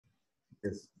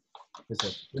Yes. Yes, sir.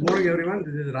 Good morning, everyone.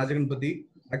 This is Rajaganpati.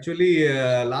 Actually,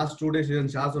 last 2 days in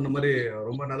Shah சொன்ன மாதிரி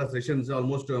ரொம்ப நல்ல sessions,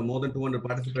 almost more than 200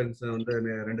 participants வந்து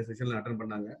ரெண்டு செஷன்ல attend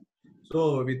பண்ணாங்க. So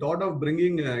we thought of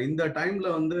bringing இந்த டைம்ல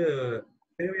வந்து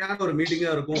தேவையான ஒரு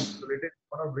மீட்டிங்கா இருக்கும்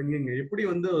சொல்லிட்டு bringing எப்படி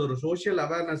வந்து ஒரு சோஷியல்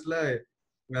அவேர்னஸ்ல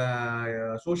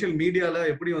சோஷியல் மீடியால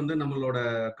எப்படி வந்து நம்மளோட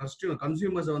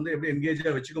கன்சியூமர்ஸ் வந்து எப்படி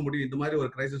என்கேஜா வச்சுக்க முடியும் இந்த மாதிரி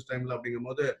ஒரு கிரைசிஸ் டைம்ல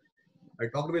அப்படிங்கும் போது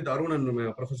I talked with Arun and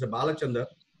Professor Balachandar.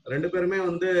 ரெண்டு பேருமே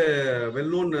வந்து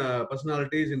வெல் நோன்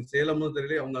பர்சனாலிட்டிஸ் இன் சேலம்னு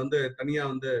தெரியல. அவங்க வந்து தனியா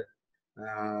வந்து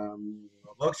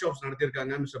ஒர்க் ஷாப்ஸ்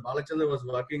நடத்தியிருக்காங்க. Mister Balachander was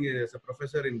working as a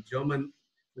professor in German.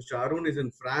 Mister Arun is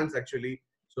in France actually.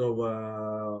 So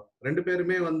ரெண்டு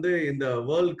பேருமே வந்து இந்த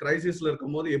வேர்ல்ட் கிரைசிஸ்ல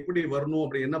இருக்கும் போது எப்படி வரணும்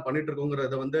அப்படி என்ன பண்ணிட்டு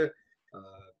இருக்கோங்கிறத வந்து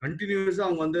கண்டினியூஸா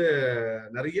அவங்க வந்து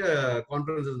நிறைய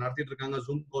கான்ஃபரன்சஸ் நடத்திட்டு இருக்காங்க,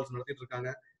 ஜூம் கால்ஸ் நடத்திட்டு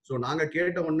இருக்காங்க. ஸோ நாங்க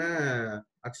கேட்ட உடனே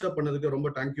அக்செப்ட் பண்ணதுக்கு ரொம்ப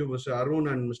thank you mister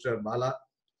Arun and mister Bala.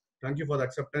 Thank you for the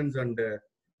acceptance and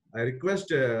I request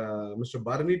Mr.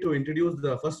 Barni to introduce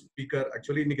the first speaker.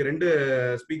 Actually, இன்னைக்கு ரெண்டு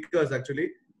speakers actually,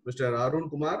 Mr. Arun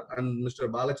Kumar and Mr.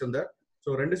 Balachandar.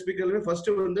 So ரெண்டு speakers first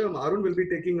வந்து Arun will be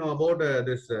taking about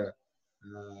this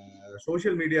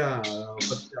social media.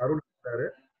 Arun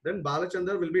then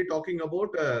Balachandar will be talking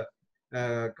about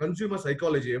consumer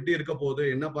psychology. எப்படி இருக்க போகுது,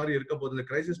 என்ன மாதிரி இருக்க போகுது இந்த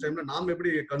கிரைசிஸ் டைம்ல நாம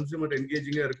எப்படி கன்சியூமர்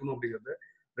என்கேஜிங்கா இருக்கணும் அப்படிங்கிறது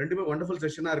ரெண்டுமே வண்டர்ஃபுல்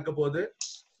செஷனா இருக்க போகுது.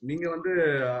 நீங்க வந்து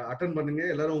அட்டெண்ட் பண்ணுங்க,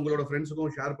 எல்லாரும் உங்களோட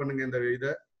ஃப்ரெண்ட்ஸுக்கும் ஷேர் பண்ணுங்க இந்த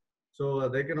இதை. So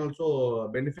they can also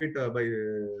benefit by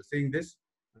seeing this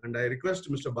and I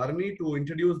request Mr. Barni to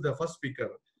introduce the first speaker.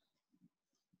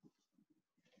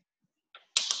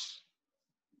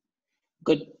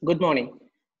 Good morning.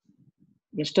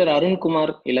 Mr. Arun Kumar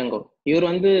Ilango. இவர்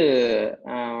வந்து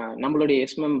நம்மளுடைய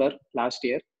S member last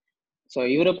year. So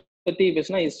இவரை பத்தி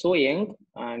பேசினா is so young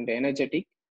and energetic.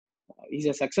 He's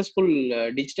a successful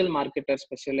digital marketer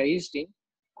specialized in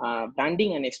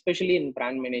branding and especially in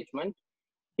brand management.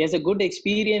 He has a good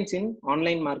experience in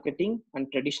online marketing and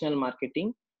traditional marketing.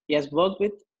 He has worked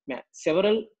with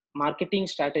several marketing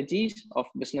strategies of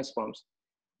business firms.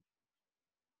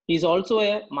 He's also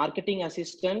a marketing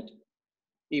assistant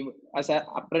as an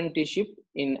apprenticeship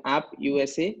in App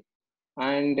USA,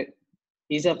 and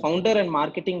he's a founder and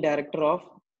marketing director of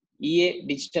EA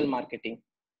Digital Marketing.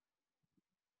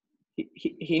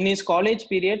 In his college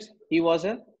periods, he was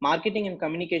a marketing and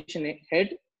communication head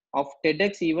of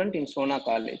TEDx event in Sona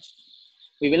College.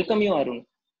 We welcome you, Arun.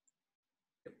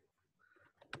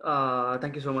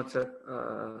 Thank you so much, sir.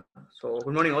 So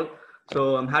good morning, all. So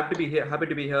I'm happy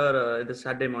to be here this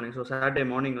Saturday morning. So Saturday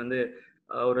morning, வந்து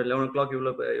ஒரு 11 o'clock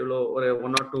இவ்வளோ ஒரு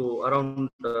 1 or 2 around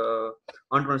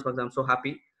entrepreneurs class. I'm so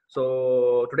happy. So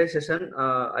today's session,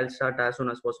 I'll start as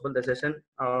soon as possible. The session.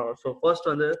 So first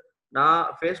வந்து நான்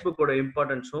ஃபேஸ்புக்கோட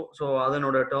இம்பார்ட்டன்ஸும் so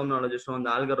அதனோட டெர்மினாலஜிஸும் அந்த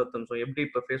ஆல்கரிதம்ஸும் எப்படி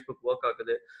இப்போ ஃபேஸ்புக் ஒர்க்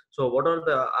ஆகுது, so what are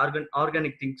the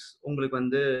organic things உங்களுக்கு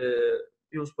வந்து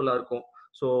யூஸ்ஃபுல்லாக இருக்கும்.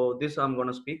 So this I'm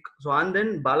gonna speak. So and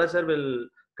then Bala sir will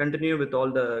continue with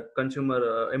all the consumer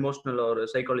emotional R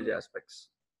psychology aspects.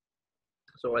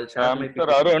 So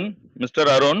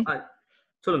mister Arun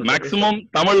சொல்லுங்க. மேக்ஸிமம்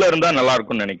தமிழ்ல இருந்தா நல்லா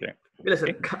இருக்கும்னு நினைக்கிறேன். இல்ல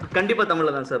சார், கண்டிப்பா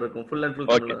தமிழ்ல தான் சார் இருக்கும். Full and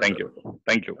full. Okay, thank you.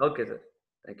 Okay sir,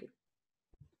 thank you.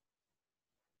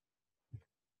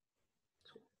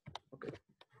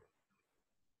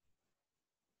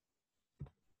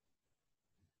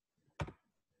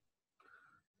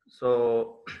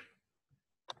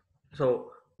 So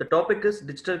the topic is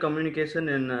digital communication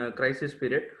in crisis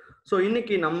period. So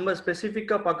இன்னைக்கு நம்ம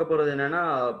ஸ்பெசிஃபிக்கா பார்க்க போறது என்னன்னா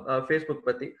ஃபேஸ்புக்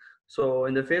பத்தி. ஸோ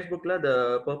இந்த ஃபேஸ்புக்ல the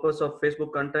purpose of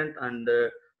Facebook content and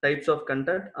types of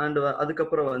content and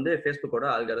அதுக்கப்புறம் வந்து ஃபேஸ்புக்கோட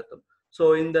algorithm. ஸோ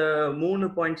இந்த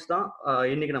 3 பாயிண்ட்ஸ் தான்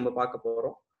இன்னைக்கு நம்ம பார்க்க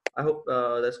போறோம். I hope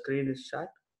the screen is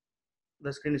shared.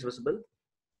 The screen is visible.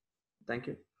 Thank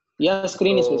you. Yeah,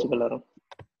 screen is visible, Arun.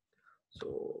 So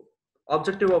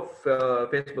objective of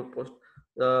Facebook post.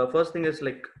 First thing is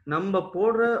like நம்ம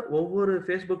போடுற ஒவ்வொரு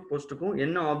ஃபேஸ்புக் போஸ்ட்டுக்கும்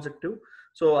என்ன ஆப்ஜெக்டிவ்,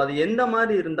 ஸோ அது எந்த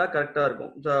மாதிரி இருந்தா கரெக்டா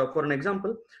இருக்கும். For an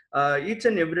example, each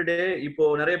and every day இப்போ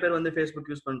நிறைய பேர் வந்து ஃபேஸ்புக்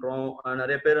யூஸ் பண்றோம்,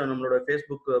 நிறைய பேர் நம்மளோட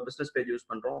ஃபேஸ்புக் பிசினஸ் பேஜ் யூஸ்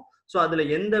பண்றோம். ஸோ அதுல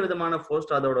எந்த விதமான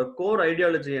போஸ்ட், அதோட கோர்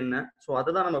ஐடியாலஜி என்ன, ஸோ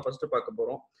அதை தான் நம்ம ஃபர்ஸ்ட் பார்க்க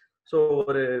போறோம். ஸோ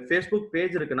ஒரு ஃபேஸ்புக்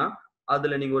பேஜ் இருக்குன்னா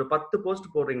அதுல நீங்க ஒரு 10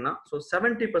 போஸ்ட் போடுறீங்கன்னா ஸோ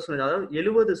 70%, அதாவது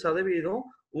 70%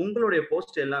 உங்களுடைய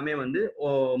போஸ்ட் எல்லாமே வந்து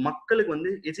மக்களுக்கு வந்து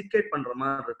எஜுகேட் பண்ற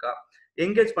மாதிரி இருக்கா,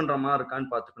 என்கேஜ் பண்ற மாதிரி இருக்கான்னு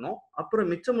பாத்துக்கணும். அப்புறம்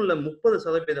மிச்சமுள்ள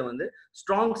 30% வந்து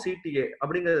ஸ்ட்ராங் சிடிஏ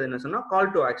அப்படிங்கிறது என்ன சொன்னா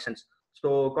call to actions. So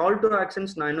call to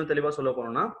actions நான் இன்னும் தெளிவா சொல்ல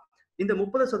போனோம்னா, இந்த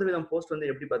 30% போஸ்ட் வந்து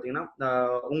எப்படி பாத்தீங்கன்னா,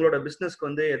 உங்களோட பிசினஸ்க்கு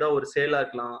வந்து ஏதாவது ஒரு சேலா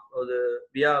இருக்கலாம், ஒரு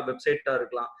வியா வெப்சைட்டா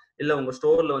இருக்கலாம், இல்ல உங்க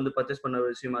ஸ்டோர்ல வந்து பர்ச்சேஸ் பண்ண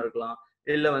விஷயமா இருக்கலாம்,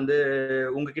 இல்ல வந்து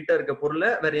உங்ககிட்ட இருக்க பொருளை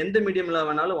வேற எந்த மீடியம்ல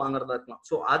வேணாலும் வாங்குறதா இருக்கலாம்.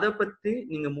 ஸோ அதை பத்தி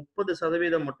நீங்க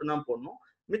 30% மட்டும்தான் போடணும்.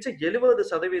 மிச்சம்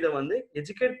 70% வந்து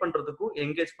எஜுகேட் பண்றதுக்கும்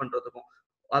என்கேஜ் பண்றதுக்கும்.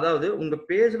 அதாவது உங்க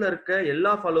பேஜ்ல இருக்க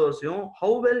எல்லா ஃபாலோவர்ஸையும்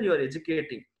how well you are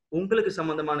educating, உங்களுக்கு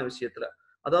சம்பந்தமான விஷயத்துல,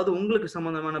 அதாவது உங்களுக்கு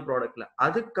சம்பந்தமான ப்ராடக்ட்ல.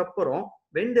 அதுக்கப்புறம்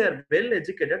when they are well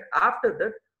educated, after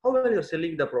that how well you are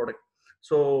selling the product.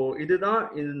 So இதுதான்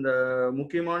இந்த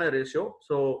முக்கியமான ரேஷியோ.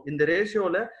 ஸோ இந்த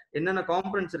ரேஷியோல என்னென்ன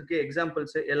காம்பனன்ட்ஸ் இருக்கு,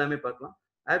 எக்ஸாம்பிள்ஸ் எல்லாமே பார்க்கலாம்.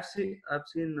 I've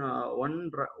seen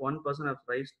one person have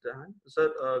raised the hand. Sir,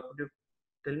 could you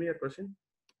tell me your question?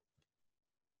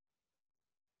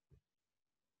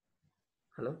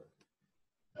 Hello.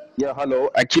 Yeah, hello.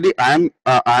 Actually,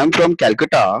 I'm from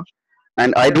Calcutta,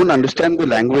 and I don't understand the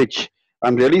language.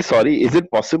 I'm really sorry. Is it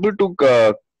possible to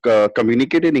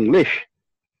communicate in English?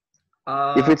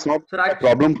 If it's not sir, a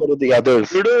problem for the others.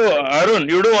 You do, Arun,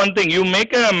 you do one thing. You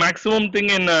make a maximum thing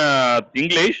in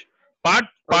English. Part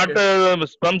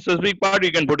some specific part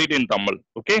you can put it in Tamil.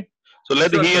 Okay. So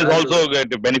let Sure, he sir, is I'll also do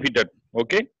get benefited.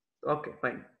 Okay. Okay,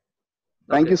 fine.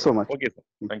 Thank Okay, you so much. Okay, sir.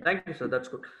 Thank you. Thank you, sir. That's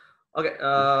good. Okay,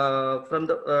 from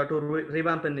the to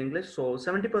revamp in English. So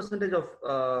 70%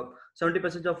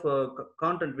 of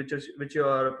content which you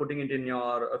are putting it in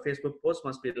your Facebook post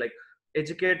must be like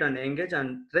educate and engage, and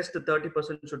rest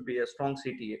 30% should be a strong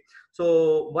CTA. So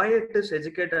why it is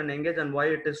educate and engage and why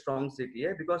it is strong CTA?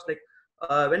 Because like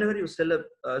whenever you sell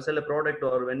a product,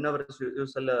 or whenever you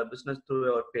sell a business through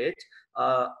your page,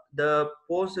 the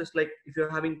post is like, if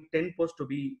you're having 10 posts to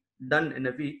be done in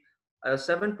a week,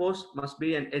 7 posts must be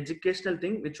an educational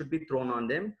thing which should be thrown on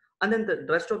them, and then the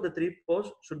rest of the 3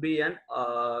 posts should be an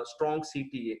strong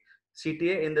CTA.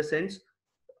 CTA in the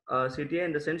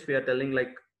sense we are telling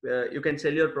like you can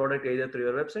sell your product either through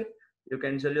your website, you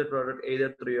can sell your product either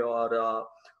through your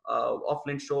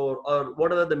offline store, or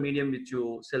whatever the medium which you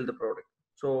sell the product.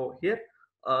 So here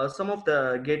some of the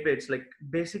gateway, it's like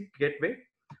basic gateway.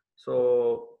 So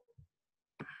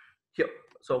here,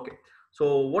 so okay, so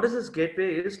what is this gateway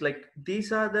is like,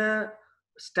 these are the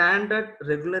standard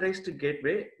regularized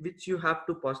gateway which you have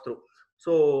to pass through.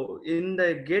 So இந்த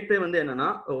gateway வந்து என்னன்னா,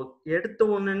 எடுத்த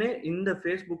உடனே இந்த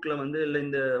ஃபேஸ்புக்ல வந்து இல்லை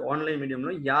இந்த ஆன்லைன்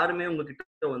மீடியம்ல யாருமே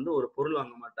உங்ககிட்ட வந்து ஒரு பொருள்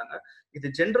வாங்க மாட்டாங்க. இது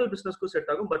ஜென்ரல் பிசினஸ்க்கும் செட்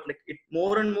ஆகும், but like it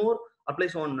more and more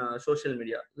applies on social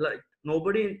media. Like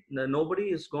nobody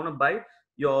is gonna buy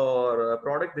your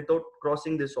product without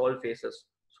crossing this all phases.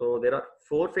 So there are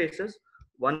 4 phases.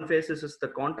 One phase is the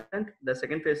content, the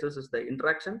second phase is the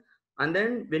interaction, and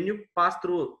then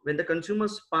when the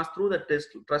consumers pass through the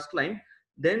trust line,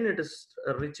 then it is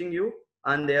reaching you,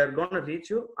 and they are going to reach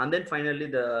you, and then finally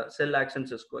the sell actions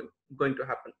is going to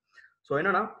happen. So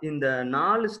enna in the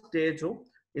 4 stage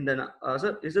in the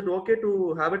sir, is it okay to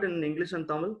have it in English and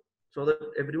Tamil so that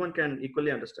everyone can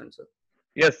equally understand, sir?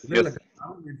 Yes, yes.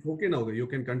 It's okay now. You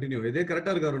can continue. இதே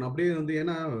கரெக்ட்டா இருக்கு அருண். அப்படியே வந்து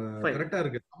ஏனா கரெக்ட்டா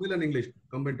இருக்கு. Tamil and English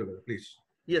combine together, please.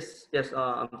 Yes,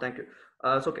 thank you.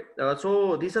 So okay, so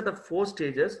these are the 4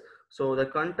 stages. So the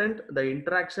content, the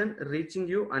interaction, reaching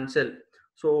you, and sell.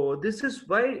 So this is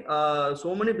why so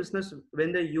many business,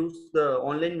 when they use the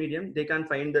online medium, they can't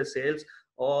find the sales,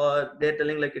 or they're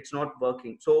telling like it's not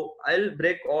working. So I'll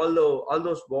break all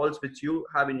those walls which you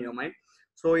have in your mind.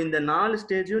 So in the 4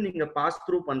 stage நீங்க pass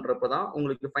through பண்றப்ப தான்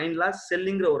உங்களுக்கு ஃபைனலா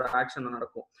செல்லிங்கிற ஒரு action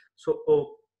நடக்கும். So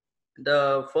the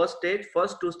first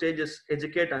 2 stages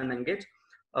educate and engage.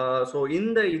 So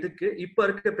இந்த இதுக்கு இப்போ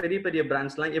இருக்க பெரிய பெரிய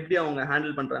பிராண்ட்ஸ்லாம் எப்படி அவங்க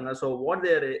ஹேண்டில் பண்றாங்க, so what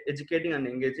there educating and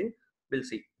engaging, will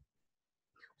see.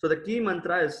 So the key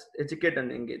Mantra is educate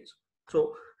and engage. So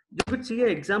you could see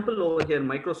an example over here,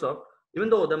 Microsoft. Even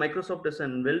though the Microsoft is a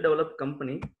well-developed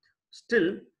company, still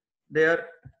they are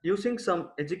using some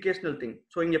educational thing.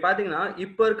 So இங்க பாத்தீங்கன்னா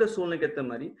இப்போ இருக்க சூழ்நிலைக்கு ஏற்ற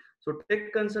மாதிரி, so tech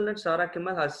consultant Sarah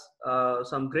Kimmel has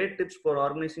some great tips for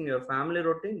organizing your family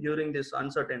routine during this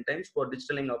uncertain times, for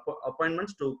digitaling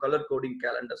appointments to color coding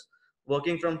calendars,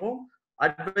 working from home,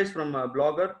 advice from a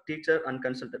blogger, teacher, and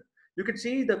consultant. You could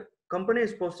see the company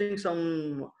is posting some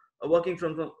working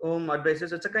from home advices.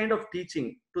 It's a kind of teaching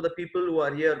to the people who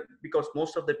are here, because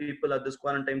most of the people at this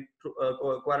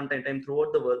quarantine time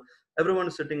throughout the world, everyone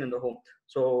is sitting in the home.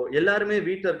 So எல்லாருமே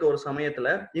வீட்ல இருக்க ஒரு சமயத்துல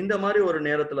இந்த மாதிரி ஒரு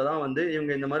நேரத்துல தான் வந்து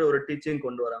இவங்க இந்த மாதிரி ஒரு டீச்சிங்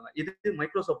கொண்டு வராங்க. இது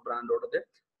Microsoft பிராண்டோடது.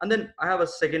 And then I have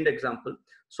a second example.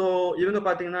 So இவங்க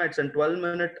பாத்தீங்கன்னா it's a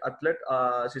 12-minute athlete,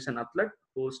 she's an athlete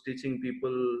who's teaching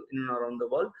people in and around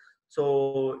the world. So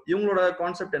இவங்களோட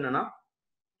கான்செப்ட் என்னன்னா,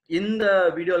 இந்த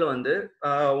வீடியோல வந்து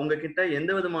உங்ககிட்ட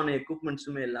எந்த விதமான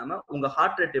எக்யூப்மெண்ட்ஸுமே இல்லாம உங்க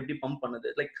ஹார்ட் ரேட் எப்படி பம்ப் பண்ணுது,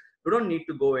 like you don't need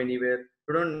to go anywhere,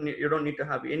 you don't need to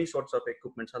have any sorts of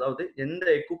equipments. அதாவது எந்த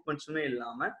எக்யூப்மெண்ட்ஸுமே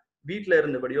இல்லாம வீட்டில்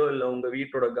இருந்தபடியோ இல்லை உங்கள்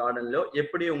வீட்டோட கார்டன்லையோ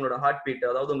எப்படி உங்களோட ஹார்ட் பீட்,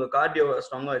 அதாவது உங்கள் கார்டியோ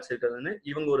ஸ்ட்ராங்காக வச்சிருக்கிறதுன்னு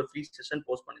இவங்க ஒரு ஃப்ரீ செஷன்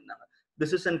போஸ்ட் பண்ணியிருந்தாங்க.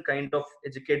 This is and kind of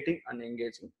educating and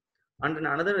engaging. And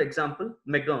another example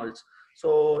McDonald's. So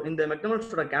இந்த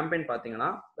மெக்டானல்ட்ஸோட கேம்பெயின் பார்த்தீங்கன்னா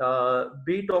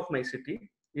பீட் ஆஃப் மை சிட்டி,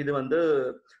 இது வந்து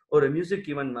ஒரு மியூசிக்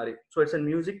ஈவெண்ட் மாதிரி. So it's a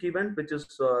music event which is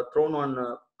thrown on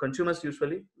consumers.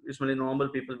 Usually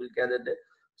normal people will gather there.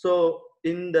 So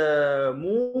இந்த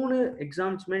 3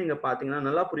 எக்ஸாம்ஸுமே நீங்க பாத்தீங்கன்னா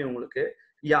நல்லா புரியும் உங்களுக்கு.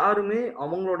 யாருமே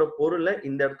அவங்களோட பொருளை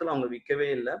இந்த இடத்துல அவங்க விற்கவே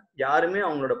இல்லை, யாருமே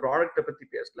அவங்களோட ப்ராடக்டை பத்தி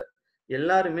பேசல.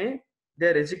 எல்லாருமே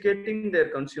தேர் educating there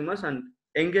consumers and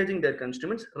engaging there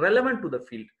consumers relevant to the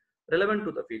field, relevant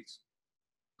to the fields.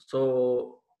 So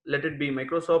let it be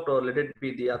Microsoft or let it be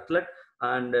the athlete,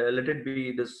 and let it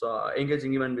be this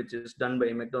engaging event which is done by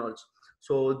McDonald's.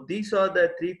 So these are the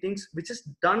 3 things which is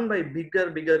done by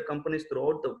bigger companies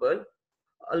throughout the world,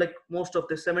 like most of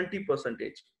the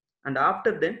 70%. And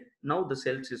after then, now the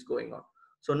sales is going on.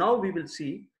 So now we will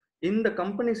see in the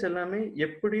companies ellame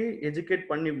eppadi educate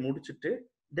panni mudichittu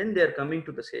then they are coming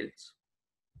to the sales.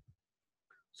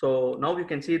 So now you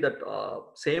can see that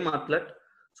same athlete.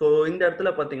 So in the இடத்துல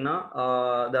பாத்தீங்கன்னா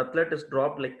the athlete is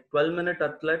dropped like 12-minute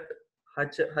athlete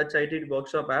HIT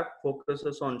workshop app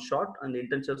focuses on short and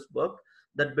intensive work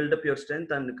that build up your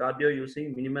strength and cardio using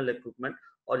minimal equipment,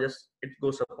 or just it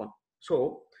goes upon. So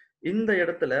in the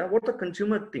இடத்துல what the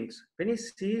consumer thinks when he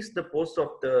sees the post of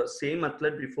the same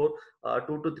athlete before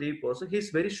 2 to 3%, he's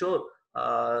very sure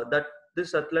that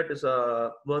this athlete is a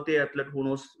worthy athlete who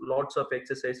knows lots of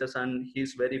exercises and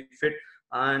he's very fit,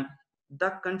 and the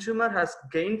consumer has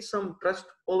gained some trust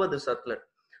over this athlete.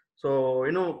 So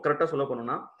கரெக்டா சொல்ல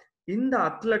போனோம்னா இந்த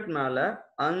athlete மேல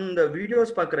அந்த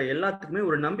videos பாக்குற எல்லாத்துக்குமே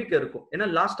ஒரு நம்பிக்கை இருக்கும். ஏன்னா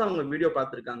லாஸ்டா அவங்க வீடியோ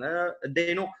பார்த்திருக்காங்க. they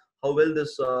know how well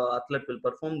this athlete will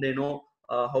perform, they know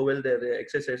how well their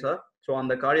exercise are. So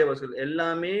அந்த cardiovascular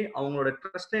எல்லாமே அவங்களோட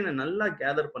ட்ரஸ்ட் நல்லா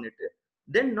கேதர் பண்ணிட்டு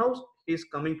then now he is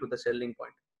coming to the selling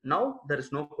point. Now there is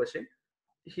no question,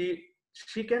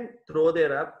 she can throw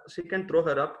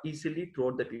her up easily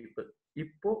throughout the people.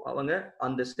 இப்போ அவங்க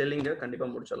அந்த செல்லிங்க கண்டிப்பா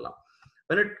முடிச்சிடலாம்.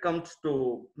 When it comes to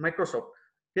Microsoft,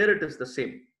 here it is the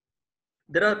same.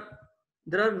 There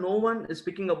are no one is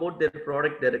speaking about their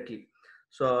product directly.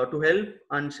 So to help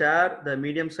and share the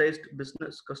medium-sized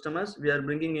business customers, we are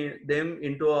bringing them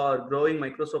into our growing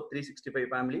Microsoft 365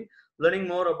 family, learning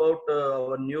more about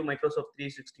our new Microsoft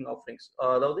 360 offerings.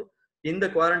 அதாவது இந்த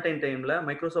quarantine டைம்ல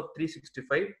Microsoft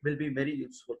 365 will be very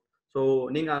useful. So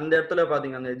நீங்க அந்த இடத்துல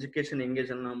பாத்தீங்க அந்த education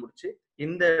engagement முடிச்சு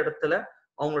இந்த இடத்துல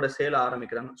அவங்களோட சேல்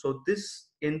ஆரம்பிக்கிறாங்க. So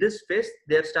in this phase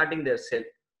they are starting their sale.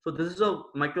 So this is how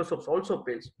Microsoft also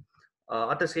pays.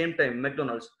 At the same time,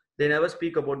 McDonald's, they never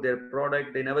speak about their product,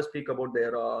 they never speak about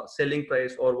their selling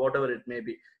price or whatever it may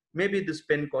be. Maybe this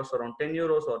pen costs around 10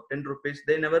 euros or 10 rupees.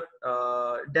 They never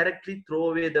directly throw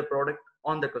away the product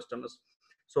on the customers.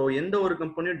 So எந்த ஒரு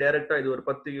கம்பெனியும் டைரக்டா இது ஒரு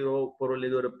 10 euro பொருள்,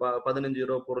 இது ஒரு 15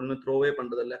 euro பொருள்னு த்ரோவே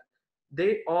பண்றது இல்ல.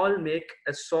 They all make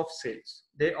a soft sales.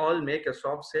 They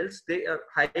are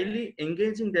highly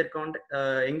engaging their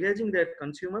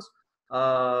consumers,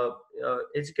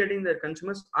 educating their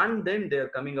consumers, and then they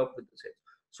are coming up with the sales.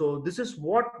 So this is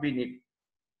what we need.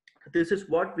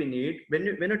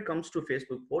 When it comes to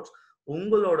Facebook posts.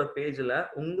 உங்களோட பேஜ்ல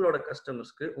உங்களோட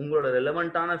கஸ்டமர்ஸ்க்கு உங்களோட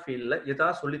ரெலவெண்டான ஃபீல்ட்ல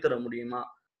ஏதாவது சொல்லித்தர முடியுமா,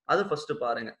 அதை ஃபர்ஸ்ட்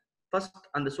பாருங்க. ஃபர்ஸ்ட்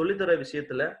அந்த சொல்லித்தர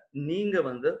விஷயத்துல நீங்க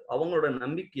அவங்களோட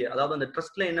நம்பிக்கையை, அதாவது அந்த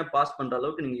ட்ரஸ்ட்ல என்ன பாஸ் பண்ற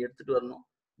அளவுக்கு நீங்க எடுத்துட்டு வரணும்.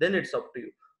 Then it's up to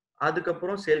you.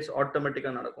 அதுக்கப்புறம் சேல்ஸ்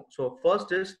ஆட்டோமேட்டிக்கா நடக்கும். So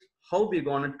first is how we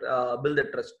gonna build the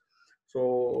trust. So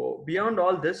beyond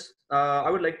all this I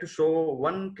would like to show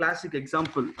one classic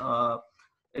example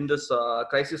in this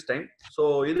crisis time. So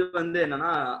இது என்னன்னா,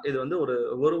 இது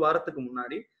ஒரு வாரத்துக்கு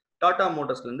முன்னாடி டாடா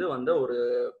மோட்டார்ஸ்ல இருந்து ஒரு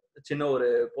சின்ன ஒரு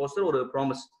போஸ்டர், ஒரு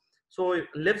ப்ராமிஸ். ஸோ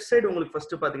லெஃப்ட் சைடு உங்களுக்கு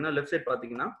ஃபர்ஸ்ட்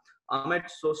பாத்தீங்கன்னா amid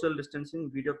social distancing,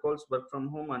 video calls, work from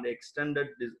home and extended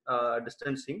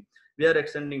distancing, we are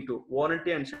extending to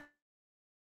warranty and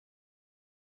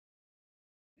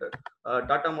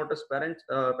Tata Motors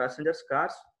passengers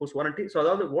cars whose warranty.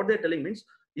 So what they're telling means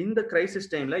in the crisis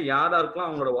time la யாராருக்கும்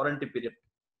அவங்களோட warranty period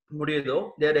முடியுதோ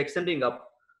they are extending up,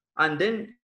 and then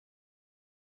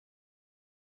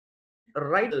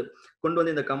right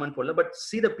கொண்டு இந்த comment போடல. but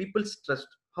see the people's trust,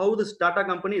 how this Tata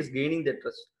company is gaining their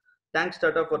trust. Thanks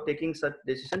Tata for taking such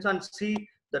decisions, and see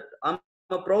that I'm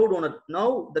a proud owner. Now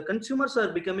the consumers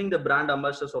are becoming the brand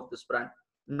ambassadors of this brand.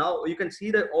 Now you can see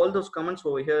that all those comments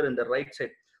over here in the right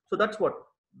side. So that's what,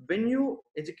 when you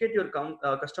educate your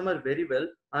customer very well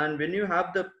and when you have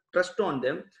the trust on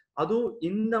them, adu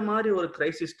இந்த மாதிரி ஒரு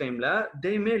crisis timeல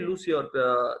they may lose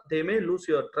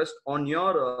your trust on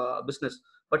your business,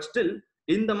 but still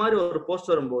இந்த மாதிரி ஒரு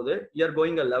post வரும்போது you are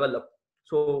going a level up.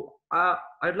 So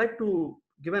I'd like to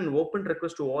give an open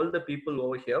request to all the people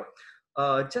over here.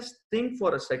 Just think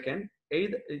for a second.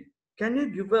 Either, can you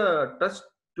give a trust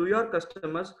to your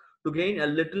customers to gain a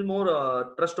little more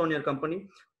trust on your company,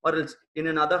 or else in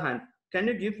another hand, can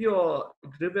you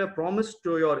give a promise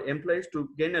to your employees to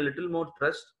gain a little more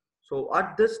trust? So at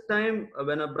this time,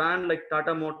 when a brand like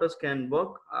Tata Motors can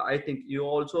work, I think you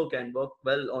also can work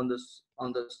well on this.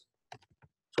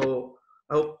 So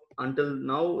I hope until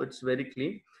now it's very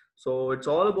clean. So it's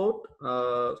all about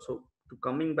so to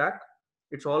coming back,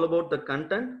 it's all about the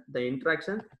content, the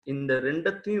interaction. இந்த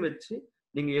ரெண்டத்தையும் வச்சு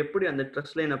நீங்க எப்படி அந்த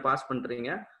trust லைனை pass பண்றீங்க,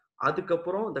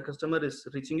 அதுக்கப்புறம் the customer is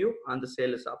reaching you and the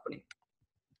sale is happening.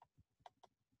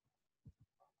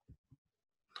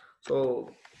 So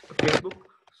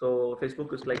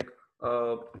Facebook is like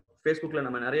ஃபேஸ்புக்கில்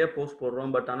நம்ம நிறைய போஸ்ட்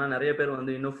போடுறோம், பட் ஆனால் நிறைய பேர்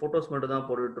வந்து இன்னும் ஃபோட்டோஸ் மட்டும் தான்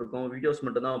போட்டுட்டு இருக்கோம், வீடியோஸ்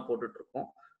மட்டும் தான் போட்டுட்டு இருக்கோம்.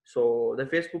 So the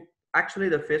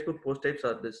Facebook post types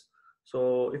are this. So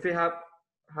if you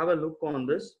have a look on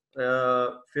this,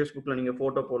 ஃபேஸ்புக்கில் நீங்கள்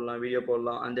ஃபோட்டோ போடலாம், வீடியோ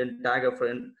போடலாம், and then tag a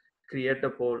friend, create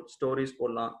a poll, stories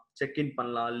போடலாம், check in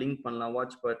பண்ணலாம், லிங்க் பண்ணலாம்,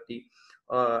 watch party,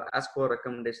 ask for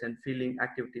recommendation, feeling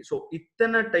activity. So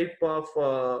இத்தனை type of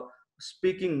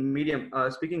speaking medium,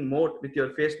 speaking mode with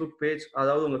your Facebook page.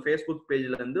 அதாவது உங்க Facebook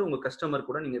பேஜ்ல இருந்து உங்க customer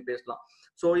கூட நீங்க பேசலாம்.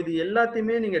 ஸோ இது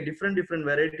எல்லாத்தையுமே நீங்க டிஃப்ரெண்ட்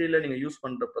வெரைட்டில நீங்க use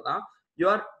பண்றப்பதான் you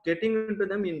are getting into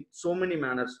them in so many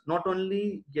manners, not only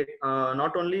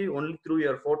through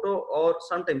your photo or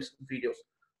sometimes videos.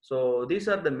 So these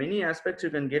are the many aspects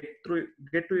you can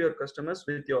get to your customers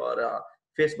with your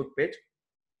Facebook page.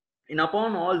 In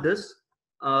upon all this,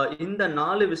 இந்த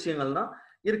 4 விஷயங்கள் தான்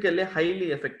இருக்கல்ல highly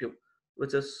effective,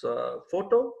 which is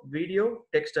photo, video,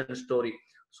 text and story.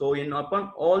 So in upon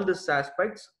all these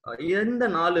aspects, எந்த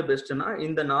 4 பெஸ்ட்னா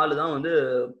இந்த 4 தான் வந்து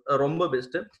ரொம்ப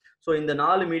best. So இந்த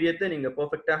 4 மீடியத்தை நீங்க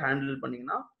பெர்ஃபெக்டா ஹேண்டில்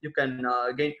பண்ணீங்கன்னா you can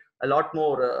gain a lot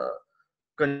more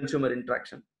consumer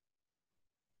interaction.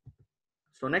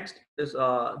 So next is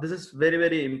this is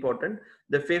very important,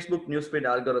 the Facebook newsfeed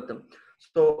algorithm.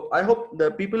 So I hope the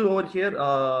people over here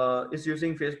is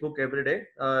using Facebook every day,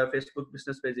 Facebook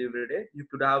business page every day. You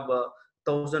could have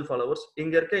 1000 followers.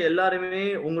 இங்க இருக்க எல்லாருமே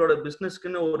உங்களோட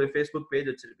பிசினஸ்க்குன்னு ஒரு Facebook page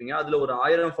வச்சிருப்பீங்க. அதுல ஒரு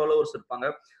 1000 followers இருப்பாங்க.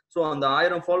 So அந்த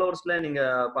 1000 ஃபாலோவர்ஸ்ல நீங்க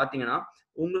பாத்தீங்கன்னா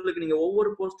உங்களுக்கு நீங்க ஒவ்வொரு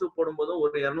போஸ்ட் போடும்போதும்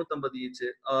ஒரு 250 ரீச்,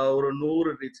 ஒரு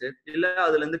 100 ரீச், இல்ல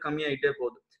அதுல இருந்து கம்மியாயிட்டே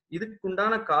போகுது. இதுக்கு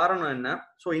உண்டான காரணம் என்ன?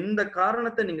 ஸோ இந்த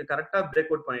காரணத்தை நீங்க கரெக்டா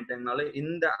பிரேக் அவுட் பண்ணிட்டீங்கனால,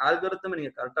 இந்த ஆல்கரிதம்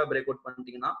நீங்க கரெக்டா பிரேக் அவுட்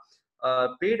பண்ணிட்டீங்கன்னா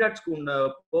பெய்ட் ஆட்ஸ்க்கு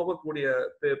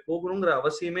போகணுங்கிற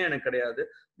அவசியமே எனக்கு கிடையாது.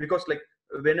 Because like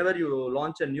whenever you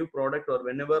launch a new product or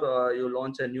whenever you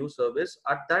launch a new service,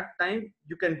 at that time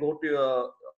you can go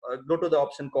to the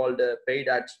option called paid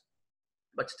ads.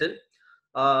 But still,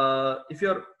 if you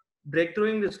are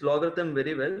breakthroughing this logarithm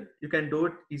very well, you can do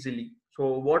it easily. So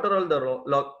what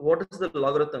is the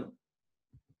logarithm?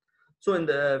 So in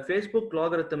the Facebook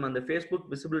logarithm and the Facebook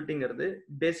visibility ngiradhu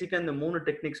basic and the 3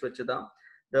 techniques vechudha.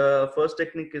 The first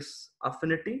technique is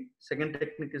affinity, second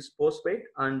technique is post weight,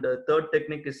 and the third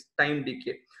technique is time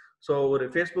decay. So ஒரு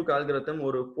Facebook algorithm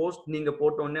ஒரு post நீங்க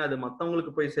போட்டோடனே அது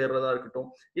மற்றவங்களுக்கு போய் சேர்றதா இருக்கட்டும்,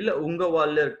 இல்ல உங்க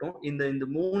வால்ல இருக்கட்டும், இந்த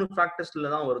 3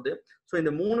 ஃபேக்டர்ஸ்ல தான் வருது. ஸோ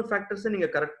இந்த 3 ஃபேக்டர்ஸ் நீங்க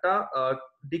கரெக்டா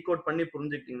டீகோட் பண்ணி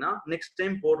புரிஞ்சுக்கிட்டீங்கன்னா நெக்ஸ்ட்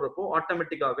டைம் போடுறப்போ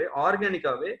ஆட்டோமேட்டிக்காவே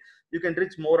ஆர்கானிக்காவே you can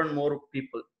reach more and more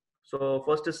people. So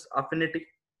first is affinity.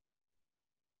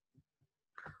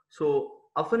 So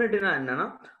அஃபினிட்டினா என்னன்னா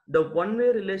the one-way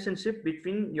relationship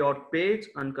between your page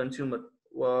and consumer.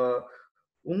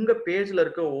 உங்க பேஜ்ல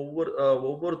இருக்க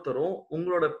ஒவ்வொருத்தரும்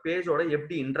உங்களோட பேஜோட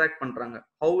எப்படி இன்டராக்ட் பண்றாங்க,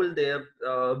 how will they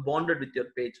bonded with your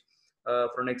page.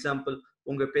 For an example,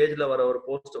 உங்க பேஜ்ல வர ஒரு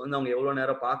போஸ்ட் வந்து அவங்க எவ்வளவு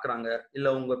நேரம் பாக்குறாங்க, இல்ல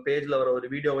உங்க பேஜ்ல வர ஒரு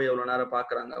வீடியோவை எவ்வளவு நேரம்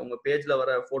பாக்குறாங்க, உங்க பேஜ்ல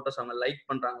வர போட்டோஸ் அவங்க லைக்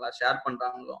பண்றாங்களா, ஷேர்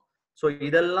பண்றாங்களோ. ஸோ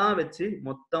இதெல்லாம் வச்சு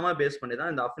மொத்தமா பேஸ் பண்ணி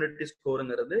தான் இந்த அஃபினிட்டி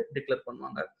ஸ்கோருங்கிறது டிக்ளேர்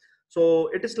பண்ணுவாங்க. So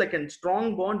it is like a strong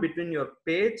bond between your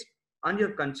page and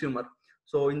your consumer.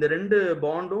 So இந்த 2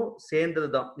 பாண்டும் சேர்ந்தது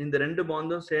தான், இந்த 2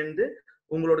 பாண்டும் சேர்ந்து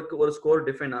உங்களுக்கு ஒரு ஸ்கோர்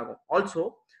டிஃபைன் ஆகும். Also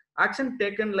action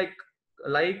taken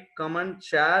like comment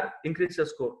share increase the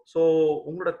score. So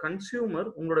உங்களோட கன்சியூமர்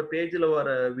உங்களோட பேஜ்ல வர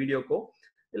வீடியோக்கோ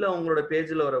இல்ல உங்களோட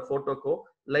பேஜ்ல வர போட்டோக்கோ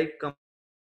லைக்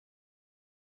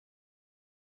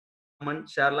கமெண்ட்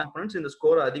ஷேர்லாம் பண்ணி இந்த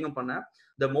ஸ்கோர் அதிகம் பண்ண,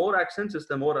 the more actions is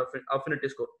the more affinity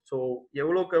score. So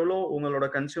எவ்வளோக்கு எவ்வளோ உங்களோட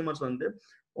கன்சியூமர்ஸ் வந்து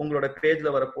உங்களோட பேஜ்ல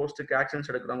வர போஸ்ட்டுக்கு ஆக்ஷன்ஸ்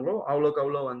எடுக்கிறாங்களோ அவ்வளோக்கு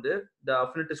அவ்வளோ வந்து the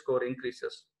affinity score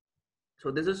increases. So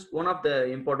this is one of the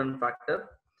important factor.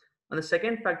 And the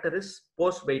second factor is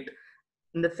post weight.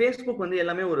 இந்த ஃபேஸ்புக் வந்து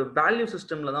எல்லாமே ஒரு வேல்யூ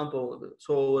சிஸ்டம்ல தான் போகுது.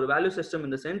 ஸோ ஒரு value system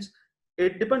in the sense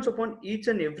it depends upon each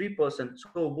and every person.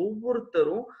 So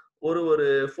ஒவ்வொருத்தரும் ஒரு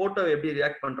போட்டோ எப்படி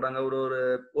ரியாக்ட் பண்றாங்க,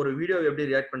 ஒரு வீடியோ எப்படி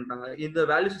ரியாக்ட் பண்றாங்க, இந்த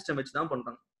வேல்யூ சிஸ்டம் வச்சு தான்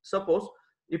பண்றாங்க. சப்போஸ்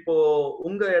இப்போ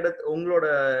உங்களோட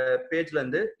பேஜ்ல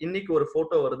இருந்து இன்னைக்கு ஒரு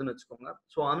போட்டோ வருதுன்னு வச்சுக்கோங்க.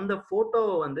 ஸோ அந்த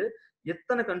போட்டோவை வந்து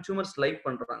எத்தனை கன்சூமர்ஸ் லைக்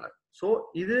பண்றாங்க, ஸோ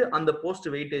இது அந்த போஸ்ட்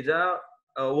வெயிட்டேஜா,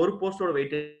 ஒரு போஸ்டோட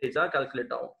வெயிட்டேஜா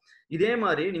கால்குலேட் ஆகும். இதே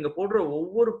மாதிரி நீங்க போடுற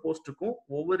ஒவ்வொரு போஸ்ட்டுக்கும்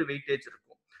ஒவ்வொரு வெயிட்டேஜ்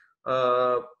இருக்கும்.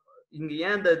 இங்க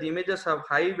ஏன் இந்த images have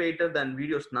high weighted than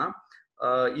வீடியோஸ்னா,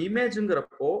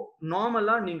 இமேஜ்ங்கிறப்போ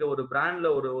நார்மலா நீங்க ஒரு பிராண்ட்ல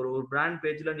ஒரு பிராண்ட்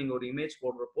பேஜ்ல நீங்க ஒரு இமேஜ்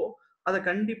போடுறப்போ அதை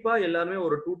கண்டிப்பா எல்லாருமே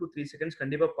ஒரு 2 to 3 seconds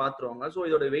கண்டிப்பா பாத்துருவாங்க. ஸோ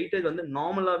இதோட வெயிட்டேஜ் வந்து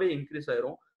நார்மலாவே இன்க்ரீஸ்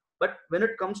ஆயிரும். But when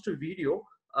it comes to video,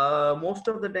 most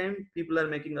of the time people are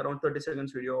making around 30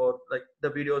 seconds video, or like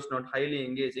the video is not highly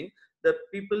engaging, the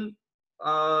people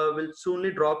will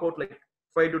soonly drop out like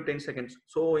 5 to 10 seconds.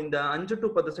 So இந்த 5 to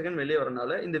 10 second வெளியே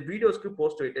வரனால இந்த வீடியோஸ்க்கு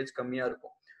post weightage கம்மியா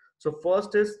இருக்கும். So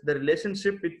first is the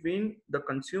relationship between the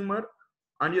consumer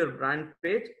and your brand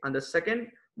page, and the second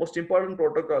most important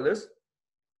protocol is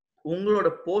உங்களோட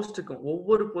போஸ்ட்டுக்கும்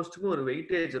ஒவ்வொரு போஸ்ட்டுக்கும் ஒரு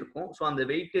வெயிட்டேஜ் இருக்கும். ஸோ அந்த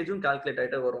வெயிட்டேஜும் கால்குலேட்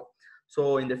ஆகிட்டே வரும். ஸோ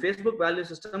இந்த ஃபேஸ்புக் வேல்யூ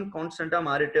சிஸ்டம் கான்ஸ்டன்டாக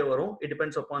மாறிட்டே வரும். It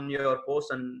depends upon your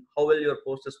post and how well your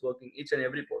post is working each and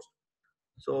every post.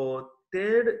 So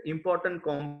third important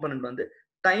component வந்து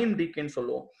டைம் டிகேன்னு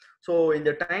சொல்லுவோம். ஸோ இந்த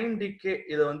டைம் டிகே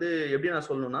இதை வந்து எப்படி நான்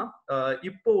சொல்லணும்னா,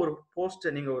 இப்போ ஒரு போஸ்ட்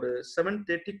நீங்க ஒரு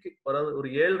 7:30 ஒரு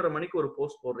 7:30 மணிக்கு ஒரு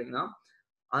போஸ்ட் போடுறீங்கன்னா,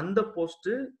 அந்த போஸ்ட்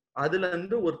அதுல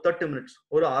இருந்து ஒரு 30 minutes,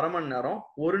 ஒரு அரை மணி நேரம்,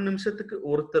 ஒரு நிமிஷத்துக்கு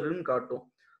ஒருத்தருன்னு காட்டும்.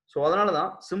 ஸோ அதனாலதான்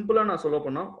சிம்பிளா நான் சொல்ல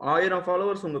போனா, 1000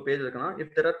 ஃபாலோவர்ஸ் உங்க பேஜ் இருக்குன்னா,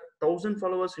 if there are 1000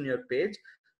 followers in your page,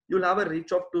 you will have a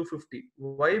reach of 250.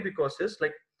 Why? Because it's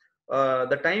like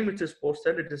the time which is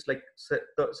posted, it is like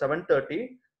 7:30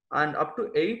 and up to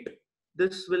 8.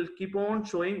 This will keep on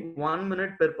showing 1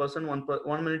 minute per person,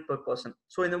 1 minute per person.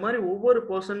 So இந்த மாதிரி ஒவ்வொரு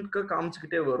பர்சனுக்கு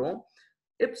காமிச்சுக்கிட்டே வரும்.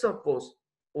 If suppose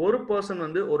ஒரு person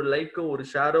வந்து ஒரு லைக்கோ ஒரு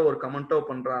ஷேரோ ஒரு கமெண்டோ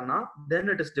பண்றான்னா, then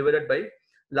it is divided by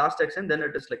last action, then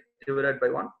it is like divided by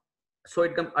 1. So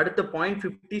it come அடுத்த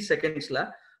 0.50 secondsல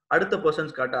அடுத்த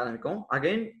பர்சன்ஸ் காட்ட ஆரம்பிக்கும்.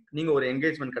 அகைன் நீங்க ஒரு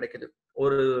என்கேஜ்மெண்ட் கிடைக்குது,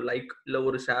 ஒரு லைக் இல்ல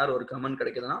ஒரு ஷேர் ஒரு கமெண்ட்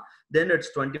கிடைக்குதுன்னா, then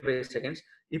it's 25 seconds.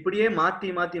 இப்படியே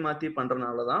மாத்தி மாத்தி மாத்தி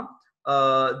பண்றதுனாலதான்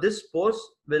this post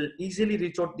will easily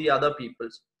reach out the other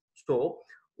peoples. So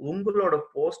உங்களோட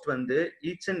போஸ்ட் வந்து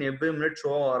each and every minute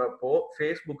show ஆகிறப்போ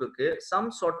Facebook some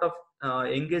sort of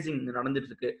engaging நடந்துட்டு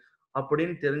இருக்கு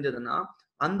அப்படின்னு தெரிஞ்சதுன்னா,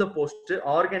 அந்த போஸ்ட்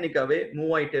ஆர்கானிக்காவே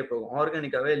மூவ் ஆயிட்டே போகும்,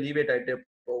 ஆர்கானிக்காவே லீவேட் ஆயிட்டே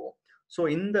போகும். ஸோ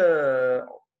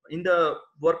இந்த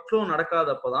ஒர்க் ஃப்ளோ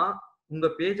நடக்காதப்பதான் உங்க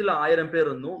பேஜ்ல 1000 பேர்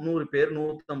இருந்தும் 100 பேர்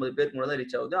 150 பேருக்கு கூட தான்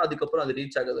ரீச் ஆகுது. அதுக்கப்புறம் அது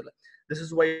ரீச் ஆகுது இல்லை. This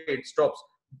is why it stops.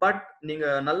 But நீங்க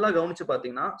நல்லா கவனிச்சு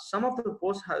பாத்தீங்கன்னா, some of the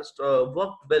post has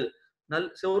work well.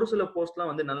 ஒரு சில போஸ்ட்லாம்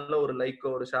வந்து நல்ல ஒரு லைக்கோ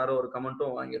ஒரு ஷேரோ ஒரு கமெண்டோ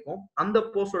வாங்கியிருக்கும், அந்த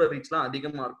போஸ்டோட ரீச்லாம்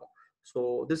அதிகமா இருக்கும். So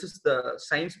this is the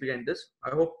science behind this.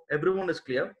 I hope every one is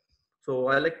clear. So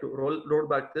I like to roll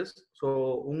back this. So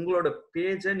உங்களோட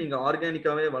பேஜை நீங்க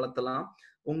ஆர்கானிக்காவே வளர்த்தலாம்,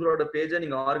 உங்களோட பேஜை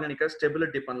நீங்க ஆர்கானிக்கா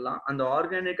ஸ்டெபிலிட்டி பண்ணலாம். அந்த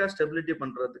ஆர்கானிக்கா ஸ்டெபிலிட்டி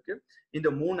பண்றதுக்கு இந்த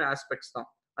 3 ஆஸ்பெக்ட்ஸ் தான்.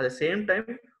 அட் த சேம்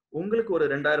டைம் உங்களுக்கு ஒரு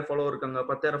 2000 ஃபாலோவர் இருக்காங்க,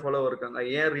 10,000 ஃபாலோவர் இருக்காங்க,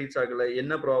 ஏன் ரீச் ஆகல,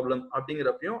 என்ன ப்ராப்ளம்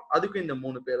அப்படிங்கிறப்பையும் அதுக்கும் இந்த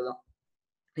 3 பேர் தான்.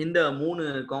 இந்த 3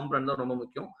 காம்பனன்ட் தான் ரொம்ப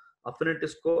முக்கியம். Affinity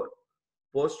score,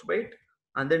 post wait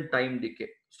and then time decay.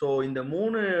 So இந்த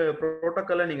 3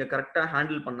 ப்ரோட்டோக்காலை நீங்க கரெக்டா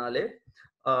ஹேண்டில் பண்ணாலே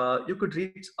you good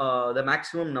reach the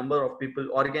maximum number of people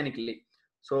organically.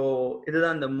 So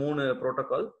இதுதான் இந்த 3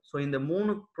 ப்ரோட்டோகால். ஸோ இந்த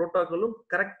 3 ப்ரோட்டோகாலும்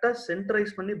கரெக்டா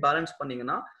சென்ட்ரைஸ் பண்ணி பேலன்ஸ்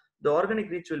பண்ணீங்கன்னா the organic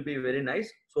reach will be very nice.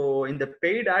 So in the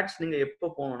paid ads நீங்க எப்போ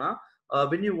போகணும்னா,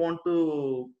 when you want to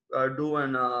do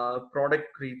an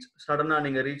product reach, சடனா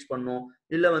நீங்க ரீச் பண்ணும்,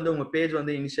 இல்ல வந்து உங்க பேஜ்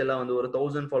வந்து இனிஷியலா வந்து ஒரு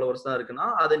 1000 ஃபாலோவர்ஸ் தான் இருக்குன்னா,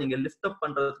 அதை நீங்க லிஃப்ட் அப்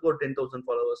பண்றதுக்கு ஒரு 10,000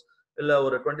 ஃபாலோவர்ஸ் இல்ல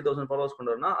ஒரு 20,000 ஃபாலோவர்ஸ்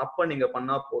கொண்டு வரணும்னா அப்ப நீங்க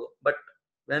பண்ணா போதும். But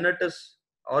when it is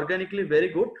organically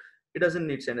very good, it doesn't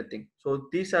need anything. So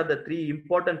these are the 3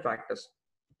 important factors.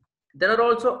 There are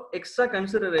also extra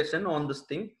consideration on this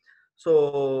thing. So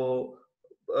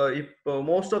if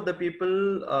most of the people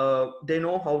they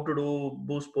know how to do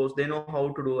boost post, they know how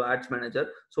to do ads manager.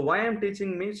 So why I'm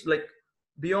teaching means like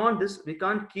beyond this we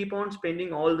can't keep on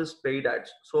spending all this paid ads.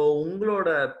 So உங்களோட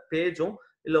பேஜும்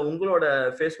இல்ல உங்களோட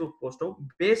Facebook போஸ்டும்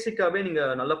பேசிக்காவே நீங்க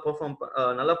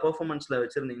நல்ல பெர்ஃபார்மன்ஸ்ல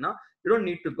வச்சிருந்தீங்கன்னா you don't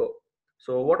need to go.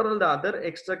 So what are the other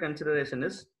extra consideration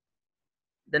is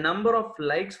the number of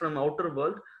likes from outer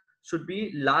world should be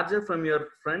larger from your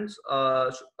friends,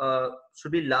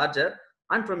 should be larger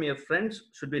and from your friends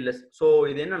should be less. So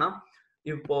இது என்னன்னா,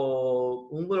 இப்போ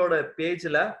உங்களோட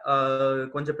பேஜ்ல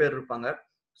கொஞ்சம் பேர் இருப்பாங்க.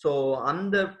 So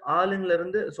அந்த ஆளுங்கள்ல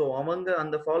இருந்து ஸோ அவங்க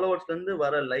அந்த ஃபாலோவர்ஸ்ல இருந்து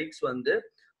வர லைக்ஸ் வந்து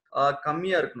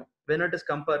கம்மியா இருக்கணும் when it is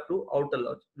compared to outer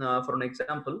large. For an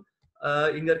example,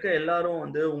 இங்க இருக்க எல்லாரும்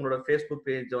வந்து உங்களோட ஃபேஸ்புக்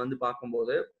பேஜ் வந்து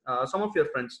பார்க்கும்போது some of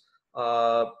your friends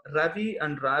Ravi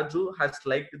and Raju has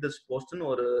like this போஸ்ட்னு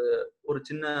ஒரு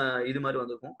சின்ன இது மாதிரி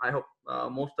வந்திருக்கும். I hope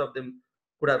most of them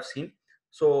good have seen.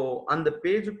 So அந்த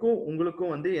பேஜுக்கும்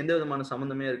உங்களுக்கும் வந்து எந்த விதமான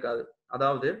சம்மந்தமே இருக்காது.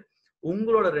 அதாவது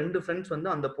உங்களோட 2 ஃப்ரெண்ட்ஸ் வந்து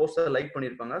அந்த போஸ்டை லைக்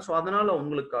பண்ணியிருப்பாங்க. ஸோ அதனால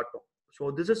உங்களுக்கு காட்டும்.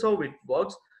 So this is how it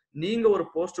works. நீங்க ஒரு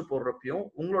போஸ்ட் போடுறப்பையும்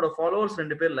உங்களோட ஃபாலோவர்ஸ்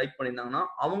 2 பேர் லைக் பண்ணியிருந்தாங்கன்னா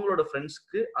அவங்களோட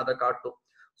ஃப்ரெண்ட்ஸ்க்கு அதை காட்டும்.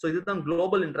 ஸோ இதுதான்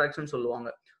குளோபல் இன்ட்ராக்ஷன் சொல்லுவாங்க.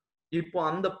 இப்போ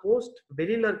அந்த போஸ்ட்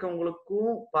வெளியில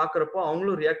இருக்கவங்களுக்கும் பாக்குறப்போ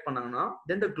அவங்களும் ரியாக்ட் பண்ணாங்கன்னா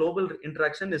தென் the global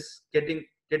interaction is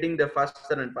getting the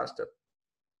pastor and pastor.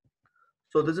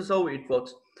 So this is how it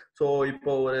works. So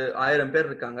இப்போ ஒரு 1000 பேர்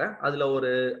இருக்காங்க, அதுல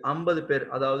ஒரு 50 பேர்,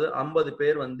 அதாவது 50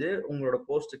 பேர் வந்து உங்களோட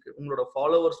போஸ்ட்டுக்கு உங்களோட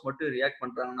ஃபாலோவர்ஸ் மட்டும் ரியாக்ட்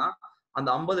பண்றாங்கன்னா அந்த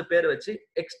 50 பேர் வச்சு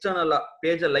எக்ஸ்டர்னலா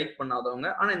பேஜை லைக் பண்ணாதவங்க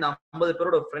ஆனா இந்த 50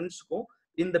 பேரோட ஃப்ரெண்ட்ஸுக்கும்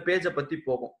இந்த பேஜை பத்தி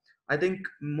போகும். I think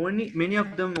many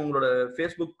of them உங்களோட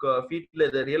ஃபேஸ்புக் ஃபீட்ல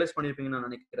இதை ரியலைஸ் பண்ணிருப்பீங்கன்னு நான்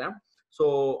நினைக்கிறேன். ஸோ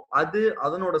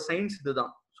அதனோட சயின்ஸ்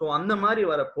இதுதான். ஸோ அந்த மாதிரி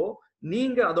வரப்போ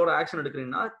நீங்க அதோட ஆக்ஷன்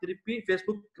எடுக்கிறீங்கன்னா திருப்பி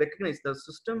Facebook recognise, the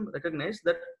system recognise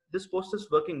that this post is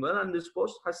working well and this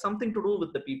post has something to do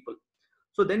with the people.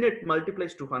 So then it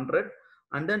multiplies to 100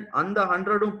 and then அந்த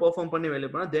 100ம் perform பண்ணி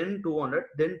வெளியே போனா தென் 200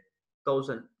 தென்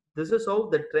 1000. This is how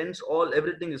the trends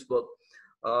everything is work.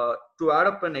 To add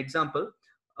up an example,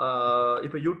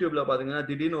 இப்போ யூடியூப்ல பாத்தீங்கன்னா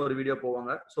திடீர்னு ஒரு video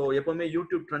போவாங்க. ஸோ எப்பவுமே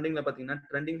யூடியூப் ட்ரெண்டிங்ல பாத்தீங்கன்னா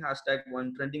ட்ரெண்டிங் #1,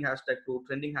 ட்ரெண்டிங் #2,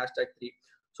 ட்ரெண்டிங் #3.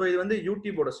 ஸோ இது வந்து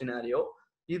யூடியூபோட சினாரியோ.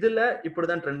 இதுல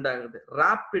இப்படிதான் ட்ரெண்ட் ஆகுது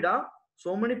ரேப்பிடா.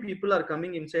 so many people are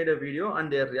coming inside a video and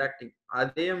they are reacting.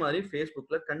 அதே மாதிரி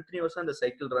ஃபேஸ்புக்ல கண்டினியூஸா அந்த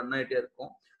சைக்கிள் ரன் ஆயிட்டே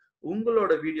இருக்கும்.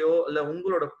 உங்களோட வீடியோ இல்ல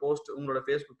உங்களோட போஸ்ட் உங்களோட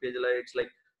ஃபேஸ்புக் பேஜ்ல it's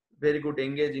like very good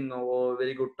engaging or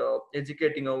very good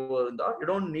educating over that, you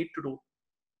don't need to do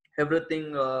everything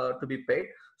to be paid.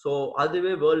 So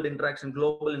அதுவே world interaction,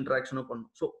 global interaction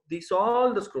பண்ணும். So these all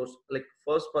the scores like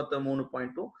first பார்த்த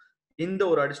 3 இந்த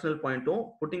ஒரு additional point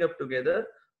putting up together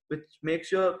which makes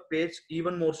your page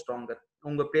even more stronger.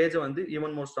 உங்க பேஜை வந்து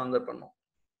even more stronger பண்ணும்.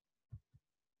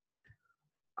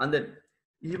 And then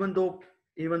even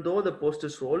though the post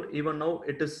is sold, even now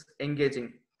it is engaging.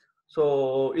 So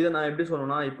இதை நான் எப்படி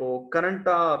சொல்லணும்னா இப்போ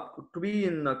கரண்டா to be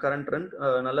in current trend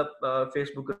நல்ல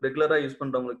ஃபேஸ்புக் ரெகுலரா யூஸ்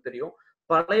பண்றவங்களுக்கு தெரியும்.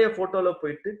 பழைய போட்டோல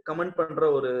போயிட்டு கமெண்ட் பண்ற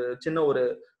ஒரு சின்ன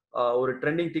ஒரு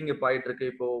ட்ரெண்டிங் திங் இப்போ ஆயிட்டு இருக்கு.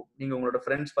 இப்போ நீங்க உங்களோட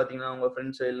ஃப்ரெண்ட்ஸ் பாத்தீங்கன்னா உங்க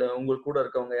ஃப்ரெண்ட்ஸ் இல்ல உங்களுக்கு கூட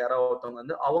இருக்கவங்க யாராவது ஒருத்தவங்க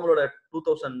வந்து அவங்களோட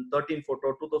 2013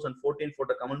 போட்டோ 2014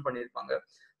 போட்டோ கமெண்ட் பண்ணியிருப்பாங்க.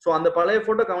 ஸோ அந்த பழைய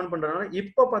போட்டோ கமெண்ட் பண்றதுனால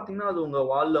இப்போ பாத்தீங்கன்னா அது உங்க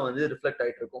வால்ல வந்து ரிஃப்ளெக்ட்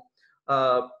ஆயிட்டு இருக்கும்,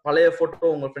 பழைய போட்டோ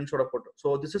உங்க ஃப்ரெண்ட்ஸோட photo.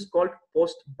 So this is called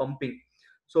post pumping.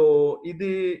 So இது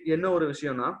என்ன ஒரு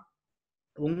விஷயம்னா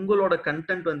உங்களோட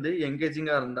கண்டென்ட் வந்து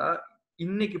எங்கேஜிங்கா இருந்தா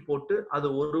இன்னைக்கு போட்டு அது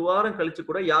ஒரு வாரம் கழிச்சு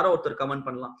கூட யாரோ ஒருத்தர் கமெண்ட்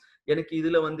பண்ணலாம், எனக்கு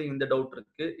இதுல வந்து இந்த டவுட்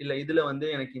இருக்கு, இல்ல இதுல வந்து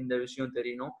எனக்கு இந்த விஷயம்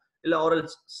தெரியணும், இல்ல ஆர்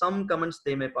சம் கமெண்ட்ஸ்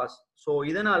தே மே பாஸ். ஸோ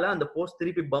இதனால அந்த போஸ்ட்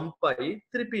திருப்பி பம்ப் ஆகி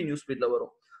திருப்பி நியூஸ் ஃபீட்ல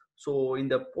வரும். ஸோ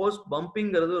இந்த போஸ்ட்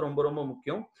பம்பிங்கிறது ரொம்ப ரொம்ப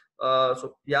முக்கியம். ஸோ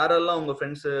யாரெல்லாம் உங்க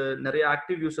ஃப்ரெண்ட்ஸ் நிறைய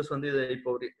ஆக்டிவ் யூசர்ஸ் வந்து இதை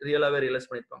இப்போ ரியலாவே ரியலைஸ்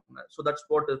பண்ணிருப்பாங்க. So that's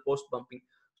what is post pumping.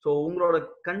 So உங்களோட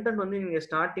கண்டென்ட் வந்து நீங்க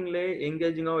ஸ்டார்டிங்லேயே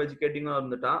எங்கேஜிங்கா எஜுகேட்டிங்கா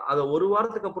இருந்துட்டா அது ஒரு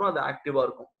வாரத்துக்கு அப்புறம் அது ஆக்டிவா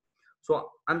இருக்கும். So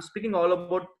I'm speaking all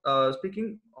about speaking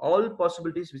all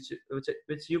possibilities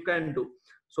which you can do.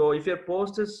 So if your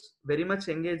post is very much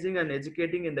engaging and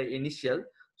educating in the initial,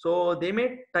 so they may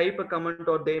type a comment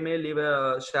or they may leave a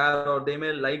share or they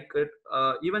may like it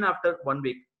even after 1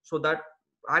 week. So that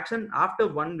action after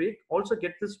 1 week also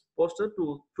get this poster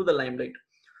to the limelight.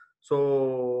 So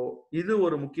இது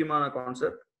ஒரு முக்கியமான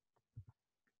concept.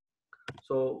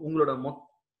 So உங்களோட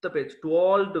மொத்த page to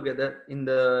all together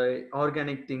இந்த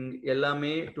organic thing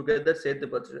எல்லாமே together சேர்த்து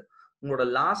பார்த்து உங்களோட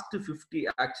last 50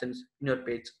 actions in your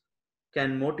page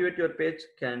can motivate your page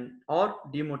can R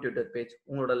demotivate your page.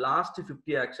 உங்களோட லாஸ்ட்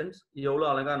 50 ஆக்ஷன்ஸ் எவ்வளோ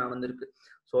அழகா நடந்திருக்கு.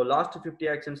 ஸோ லாஸ்ட் 50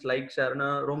 ஆக்ஷன்ஸ் லைக் ஷேர்னு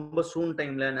ரொம்ப சூன்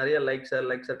டைம்ல நிறைய like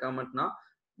share கமெண்ட்னா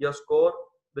your score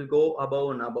will go above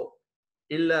and above.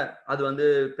 இல்ல அது வந்து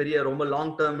பெரிய ரொம்ப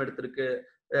லாங் டேர்ம் எடுத்திருக்கு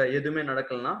எதுவுமே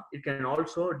நடக்கலனா it can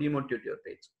also demotivate your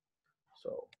page.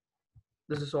 So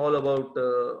this is all about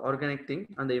organic thing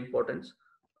and the importance.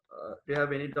 Do you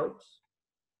have any doubts?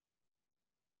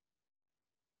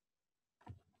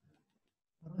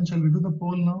 Shall we do the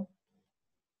poll now?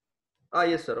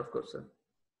 Yes sir, of course sir.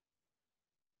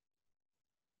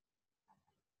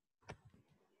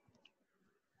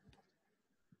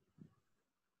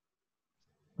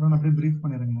 நான் அப்படியே brief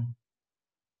பண்ணிடுங்க.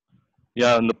 யா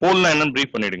இந்த போல்னா என்னன்னு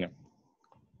brief பண்ணிடுங்க.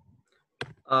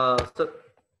 Sir,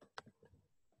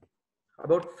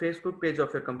 about Facebook page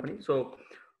of your company. So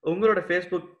உங்களோட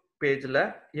Facebook பேஜ்ல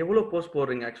எவ்வளவு post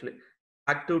போடுறீங்க? Actually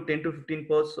active 10 to 15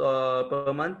 posts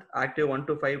per month, active 1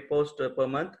 to 5 posts per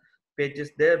month, page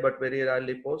is there but very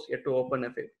rarely post, yet to open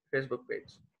a Facebook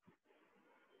page.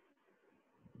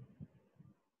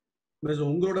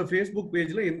 உங்களோட Facebook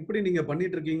பேஜ்ல எப்படி நீங்க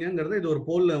பண்ணிட்டு இருக்கீங்கங்கறத இது ஒரு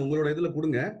போல்ல உங்களோட இதுல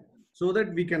கொடுங்க, so that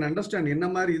we can understand என்ன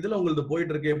மாதிரி இதுல உங்களுக்கு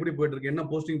போயிட்டு இருக்கு, எப்படி போயிட்டு இருக்கு, என்ன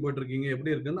போஸ்டிங் போயிட்டு இருக்கீங்க,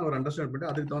 எப்படி இருக்குன்னு அவர் அண்டர்ஸ்டாண்ட்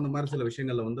பண்ணிட்டு அதுக்கு தகுந்த மாதிரி சில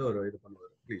விஷயங்களை வந்து அவர் இது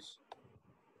பண்ணுவார். ப்ளீஸ்.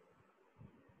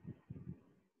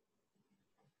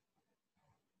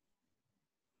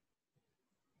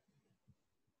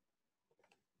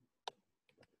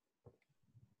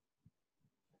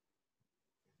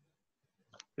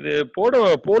 இது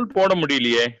போட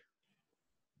முடியலையே.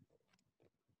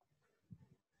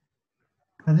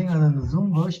 I think அது அந்த Zoom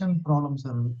version problem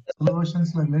sir. சில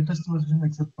வெர்ஷன்ஸ்ல latest version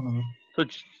accept பண்ணுது.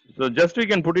 So just we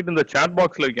can put it in the chat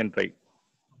box, we can try.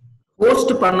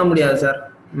 Post பண்ண முடியாது சார்,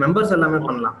 மெம்பர்ஸ் எல்லாமே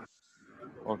பண்ணலாம்.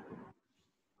 Okay.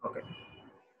 Okay.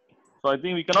 So I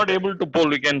think we cannot able to poll.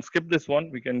 We can skip this one.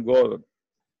 We can go.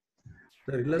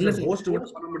 Sir இல்ல sir, host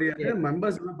மட்டும் பண்ண முடியாது,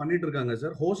 members எல்லாம் பண்ணிட்டு இருக்காங்க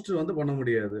சார். ஹோஸ்ட் வந்து பண்ண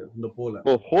முடியாது இந்த போல.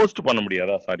 ஓ, ஹோஸ்ட் பண்ண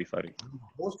முடியாதா? சாரி.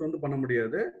 ஹோஸ்ட் வந்து பண்ண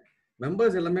முடியாது,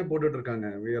 மெம்பர்ஸ் எல்லாமே போட்டுட்டு இருக்காங்க.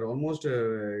 we are almost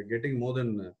getting more than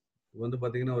வந்து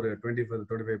பாத்தீங்கன்னா ஒரு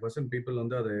 25% people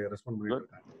வந்து அதை ரெஸ்பாண்ட் பண்ணிட்டு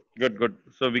இருக்காங்க. Good.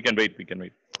 So we can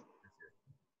wait.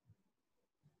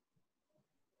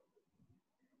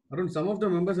 Arun, some of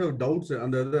the members have doubts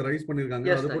and they raise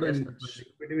பண்ணிருக்காங்க. அது கூட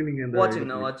நீங்க இந்த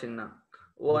watching now.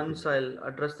 Once I'll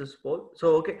address this poll. So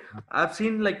okay, I've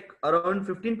seen like around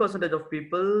 15% of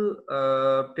people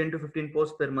 10 to 15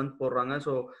 posts per month போடுறாங்க.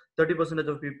 So 30%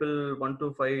 of people 1 to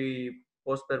 5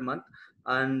 posts per month,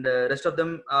 and rest of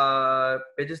them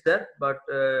pages there but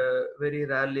very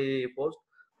rarely post,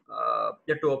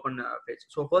 yet to open page.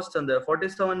 So first and the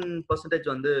 47%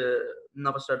 வந்து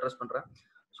நான் first address பண்றேன்.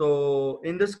 So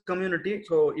in this community,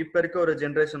 so இப்போ இருக்க ஒரு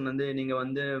generation வந்து நீங்கள்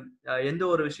வந்து எந்த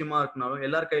ஒரு விஷயமா இருக்குனாலும்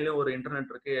எல்லார் கையிலும் ஒரு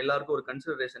இன்டர்நெட் இருக்கு, எல்லாருக்கும் ஒரு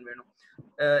கன்சிடரேஷன் வேணும்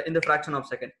இந்த ஃப்ராக்ஷன் ஆஃப்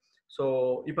செகண்ட். ஸோ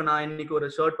இப்போ நான் இன்னைக்கு ஒரு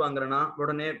ஷர்ட் வாங்குறேன்னா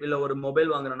உடனே, இல்லை ஒரு மொபைல்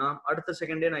வாங்குறேன்னா அடுத்த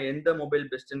செகண்டே நான் எந்த மொபைல்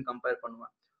பெஸ்ட்ன்னு கம்பேர்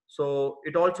பண்ணுவேன். ஸோ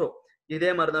இட் ஆல்சோ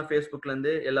இதே மாதிரி தான்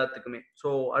ஃபேஸ்புக்லேருந்து எல்லாத்துக்குமே. ஸோ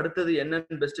அடுத்தது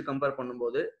என்னன்னு பெஸ்ட் கம்பேர்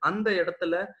பண்ணும்போது அந்த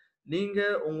இடத்துல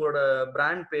நீங்கள் உங்களோட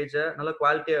பிராண்ட் பேஜை நல்லா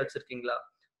குவாலிட்டியாக வச்சுருக்கீங்களா,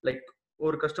 லைக்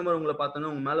ஒரு கஸ்டமர் உங்களை பார்த்தோன்னா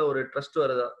உங்க மேல ஒரு ட்ரஸ்ட்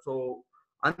வருதா. ஸோ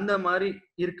அந்த மாதிரி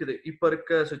இருக்குது இப்ப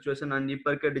இருக்க சுச்சுவேஷன் அண்ட் இப்ப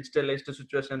இருக்க டிஜிட்டலைஸ்டு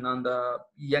சுச்சுவேஷன். அந்த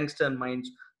யங்ஸ்டர்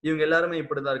மைண்ட்ஸ் இவங்க எல்லாருமே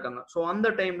இப்படிதான் இருக்காங்க. ஸோ அந்த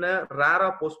டைம்ல ரேரா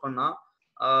போஸ்ட் பண்ணா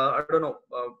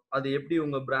அது எப்படி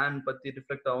உங்க பிராண்ட் பத்தி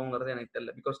ரிஃப்ளெக்ட் ஆகுங்கிறது எனக்கு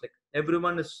தெரியல. Because like every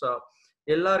one is,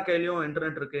 எல்லார் கையிலயும்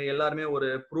இன்டர்நெட் இருக்கு, எல்லாருமே ஒரு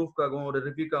ப்ரூஃப்காகவும் ஒரு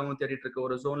ரிவ்யூக்காகவும் தேடிட்டு இருக்க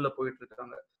ஒரு ஜோன்ல போயிட்டு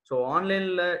இருக்காங்க. ஸோ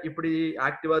ஆன்லைன்ல இப்படி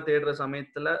ஆக்டிவா தேடுற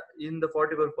சமயத்துல இந்த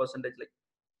 44% like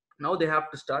now they have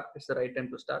to start, it's the right time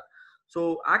to start. So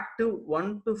active 1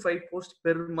 to 5 posts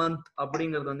per month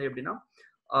அப்படிங்கிறது வந்து எப்படின்னா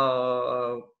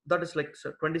that is like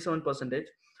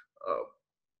 27%.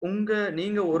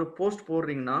 நீங்க ஒரு போஸ்ட்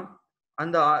போடுறீங்கன்னா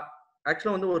அந்த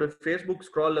ஆக்சுவலா வந்து ஒரு ஃபேஸ்புக்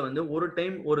ஸ்க்ரால்ல வந்து ஒரு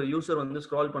டைம் ஒரு யூசர் வந்து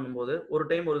ஸ்க்ரால் பண்ணும்போது, ஒரு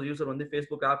டைம் ஒரு யூசர் வந்து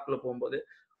ஃபேஸ்புக் ஆப்குள்ள போகும்போது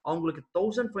அவங்களுக்கு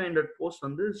 1500 போஸ்ட்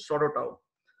வந்து ஷார்ட் அவுட் ஆகும்.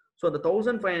 ஸோ அந்த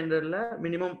 1500ல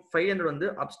மினிமம் 500 வந்து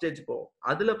அப்ஸ்டேஜ் போகும்.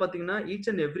 அதுல பாத்தீங்கன்னா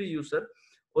ஈச் அண்ட் எவ்ரி யூசர்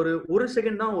ஒரு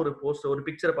செகண்ட் தான் ஒரு போஸ்ட் ஒரு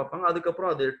பிக்சரை பார்ப்பாங்க, அதுக்கப்புறம்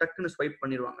அது டக்குன்னு ஸ்வைப்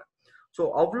பண்ணிடுவாங்க. ஸோ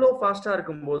அவ்வளோ ஃபாஸ்டா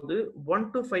இருக்கும்போது 1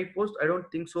 to 5 post I don't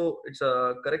think so it's a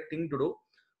correct thing to two.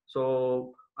 So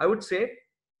I would say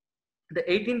the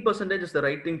 18% is the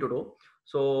right thing to do.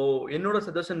 So என்னோட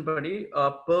சஜஷன் படி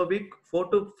per week 4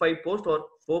 to 5 post or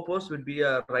 4 posts would be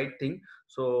a right thing.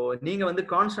 So நீங்க வந்து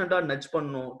கான்ஸ்டன்டா நட்ஜ்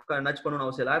பண்ணணும்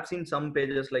அவசியம் இல்லை. I've seen some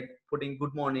pages like putting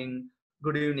good morning,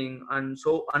 good evening and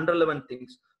so irrelevant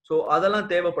things. So அதெல்லாம்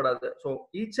தேவைப்படாது. So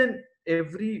each and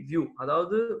every view,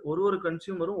 அதாவது ஒரு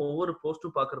கன்சியூமரும் ஒவ்வொரு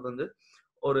போஸ்ட்டும் பார்க்கறது வந்து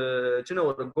ஒரு சின்ன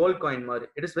ஒரு கோல்ட் காயின் மாதிரி.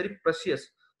 It is very precious.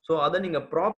 So அதை நீங்க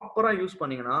ப்ராப்பரா யூஸ்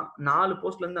பண்ணீங்கன்னா 4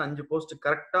 போஸ்ட்ல இருந்து 5 போஸ்ட்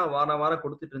கரெக்டா வாரம்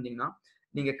கொடுத்துட்டு இருந்தீங்கன்னா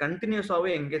நீங்க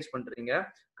கண்டினியூஸாவே என்கேஜ் பண்றீங்க,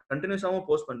 கண்டினியூஸாவும்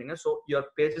போஸ்ட் பண்றீங்க. So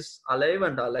your page is alive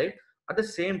and alive. At the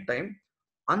same time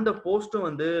அந்த போஸ்ட்டும்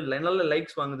வந்து நல்ல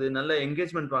லைக்ஸ் வாங்குது, நல்ல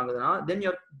engagement வாங்குதுன்னா then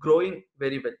you are growing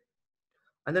very well.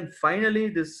 And then finally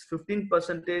this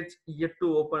 15% yet to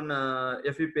open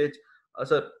FB page.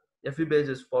 Sir, FB page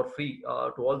is for free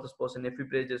to all this person. FB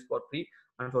page is for free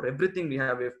and for everything we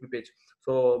have FB page.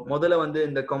 So முதல்ல வந்து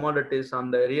இந்த commodities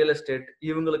அந்த real estate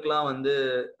இவங்களுக்குலாம் வந்து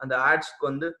அந்த ஆட்ஸ்க்கு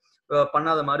வந்து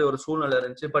பண்ணாத மாதிரி ஒரு சூழ்நிலை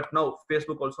இருந்துச்சு. But now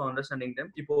Facebook also understanding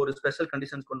time இப்போ ஒரு ஸ்பெஷல்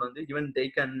கண்டிஷன்ஸ் கொண்டு வந்து even they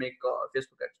can make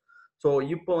Facebook ads. So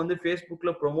இப்போ வந்து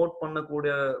ஃபேஸ்புக்ல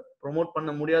ப்ரொமோட்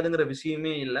பண்ண முடியாதுங்கிற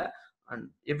விஷயமே இல்லை. And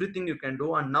everything you can do,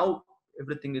 and now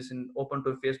everything is open to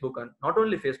Facebook, and not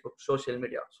only Facebook, social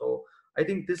media. So I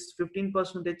think this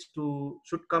 15%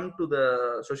 should come to the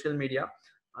social media.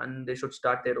 and they should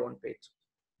start their own page.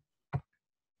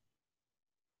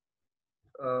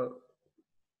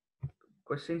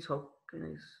 Questions? How can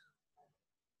I?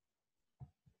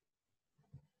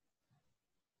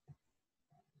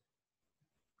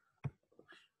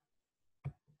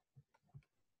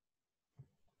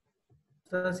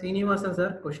 Sir, Srinivasan sir,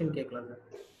 question கேட்கலாம் sir.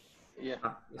 Yeah.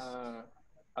 Yes.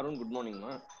 Arun, good morning,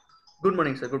 ma. Good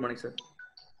morning, sir. Good morning, sir.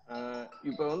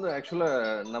 இப்போ வந்து ஆக்சுவலா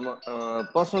நம்ம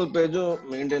personal பேஜும்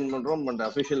maintain பண்றோம், but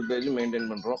official பேஜும் maintain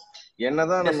பண்றோம்.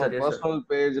 என்னதான் நம்ம personal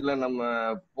பேஜ்ல நம்ம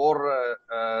போடுற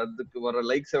இதுக்கு வர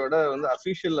லைக்ஸை விட வந்து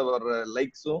அஃபிஷியல்ல வர்ற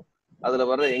லைக்ஸும் அதுல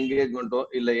வர்ற என்கேஜ்மெண்ட்டோ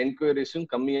இல்ல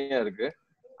என்கொயரிஸும் கம்மியா இருக்கு.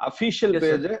 அஃபிஷியல்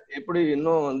பேஜ எப்படி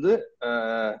இன்னும் வந்து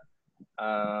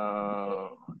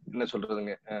என்ன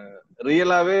சொல்றதுங்க,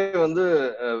 ரியலாவே வந்து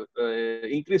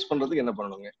இன்க்ரீஸ் பண்றதுக்கு என்ன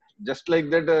பண்ணணுங்க? ஜஸ்ட் லைக்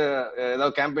தட்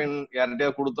ஏதாவது கேம்பெயின் யார்கிட்டயா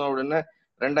கொடுத்தோம் அப்படின்னா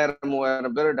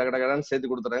 2000-3000 பேர் டக டகடான்னு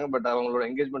சேர்த்து கொடுத்துறாங்க, பட் அவங்களோட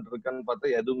என்கேஜ்மெண்ட் இருக்கான்னு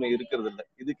பார்த்தா எதுவுமே இருக்கிறது இல்லை.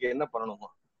 இதுக்கு என்ன பண்ணணுமா?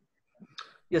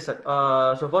 Yes sir.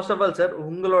 So first of all sir,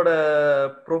 உங்களோட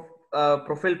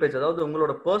ப்ரொஃபைல் பேஜ், அதாவது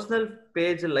உங்களோட பர்சனல்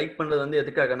பேஜ் லைக் பண்றது வந்து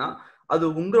எதுக்காகனா, அது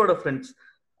உங்களோட ஃப்ரெண்ட்ஸ்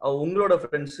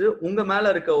உங்க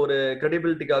மேல இருக்க ஒரு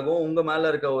கிரெடிபிலிட்டிக்காகவும் உங்க மேல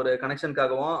இருக்க ஒரு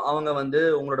கனெக்ஷனுக்காகவும் அவங்க வந்து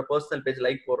உங்களோட பர்சனல் பேஜ்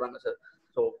லைக் போடுறாங்க சார்.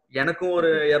 ஸோ எனக்கும் ஒரு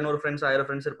 200 ஃப்ரெண்ட்ஸ் 1000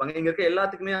 ஃப்ரெண்ட்ஸ் இருப்பாங்க. இங்க இருக்க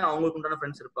எல்லாத்துக்குமே அவங்களுக்கு உண்டான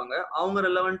ஃப்ரெண்ட்ஸ் இருப்பாங்க. அவங்க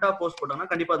ரெலவெண்டா போஸ்ட்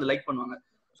போட்டாங்கன்னா கண்டிப்பா அது லைக் பண்ணுவாங்க.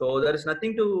 So there is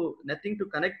nothing to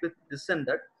connect with this and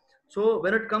that. So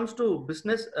when it comes to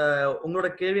business,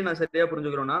 உங்களோட கேள்வி நான் சரியா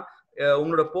புரிஞ்சுக்கிறோம்னா,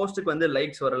 உங்களோட போஸ்ட்டுக்கு வந்து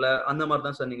லைக்ஸ் வரல அந்த மாதிரி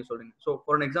தான் சார் நீங்க சொல்றீங்க. ஸோ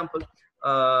ஃபார் அன் எக்ஸாம்பிள்,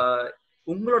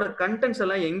 உங்களோட கண்டென்ட்ஸ்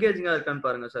எல்லாம் எங்கேஜிங்கா இருக்கான்னு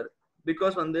பாருங்க சார்.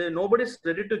 பிகாஸ் வந்து nobody is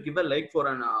ready to give a like for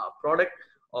an product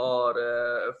or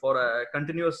for a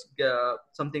continuous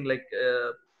something like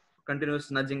continuous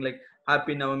nudging like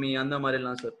happy navami அந்த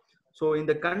மாதிரிலாம் சார். ஸோ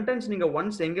இந்த கண்டென்ட்ஸ் நீங்க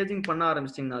once engaging பண்ண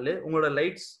ஆரம்பிச்சிங்கனாலே உங்களோட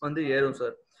லைக்ஸ் வந்து ஏறும்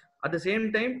sir. At the same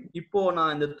time இப்போ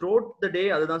நான் இந்த த்ரோட் த டே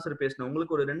அதுதான் சார் பேசினேன்.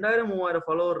 உங்களுக்கு ஒரு 2000-3000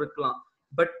 ஃபாலோவர் இருக்கலாம்,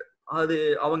 பட் அது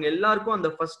அவங்க எல்லாருக்கும்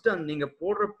அந்த ஃபர்ஸ்ட் நீங்க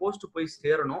போடுற போஸ்ட் போய்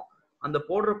சேரணும். அந்த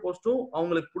போடுற போஸ்ட்டும்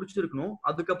அவங்களுக்கு பிடிச்சிருக்கணும்.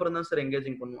 அதுக்கப்புறம் தான் சார்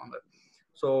என்கேஜிங் பண்ணுவாங்க.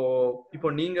 ஸோ இப்போ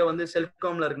நீங்க வந்து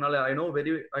செல்ஃப்காம்ல இருக்கனால I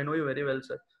know you very well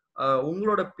sir.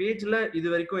 உங்களோட பேஜ்ல இது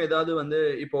வரைக்கும் ஏதாவது வந்து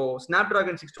இப்போ ஸ்னாப்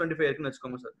டிராகன் 625 இருக்குன்னு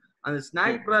வச்சுக்கோங்க சார். அந்த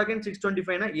ஸ்னாப் டிராகன்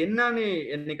 625னா என்னன்னு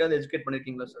என்னைக்காவது எஜுகேட்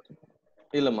பண்ணிருக்கீங்களா சார்?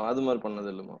 இல்லம்மா, அது மாதிரி பண்ணது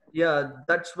இல்லம்மா. யா,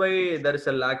 that's why there is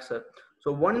a lag sir. So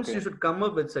once you should come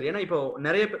up with sir. ஏன்னா இப்போ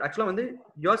நிறைய பேர் ஆக்சுவலா வந்து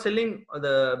you are selling the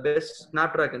best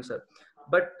snap dragon sir,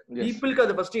 but பீப்புளுக்கு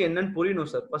அது ஃபர்ஸ்ட் என்னன்னு புரியணும்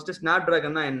சார். ஃபர்ஸ்ட் ஸ்னாப்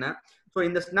டிராகன்னா என்ன, ஸோ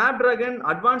இந்த snap dragon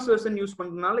advance version use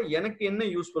பண்றதுனால எனக்கு என்ன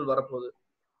யூஸ்ஃபுல் வரப்போகுது.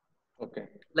 Okay,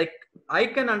 like I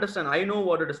can understand, I know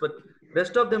what it is, but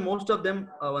rest of them most of them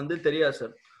வந்து தெரியாது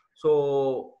சார். ஸோ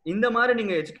இந்த மாதிரி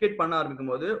நீங்க எஜுகேட் பண்ண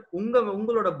ஆரம்பிக்கும் போது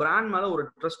உங்களோட பிராண்ட் மேல ஒரு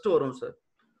ட்ரஸ்ட் வரும் சார்.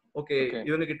 ஓகே,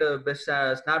 இவங்க கிட்ட பெஸ்ட்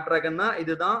ஸ்னாப் டிராகன்னா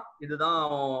இதுதான்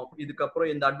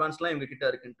இதுக்கப்புறம் இந்த அட்வான்ஸ்லாம் இவங்க கிட்ட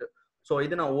இருக்குன்ட்டு. ஸோ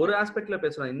இது நான் ஒரு ஆஸ்பெக்ட்ல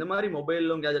பேசுறேன். இந்த மாதிரி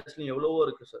மொபைலும் கேஜெட்ஸ்லயும் எவ்வளவோ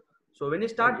இருக்கு sir. So when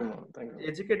you start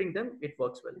educating them, it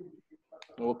works well.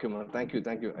 Okay man, thank you.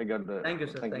 I got the. Thank you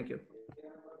sir. Thank you.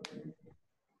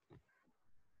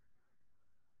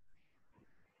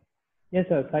 Yes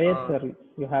sir, Syed sir,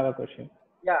 you have a question.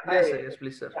 Yeah, hi. Yes sir, yes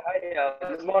please sir. Hi,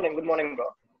 good morning bro.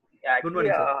 Yeah, good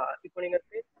morning sir. If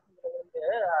you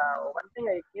one thing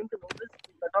I came to know is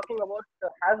talking about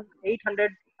have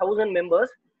 800,000 members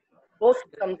post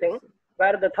something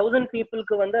where the 1,000 people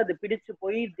ku vanda adu pidichu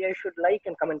poi they should like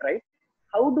and comment, right?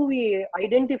 How do we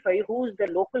identify who is the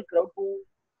local crowd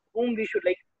whom we should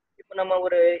like? Ipo nama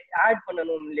oru ad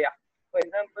pananum illaya, for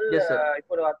example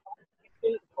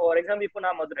for example ipo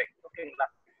na Madurai, okayங்களா?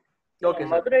 Okay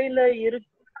Madurai la irukka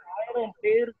 1000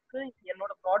 பேருக்கு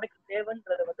என்னோட product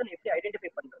தேவைன்றதை வந்து நான் எப்படி identify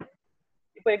பண்றது?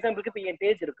 இப்போ எக்ஸாம்பிளுக்கு இப்போ என்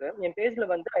page இருக்கு, என் பேஜ்ல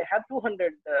வந்து I have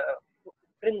 200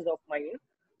 friends of mine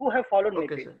who have followed my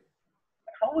page.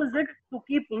 How is it to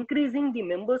keep increasing the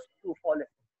members to follow?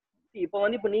 இப்போ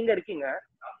வந்து இப்போ நீங்க இருக்கீங்க,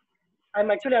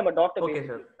 I'm a doctor.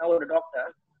 நான் ஒரு டாக்டர்,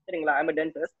 சரிங்களா? I'm a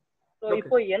dentist. ஸோ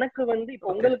இப்போ எனக்கு வந்து இப்போ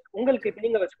உங்களுக்கு இப்போ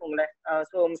நீங்க வச்சுக்கோங்களேன்,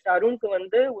 ஸோ மிஸ்டர் அருணுக்கு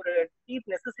வந்து ஒரு டீப்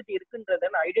நெசசிட்டி இருக்குன்றத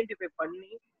நான் ஐடென்டிஃபை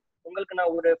பண்ணி உங்களுக்கு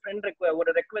நான் ஒரு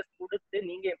ஒரு ரெக்வெஸ்ட் கொடுத்து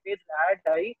நீங்க என் பேஜ்ல ஆட்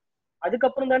ஆகி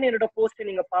அதுக்கப்புறம் தானே என்னோட போஸ்ட்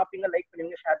நீங்க பாப்பீங்க, லைக்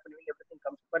பண்ணுவீங்க, ஷேர் பண்ணுவீங்க, everything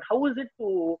comes. But how is it to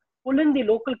pull in the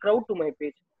local crowd to my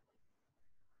page?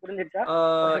 புரிஞ்சிருச்சா?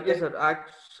 Yes sir,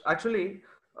 actually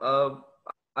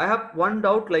I have one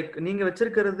doubt, like நீங்க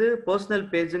வச்சிருக்கிறது பர்சனல்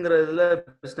பேஜ்ங்கறதுல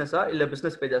பிசினஸா இல்ல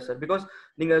பிசினஸ் பேஜா சார்? பிகாஸ்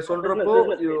நீங்க சொல்றப்போ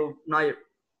நான்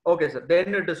okay sir, then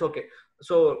it is okay.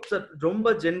 So sir ரொம்ப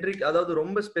generic, அதாவது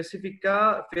ரொம்ப ஸ்பெசிஃபிக்கா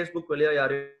ஃபேஸ்புக் வழியா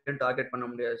யாரையும் டார்கெட் பண்ண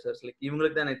முடியாது சார். லைக்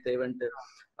இவங்களுக்கு தான் எனக்கு தேவைன்ட்டு.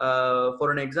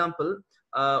 ஃபார் அன் எக்ஸாம்பிள்,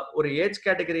 ஒரு ஏஜ்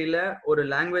கேட்டகரியில ஒரு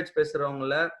லாங்குவேஜ்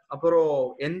பேசுறவங்கள, அப்புறம்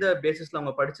எந்த பேசிஸ்ல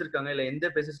அவங்க படிச்சிருக்காங்க இல்ல எந்த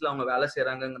பேசிஸ்ல அவங்க வேலை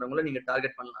செய்யறாங்கிறவங்கள நீங்க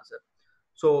டார்கெட் பண்ணலாம் sir.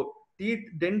 So teeth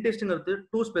டென்டிஸ்ட்ங்கிறது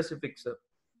two specific sir,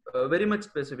 very much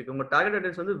specific. உங்க டார்கெட்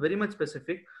ஆடியன்ஸ் வந்து very much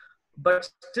specific. But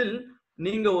still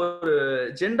நீங்க ஒரு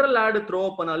ஜென்ரல் ஆட் த்ரோ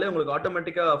பண்ணாலே உங்களுக்கு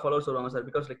ஆட்டோமேட்டிக்கா ஃபாலோவர்ஸ் வருவாங்க sir.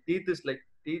 Because like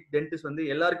teeth dentist வந்து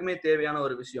எல்லாருக்குமே தேவையான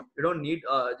ஒரு விஷயம். You don't need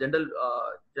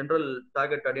general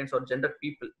target audience R general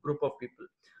people, group of people.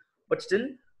 But still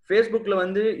ஃபேஸ்புக்ல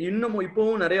வந்து இன்னமும்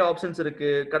இப்பவும் நிறைய ஆப்ஷன்ஸ் இருக்கு.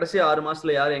 கடைசி 6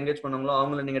 மாசத்துல யார் எங்கேஜ் பண்ணாங்களோ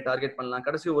அவங்கள நீங்க டார்கெட் பண்ணலாம்.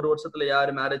 கடைசி 1 வருஷத்துல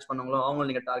யார் மேரேஜ் பண்ணாங்களோ அவங்கள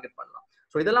நீங்க டார்கெட் பண்ணலாம்.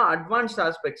 ஸோ இதெல்லாம் அட்வான்ஸ்ட்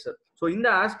ஆஸ்பெக்ட்ஸ். ஸோ இந்த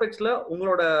ஆஸ்பெக்ட்ஸ்ல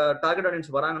உங்களோட டார்கெட்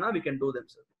ஆடியன்ஸ் வராங்கன்னா we can do them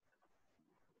sir.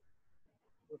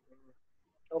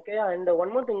 Okay, and one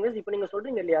more thing is, இப்போ நீங்க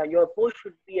சொல்றீங்க இல்லையா, your post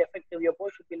should be effective, your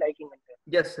post should be liking it.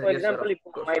 Yes sir. For example,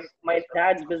 if my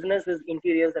dad's business is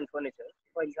interiors and furniture,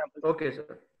 for example. Okay sir.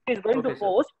 He is going to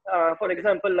post, for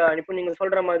example, இப்போ நீங்க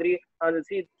சொல்ற மாதிரி,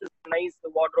 see this is nice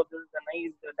wardrobe, this is a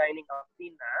nice dining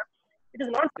scene. It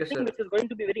is not something which is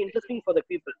going to be very interesting for the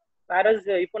people. Whereas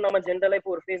இப்போ நம்ம ஜெனரலா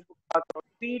இப்போ ஒரு Facebook பார்க்கறோம்,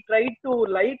 we try to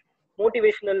like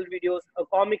motivational videos,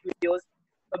 comic videos,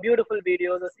 beautiful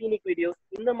videos, scenic videos.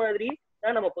 இந்த மாதிரி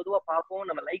தான் நம்ம பொதுவா பார்ப்போம்,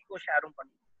 நம்ம லைக்கும் ஷேரும்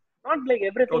பண்ணுவோம். Not like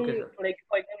everything. Like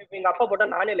for example எங்க அப்பா போட்டா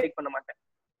நானே லைக் பண்ண மாட்டேன்.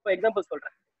 ஃபார் எக்ஸாம்பிள்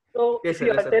சொல்றேன். So if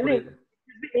you are telling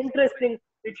interesting,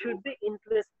 it should be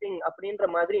interesting அப்படின்ற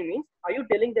மாதிரி means are you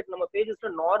telling that நம்ம பேஜஸ்ல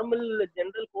நார்மல்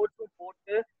ஜெனரல் கோட்ஸும்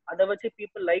போட்டு அதை வச்சு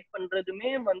பீப்புள் லைக்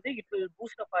பண்றதுமே வந்து it will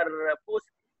boost up our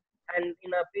post and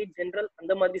in a page general,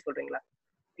 அந்த மாதிரி சொல்றீங்களா?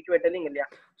 யூ ஆர் டெல்லிங் இல்லையா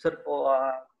சார்?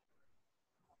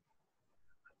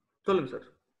 சொல்லுங்க sir.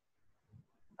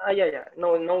 Yeah. No.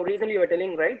 Recently you were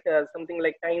telling, right? Something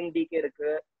like time decay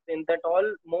irukku. In that all,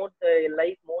 more they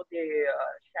like, more they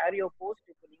share your post,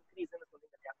 it will increase in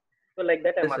something like that. So like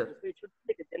that, I'm asking. So it should be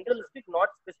like a generalistic, not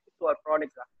specific to our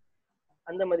products.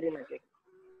 அந்த மாதிரி நான்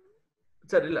கேட்கிறேன்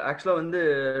sir. இல்ல ஆக்சுவலா வந்து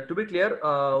to be clear,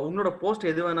 உங்களோட post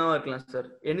எது வேணா இருக்கலாம் sir.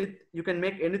 You can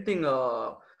make anything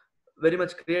very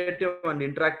much creative and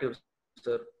interactive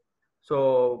sir. So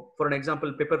for an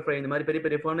example pepper fry, இந்த மாதிரி பெரிய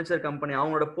பெரிய ஃபர்னிச்சர் கம்பெனி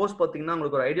அவங்களோட போஸ்ட் பார்த்தீங்கன்னா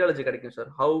உங்களுக்கு ஒரு ஐடியாலஜி கிடைக்கும் sir.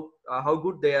 How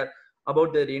good they are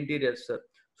about their interiors sir.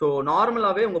 So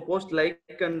நார்மலாகவே உங்கள் post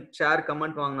like and share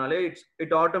comment வாங்கினாலே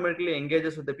it automatically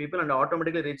engages with people and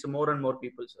automatically reach more and more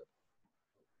people sir.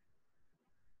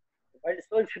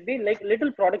 So it should be like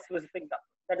little product specific.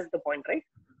 That is the point, right?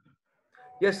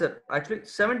 Yes sir. Actually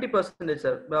 70%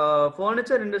 sir.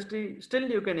 Furniture industry still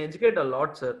you can educate a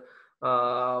lot sir.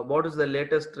 What is the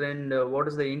latest trend, what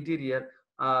is the interior,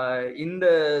 in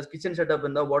the kitchen setup,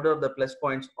 and what are the plus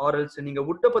points, or else நீங்க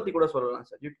wood பத்தி கூட சொல்லலாம்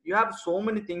sir. you have so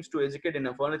many things to educate in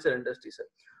a furniture industry sir.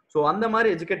 So அந்த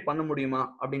மாதிரி educate பண்ண முடியுமா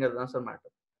அப்படிங்கிறது தான் sir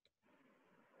matter.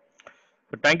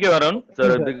 Thank you Arun sir,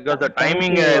 because the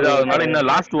timing is not in the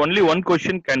last, only one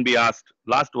question can be asked,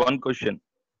 last one question.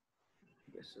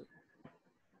 Yes sir.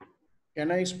 Can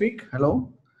I speak? Hello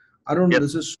Arun, yes.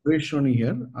 This is Suresh Shoni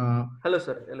here. Hello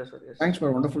sir. Yes. Thanks for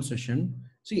a wonderful session.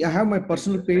 See, I have my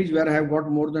personal page where I have got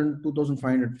more than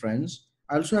 2,500 friends.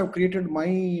 I also have created my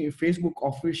Facebook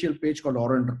official page called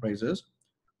Aura Enterprises.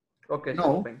 Okay.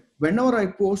 Now, whenever I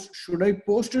post, should I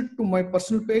post it to my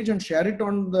personal page and share it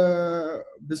on the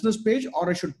business page, or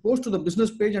I should post to the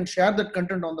business page and share that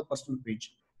content on the personal page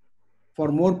for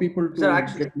more people to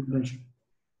get information?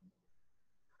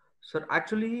 Sir,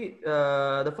 actually,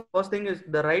 the first thing is,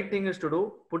 the right thing is to do,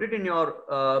 put it in your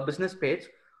business page,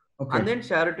 and then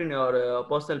share it in your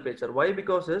personal page, sir. Why?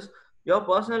 Because your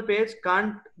personal page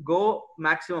can't go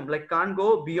maximum, like can't go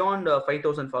beyond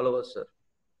 5,000 followers, sir.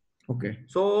 Okay.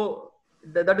 So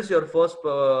that is your first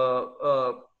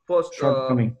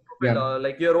shortcoming.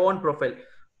 Like your own profile.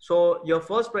 So your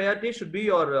first priority should be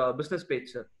your business page,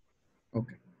 sir.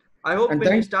 Okay. I hope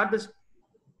when you start this.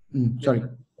 Sorry.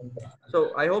 So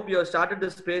I hope you have started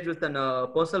this page with an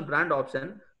personal brand option.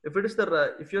 If it is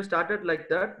if you started like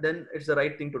that, then it's the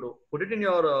right thing to do. Put it in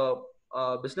your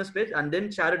business page and then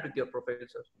share it with your profile,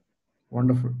 sir.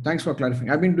 Wonderful. Thanks for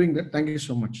clarifying. I've been doing that. Thank you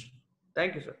so much.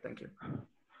 Thank you, sir. Thank you.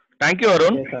 Thank you,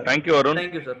 Arun. Yes, thank you, Arun.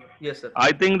 Thank you, sir. Yes, sir.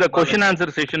 I think the question answer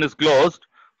session is closed.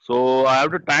 So I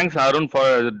have to thank Arun for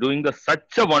doing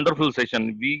such a wonderful session.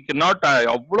 We cannot,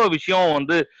 avlo vishayam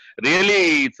vandu really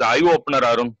it's eye opener,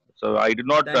 Arun. So I did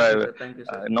not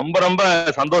ரொம்ப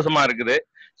சந்தோஷமா இருக்குது.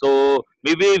 So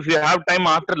maybe if you have time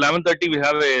after 11:30 we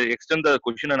have extend the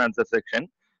question and answer section.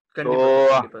 So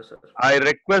I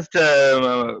request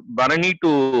Bharani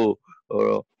to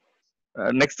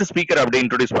next speaker அப்படியே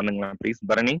introduce பண்ணுங்க please.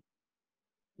 Bharani.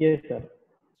 Yes sir.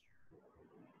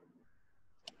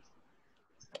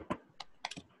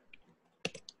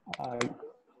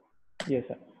 Yes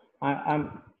sir.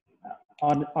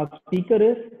 our speaker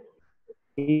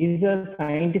is a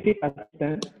scientific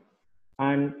assistant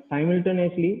and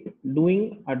simultaneously doing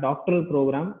a doctoral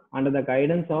program under the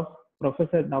guidance of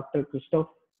Professor Dr. Christoph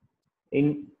in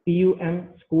PUM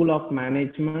School of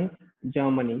Management,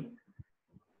 Germany.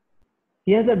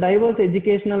 He has a diverse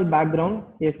educational background.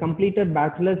 He has completed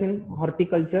bachelor's in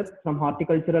horticulture from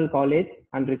Horticultural College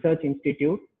and Research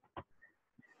Institute.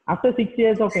 After 6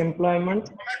 years of employment,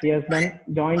 he has then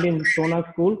joined in Sona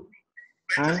School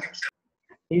and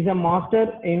is a master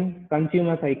in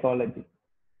consumer psychology.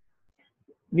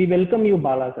 We welcome you,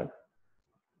 Bala, sir.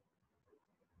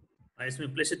 It's my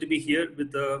pleasure to be here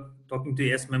with talking to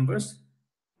yes members.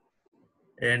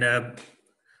 And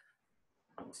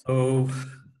so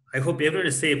I hope everyone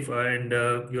is safe and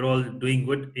you're all doing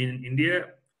good in India.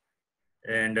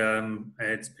 And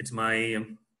it's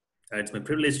my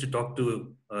privilege to talk to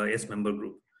yes member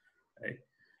group. Right?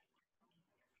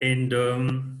 And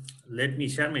let me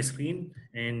share my screen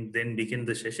and then begin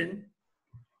the session.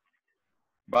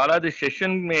 Bala, the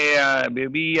session may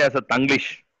be as a Tanglish.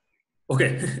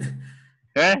 Okay.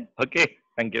 Okay,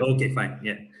 thank you. Okay, fine.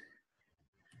 Yeah.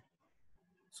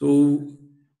 So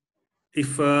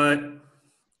if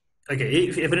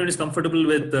everyone is comfortable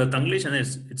with Tanglish, and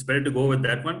it's better to go with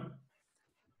that one.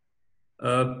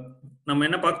 நம்ம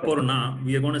என்ன பார்க்க போறோம்னா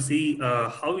we are going to see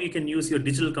how you can use your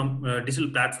digital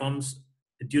platforms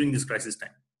during this crisis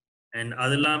time, and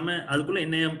அது இல்லாம அதுக்குள்ள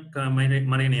என்ன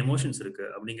மாதிரியான emotions இருக்கு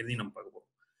அப்படிங்கறதையும் நம்ம பார்க்க போறோம்.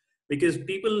 Because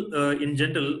people in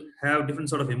general have different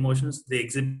sort of emotions they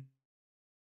exhibit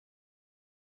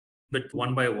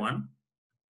one by one.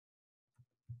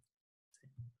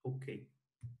 Okay.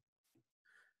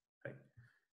 Right.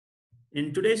 In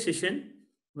today's session,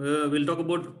 we'll talk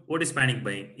about what is panic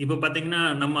buying. இப்போ பாத்தீங்கன்னா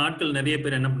நம்ம ஆட்கள் நிறைய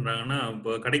பேர் என்ன பண்றாங்கன்னா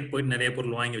இப்போ கடைக்கு போயிட்டு நிறைய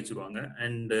பொருள் வாங்கி வச்சிருவாங்க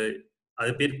அண்ட் அது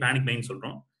பேர் பேனிக் பையிங்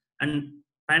சொல்றோம். அண்ட்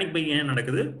பேனிக் பையிங் ஏன்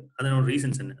நடக்குது அதனோட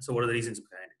ரீசன்ஸ் என்ன, so what are the reasons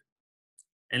behind it.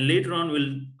 And later on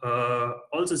we'll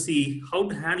also see how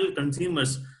to handle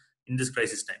consumers in this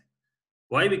crisis time.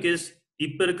 Why? Because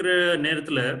இப்போ இருக்கிற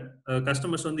நேரத்துல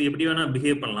கஸ்டமர்ஸ் வந்து எப்படி வேணா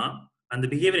பிஹேவ் பண்ணலாம், அந்த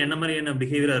பிஹேவியர் என்ன மாதிரியான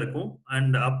பிஹேவியரா இருக்கும்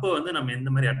அண்ட் அப்போ வந்து நம்ம எந்த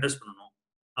மாதிரி அட்ரஸ் பண்ணணும்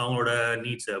அவங்களோட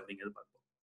நீட்ஸ் அப்படிங்கிறது பார்ப்போம்.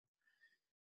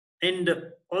 And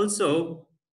also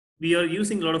we are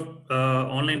using a lot of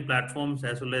online platforms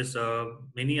as well as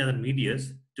many other medias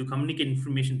to communicate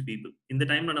information to people. இந்த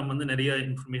டைம்ல நம்ம வந்து நிறைய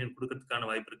இன்ஃபர்மேஷன் கொடுக்கறதுக்கான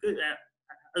வாய்ப்பு இருக்கு.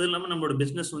 அது இல்லாம நம்மளோட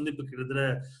பிசினஸ் வந்து இப்போ கிட்டத்தட்ட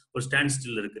ஒரு ஸ்டாண்ட்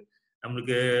ஸ்டில் இருக்கு.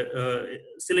 நம்மளுக்கு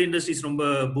சில இண்டஸ்ட்ரீஸ் ரொம்ப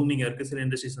பூமிங்கா இருக்கு, சில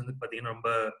இண்டஸ்ட்ரீஸ் வந்து பாத்தீங்கன்னா ரொம்ப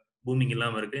பூமிங்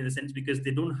இல்லாம இருக்கு. In the sense because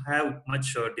they don't have much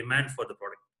demand for the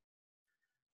product.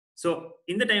 So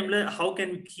in the time, how can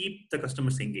we keep the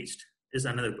customers engaged is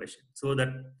another question. So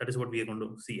that is what we are going to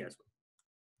see as well.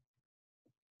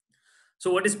 So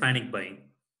what is panic buying?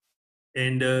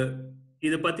 And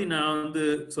இதை பத்தி நான் வந்து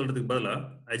சொல்றதுக்கு பதிலா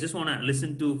I just want to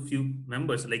listen to few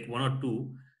members like one or two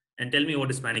and tell me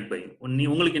what is panic buying.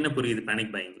 உங்களுக்கு என்ன புரியுது panic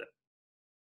buyingல?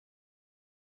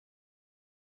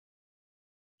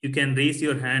 You can raise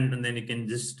your hand and then you can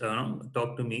just talk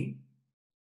to me,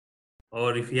 or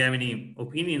if you have any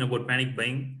opinion about panic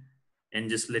buying and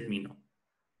just let me know.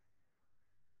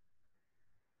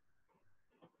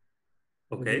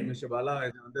 Okay, Mr. Bala,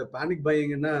 the panic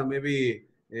buying na maybe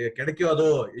கிடைக்காதோ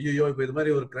ஐயோ இப்போ இது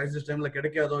மாதிரி ஒரு crisis டைம்ல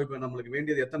கிடைக்காதோ இப்போ நம்மளுக்கு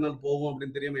வேண்டியது எத்தனை நாள் போகும்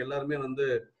அப்படின்னு தெரியாம எல்லாருமே வந்து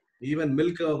ஈவன்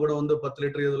மில்க் கூட வந்து 10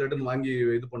 லிட்டர் 20 லிட்டர் வாங்கி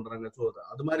இது பண்றாங்க. ஸோ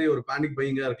அது மாதிரி ஒரு பேனிக்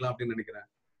பையிங்கா இருக்கலாம் அப்படின்னு நினைக்கிறேன்.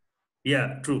 Yeah,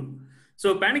 true.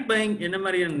 So panic buying என்ன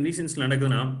மாதிரியான ரீசன்ஸ்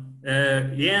நடக்குதுன்னா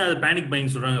ஏன் அது பேனிக்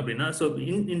பையிங் சொல்றாங்க அப்படின்னா, so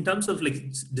in terms of like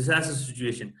disaster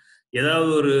situation, ஏதாவது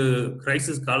ஒரு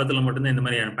கிரைசிஸ் காலத்துல மட்டும்தான் இந்த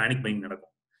மாதிரியான பேனிக் பையிங் நடக்கும்.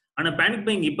 ஆனா பேனிக்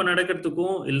பையிங் இப்ப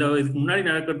நடக்கிறதுக்கும் இல்ல இதுக்கு முன்னாடி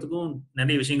நடக்கிறதுக்கும்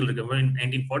நிறைய விஷயங்கள் இருக்கு.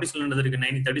 1940s நடந்திருக்கு,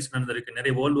 1930s நடந்திருக்கு,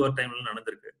 நிறைய வேர்ல்டு வார் டைம்ல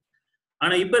நடந்திருக்கு.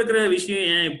 ஆனா இப்ப இருக்கிற விஷயம்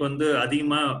ஏன் இப்ப வந்து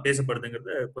அதிகமா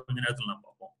பேசப்படுதுங்கிறத கொஞ்ச நேரத்துல நான்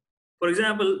பார்ப்போம். ஃபார்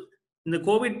எக்ஸாம்பிள், இந்த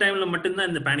கோவிட் டைம்ல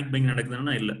மட்டும்தான் இந்த பேனிக் பையிங்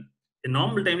நடக்குதுன்னா இல்ல,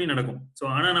 நார்மல் டைம்லயும் நடக்கும். ஸோ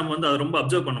ஆனா நம்ம வந்து அதை ரொம்ப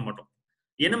அப்சர்வ் பண்ண மாட்டோம்.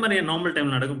 என்ன மாதிரி நார்மல்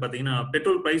டைம்ல நடக்கும் பாத்தீங்கன்னா,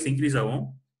 பெட்ரோல் பிரைஸ் இன்க்ரீஸ் ஆகும்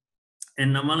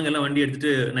அண்ட் நம்மளுங்க எல்லாம் வண்டி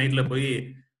எடுத்துட்டு நைட்ல போய்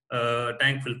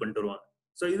டேங்க் ஃபில் பண்ணிட்டு வருவாங்க.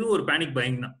 ஸோ இது ஒரு பேனிக்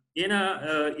பையிங் தான். ஏன்னா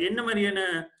என்ன மாதிரியான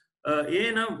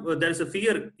ஏன்னா there is a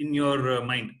fear in your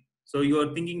mind. So you are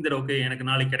thinking that okay எனக்கு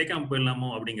நாளைக்கு கிடைக்காம போயிடலாமோ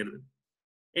அப்படிங்கிறது.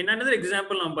 another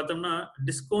example நம்ம பார்த்தோம்னா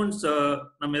டிஸ்கவுண்ட்ஸ்,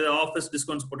 நம்ம ஏதாவது ஆஃபர்ஸ்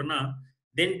டிஸ்கவுண்ட்ஸ் போட்டோம்னா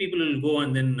then people will go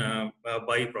and then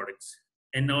buy products,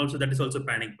 and also that is also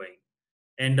panic buying.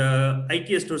 And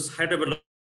IKEA stores ஹைதராபாத்ல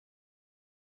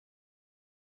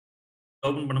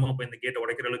ஓபன் பண்ணாம போய் இந்த கேட்டை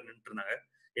உடைக்கிற அளவுக்கு நின்னுட்டு இருந்தாங்க.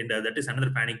 And that is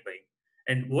another panic buying.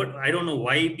 And what I don't know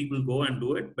why people go and do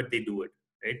it, but they do it,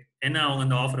 right? ஏன்னா அவங்க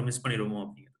அந்த ஆஃபரை மிஸ் பண்ணிடுவோமோ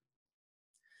அப்படிங்கிறது.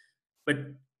 But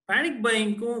பேனிக்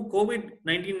பையிங்க்கும்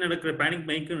COVID-19 நடக்கிற பேனிக்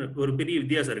பையிங்க்கும் ஒரு பெரிய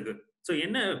வித்தியாசம் இருக்கு. ஸோ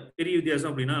என்ன பெரிய வித்தியாசம்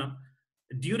அப்படின்னா,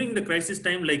 during the crisis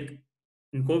time like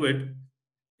in Covid,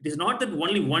 it is not that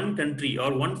only one country or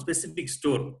one specific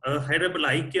store.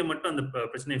 ஹைதராபாத்ல ஐக்கியா மட்டும் அந்த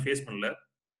பிரச்சனையை ஃபேஸ் பண்ணல.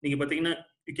 நீங்க பாத்தீங்கன்னா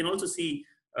you can also see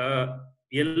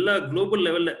எல்லா குளோபல்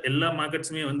லெவல்ல எல்லா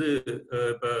மார்க்கெட்ஸுமே வந்து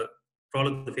இப்போ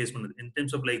ப்ராப்ளத்தை ஃபேஸ் பண்ணுது in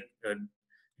terms of like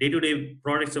day to day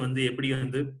ப்ராடக்ட்ஸை வந்து எப்படி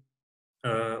வந்து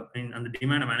அந்த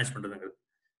டிமாண்டை மேனேஜ் பண்றதுங்கிறது.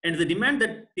 And the demand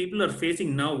that people are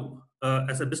facing now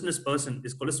as a business person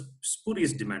is called as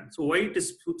spurious demand. So why it is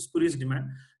spurious demand?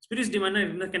 Spurious demand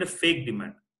is a kind of fake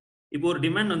demand. இப்போ ஒரு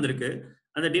demand வந்திருக்கு,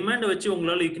 அந்த டிமாண்டை வச்சு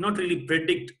உங்களால you cannot really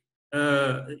predict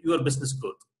your business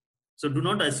growth. So to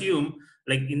not assume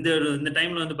like இந்த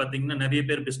டைம்ல வந்து பாத்தீங்கன்னா நிறைய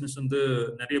பேர் பிசினஸ் வந்து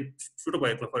நிறைய shoot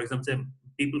ஆயிருக்கலாம். For example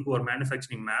people who are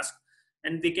manufacturing mask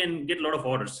and they can get a lot of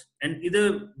orders, and இதை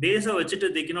பேஸா வச்சுட்டு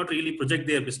they cannot really project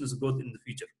their business growth in the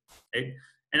future, right?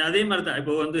 And அதே மாதிரி தான்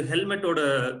இப்போ வந்து ஹெல்மெட்டோட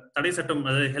தடை சட்டம்,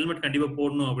 அதாவது ஹெல்மெட் கண்டிப்பா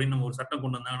போடணும் அப்படின்னு நம்ம ஒரு சட்டம்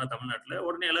கொண்டு வந்தாங்கன்னா தமிழ்நாட்டில்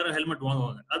உடனே எல்லாரும் ஹெல்மெட்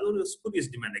வாங்குவாங்க. அது ஒரு spurious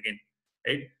demand again,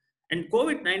 right? And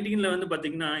COVID-19 வந்து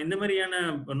பாத்தீங்கன்னா இந்த மாதிரியான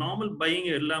நார்மல் பையிங்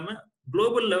இல்லாம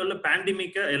குளோபல் லெவல்ல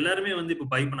பேண்டமிக்கா எல்லாருமே வந்து இப்போ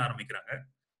பை பண்ண ஆரம்பிக்கிறாங்க.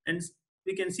 And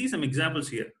we can see some examples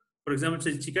here. For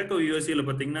example, Chicago யூஎஸ்ஏல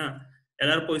பாத்தீங்கன்னா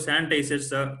எல்லாரும் போய்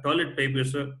sanitisers, toilet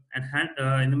papers and hand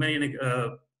இந்த மாதிரி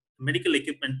மெடிக்கல்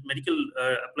எக்யூப்மெண்ட், மெடிக்கல்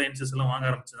அப்ளையன்சஸ் எல்லாம் வாங்க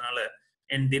ஆரம்பிச்சதுனால,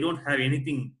 and they don't have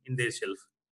anything in their shelf.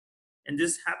 And this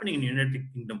is happening in United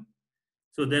Kingdom.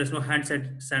 So there is no hand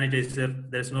sanitizer,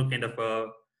 there is no kind of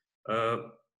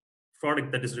product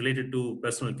that is related to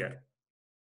personal care.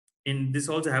 And this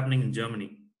is also happening in Germany,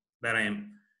 where I am.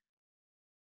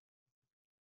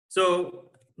 So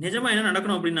நிஜமா என்ன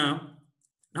நடக்கணும் அப்படின்னா,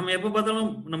 நம்ம எப்போ பார்த்தாலும்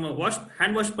நம்ம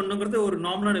hand wash பண்ணுங்கிறது ஒரு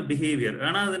நார்மலான பிஹேவியர்.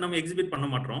 ஆனால் அது நம்ம எக்ஸிபிட் பண்ண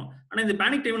மாட்டோம். ஆனால் இந்த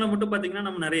பேனிக் டைம்ல மட்டும் பார்த்தீங்கன்னா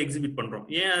நம்ம நிறைய எக்ஸிபிட் பண்றோம்.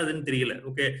 ஏன் அதுன்னு தெரியல.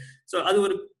 ஓகே, ஸோ அது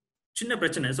ஒரு சின்ன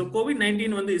பிரச்சனை. ஸோ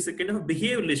COVID-19 வந்து is kind of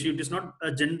behavioural issue. It is not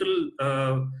a general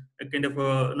kind of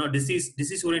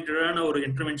disease ஓரியன்டான ஒரு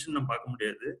இன்டர்வென்ஷன் நம்ம பார்க்க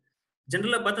முடியாது.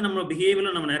 ஜென்ரலாக பார்த்து நம்ம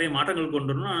பிஹேவியர்ல நம்ம நிறைய மாற்றங்கள்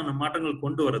கொண்டு வரணும், ஆனால் நம்ம மாற்றங்கள்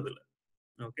கொண்டு வரதில்ல.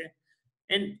 ஓகே,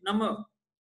 அண்ட் நம்ம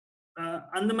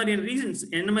அந்த மாதிரியான ரீசன்ஸ்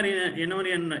என்ன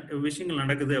மாதிரியான விஷயங்கள்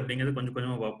நடக்குது அப்படிங்கிறது கொஞ்சம்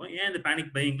கொஞ்சமா பார்ப்போம். ஏன் இந்த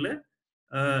பேனிக் பையிங்ல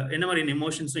என்ன மாதிரியான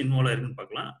எமோஷன்ஸும் இன்வால்வ் ஆயிருக்குன்னு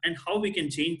பார்க்கலாம். And how we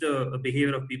can change the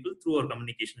behaviour of people through our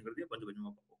communication கொஞ்சம்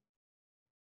கொஞ்சமா பார்ப்போம்.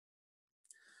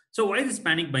 So why this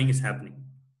panic buying is happening?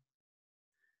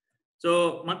 So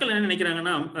மக்கள் என்ன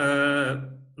நினைக்கிறாங்கன்னா,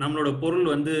 நம்மளோட பொருள்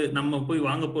வந்து நம்ம போய்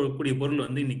வாங்க போகக்கூடிய பொருள்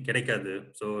வந்து இன்னைக்கு கிடைக்காது.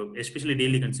 So especially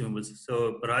daily consumables. So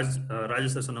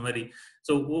Rajesh sir சொன்ன மாதிரி,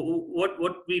 so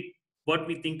what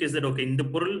we think is that okay, இந்த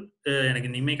பொருள் எனக்கு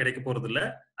இனிமே கிடைக்க போறது இல்லை,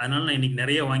 அதனால நான் இன்னைக்கு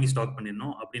நிறைய வாங்கி ஸ்டாக்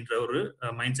பண்ணிடணும் அப்படின்ற ஒரு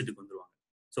மைண்ட் செட்டுக்கு வந்துருவாங்க.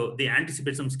 So they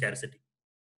anticipate some scarcity.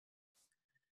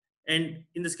 And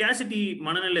இந்த ஸ்கேசிட்டி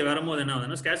மனநிலை வரும்போது என்ன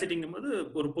ஆகுதுன்னா, ஸ்கேசிட்டிங்கும் போது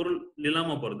ஒரு பொருள்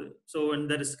இல்லாம போறது. So when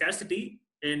there is scarcity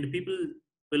and people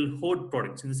will hoard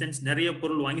products, in the sense நிறைய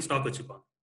பொருள் வாங்கி ஸ்டாக் வச்சுப்பாங்க.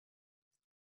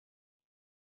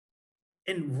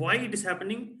 And why it is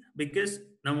happening? Because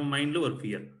நம்ம மைண்ட்ல ஒரு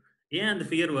ஃபியர். ஏன் அந்த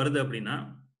ஃபியர் வருது அப்படின்னா,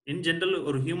 இன் ஜென்ரல்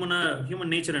ஒரு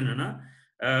ஹியூமன் நேச்சர் என்னன்னா,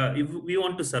 we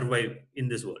want to survive in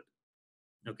this world.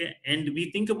 Okay, and we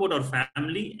think about our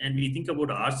family and we think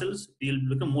about ourselves. We will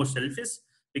become more selfish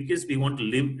because we want to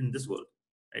live in this world,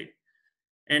 right?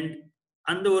 And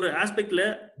அந்த ஒரு ஆஸ்பெக்ட்ல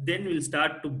then we'll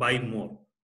start to buy more,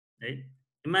 right?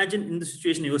 Imagine இந்த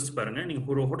situation யோசிச்சு பாருங்க.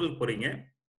 நீங்க ஒரு ஹோட்டலுக்கு போறீங்க,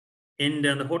 and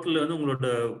அந்த ஹோட்டல்ல வந்து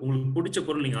உங்களுக்கு பிடிச்ச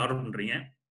பொருள் நீங்க ஆர்டர் பண்றீங்க,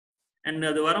 அண்ட்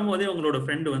அது வரும்போதே உங்களோட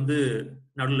ஃப்ரெண்டு வந்து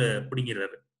நடுவில்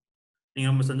பிடிங்கிறாரு. நீங்க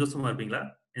ரொம்ப சந்தோஷமா இருப்பீங்களா?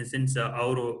 இன் சென்ஸ்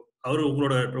அவரு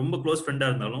உங்களோட ரொம்ப க்ளோஸ் ஃப்ரெண்டா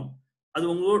இருந்தாலும், அது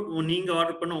நீங்க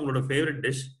ஆர்டர் பண்ண உங்களோட ஃபேவரட்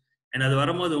டிஷ், அண்ட் அது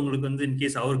வரும்போது உங்களுக்கு வந்து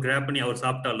இன்கேஸ் அவர் கிராப் பண்ணி அவர்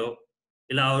சாப்பிட்டாலோ,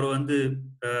 இல்லை அவர் வந்து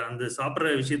அந்த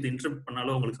சாப்பிட்ற விஷயத்தை இன்டரப்ட்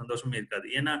பண்ணாலோ உங்களுக்கு சந்தோஷமே இருக்காது.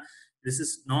 ஏன்னா this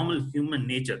is normal human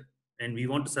nature, and we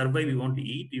want to survive, we want to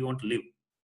eat, we want to live,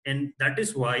 and that is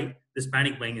why this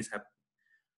panic buying is happening.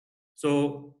 So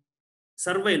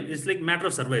survival is like matter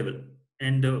of survival,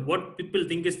 and what people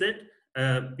think is that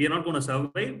we are not going to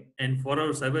survive, and for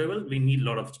our survival we need a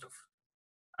lot of stuff.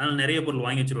 அதனால நிறைய பொருள்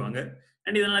வாங்கி வச்சிருவாங்க,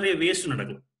 and இதனால நிறைய waste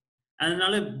நடக்கும்.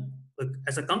 அதனால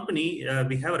as a company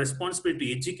we have a responsibility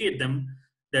to educate them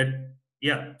that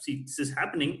yeah, see, this is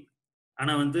happening,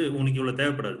 ஆனா வந்து உங்களுக்கு இவ்வளவு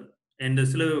தேவைப்படாது. அண்ட்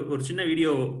சில ஒரு சின்ன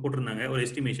வீடியோ போட்டிருந்தாங்க, ஒரு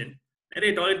எஸ்டிமேஷன்.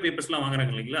 நிறைய டாய்லெட் பேப்பர்ஸ்லாம்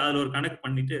வாங்குறாங்க இல்லைங்களா, அதில் ஒரு கனெக்ட்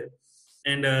பண்ணிட்டு,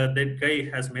 and that guy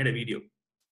has made a video.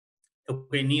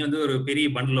 Okay, நீ வந்து ஒரு பெரிய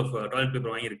பண்டில் ஆஃப் டாய்லெட்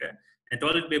பேப்பர் வாங்கியிருக்க,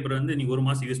 டாய்லெட் பேப்பர் வந்து நீ ஒரு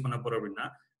மாசம் யூஸ் பண்ண போற அப்படின்னா,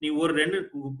 நீ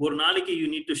ஒரு நாளைக்கு you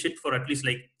need to shit for at least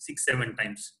like 6-7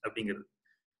 times அப்படிங்கிறது,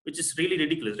 which is really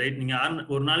ridiculous, right? நீங்க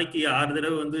ஒரு நாளைக்கு 6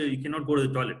 தடவை வந்து you can not go to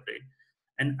the toilet, right?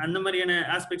 And அந்த மாதிரியான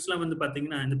ஆஸ்பெக்ட்ஸ்லாம் வந்து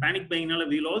பாத்தீங்கன்னா இந்த panic பையிங்னால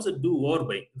we will also do over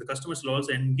buying. The customers will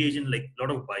also engage in like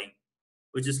lot of buying,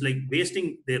 which is like wasting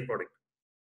their product.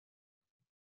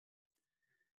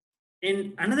 In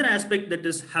another aspect that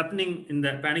is happening in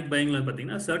the panic buying la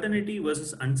pathina certainty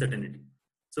versus uncertainty.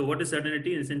 So what is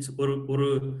certainty? In the sense ஒரு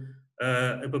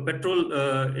இப்போ petrol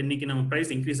இன்னைக்கு நம்ம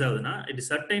price increase ஆகுதுன்னா it is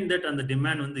certain that அந்த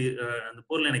demand வந்து அந்த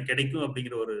பொருள் எனக்கு கிடைக்கும்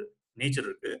அப்படிங்கிற ஒரு நேச்சர்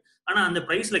இருக்கு. ஆனா அந்த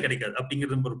பிரைஸ்ல கிடைக்காது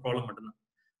அப்படிங்கிறது ஒரு ப்ராப்ளம் மட்டும்தான்.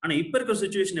 ஆனா இப்ப இருக்கிற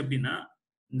சுச்சுவேஷன் எப்படின்னா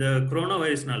இந்த corona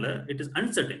வைரஸ்னால it is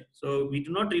uncertain. So we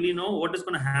to not really know what is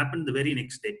gonna happen the very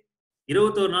next day.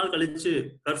 21 நாள் கழிச்சு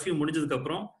கர்ஃபியூ முடிஞ்சதுக்கு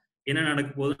அப்புறம் என்ன நடக்க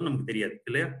போகுதுன்னு நமக்கு தெரியாது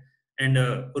இல்லையா. அண்ட்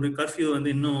ஒரு கர்ஃபியூ வந்து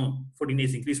இன்னும் 14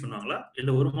 days இன்க்ரீஸ் பண்ணுவாங்களா, இல்ல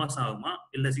ஒரு மாசம் ஆகுமா,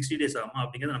 இல்ல 60 days ஆகுமா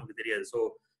அப்படிங்கிறது நமக்கு தெரியாது. So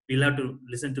we'll have to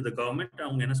listen to the government.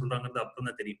 அவங்க என்ன சொல்றாங்கிறது அப்புறம்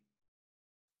தான் தெரியும்.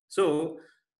 So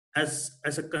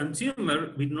as a consumer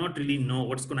we do not really know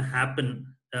what's going to happen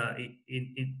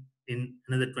in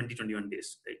another 20-21 days,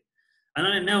 right?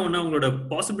 அதனால என்ன ஆகும்னா உங்களோட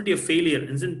possibility of failure,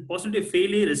 possibility of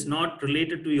failure is not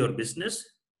related to your business,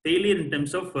 failure in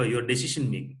terms of your decision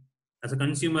making. as a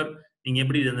consumer நீங்க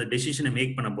எப்படி அந்த டெசிஷனை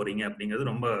make பண்ண போறீங்க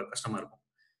அப்படிங்கிறது ரொம்ப கஷ்டமா இருக்கும்.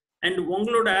 அண்ட்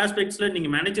உங்களோட ஆஸ்பெக்ட்ஸ்ல நீங்க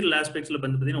மேனேஜரல் ஆஸ்பெக்ட்ஸ்ல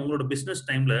வந்து பாத்தீங்கன்னா உங்களோட பிசினஸ்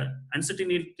டைம்ல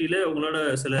அன்சர்டினிட்டியில உங்களோட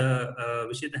சில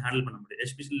விஷயத்தை ஹேண்டில் பண்ண முடியாது.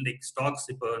 எஸ்பெஷலி லைக் ஸ்டாக்ஸ்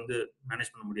இப்போ வந்து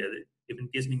மேனேஜ் பண்ண முடியாது. இப் இன்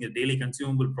கேஸ் நீங்க டெய்லி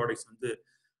கன்சியூமபிள் ப்ராடக்ட்ஸ் வந்து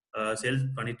சேல்ஸ்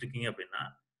பண்ணிட்டு இருக்கீங்க அப்படின்னா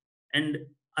அண்ட்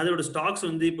அதோட ஸ்டாக்ஸ்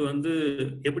வந்து இப்போ வந்து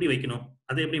எப்படி வைக்கணும்,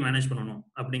 அதை எப்படி மேனேஜ் பண்ணணும்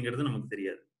அப்படிங்கிறது நமக்கு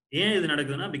தெரியாது. ஏன் இது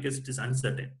நடக்குதுன்னா because it is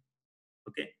uncertain.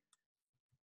 Okay,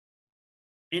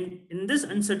 in this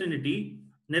uncertainty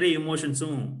நிறைய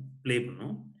எமோஷன்ஸும் ப்ளே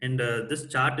பண்ணும். And this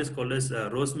chart is called as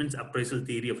ரோஸ்மேன்ஸ் appraisal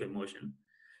theory of emotion.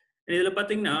 இதில்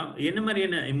பார்த்தீங்கன்னா என்ன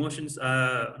மாதிரியான எமோஷன்ஸ்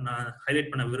நான் ஹைலைட்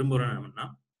பண்ண விரும்புகிறேன்னா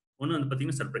ஒன்று வந்து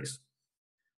பார்த்தீங்கன்னா சர்ப்ரைஸ்.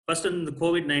 ஃபர்ஸ்ட் இந்த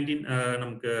COVID-19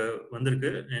 நமக்கு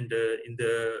வந்திருக்கு. அண்ட் இந்த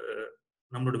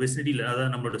நம்மளோட வெசினிட்டியில்,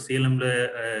 அதாவது நம்மளோட சேலம்ல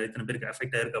இத்தனை பேருக்கு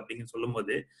அஃபெக்ட் ஆயிருக்கு அப்படின்னு சொல்லும்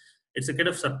போது it's a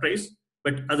kind of surprise.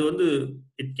 But அது வந்து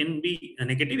it can be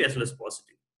negative as well as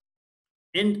positive.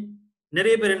 And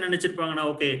நிறைய பேர் என்ன நினைச்சிருப்பாங்கன்னா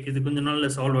ஓகே இது கொஞ்ச நாள்ல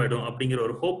சால்வ் ஆயிடும் அப்படிங்கிற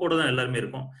ஒரு ஹோப்போட தான் எல்லாருமே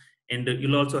இருக்கும். And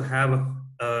you'll also have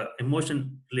emotion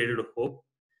related hope.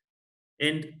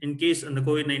 And in case அந்த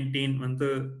COVID-19 வந்து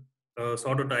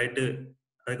சார்ட் அவுட் ஆயிட்டு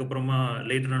அதுக்கப்புறமா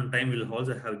later on time will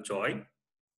also have Joy.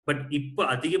 But இப்போ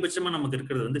அதிகபட்சமா நமக்கு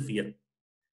இருக்கிறது வந்து ஃபியர்.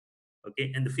 ஓகே,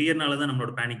 அந்த ஃபியர்னால தான்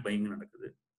நம்மளோட பேனிக் பையிங் நடக்குது.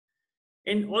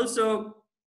 அண்ட் ஆல்சோ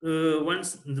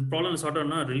ஒன்ஸ் இந்த ப்ராப்ளம் சார்ட்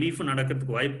ஆனா ரிலீஃப்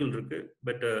நடக்கிறதுக்கு வாய்ப்புகள் இருக்கு.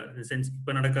 பட் சென்ஸ்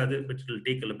இப்போ நடக்காது. But it will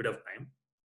take a bit of time.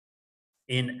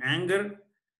 And anger,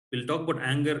 we'll talk about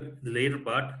anger in the later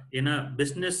part. ஏன்னா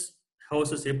பிஸ்னஸ்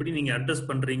ஹவுசஸ் எப்படி நீங்க அட்ரஸ்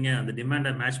பண்றீங்க, அந்த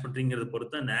டிமாண்டை மேட்ச் பண்றீங்கிறத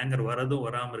பொறுத்து அந்த ஆங்கர் வரதும்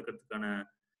வராமல் இருக்கிறதுக்கான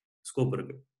ஸ்கோப்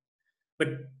இருக்கு.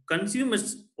 But consumers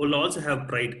will also have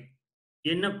pride.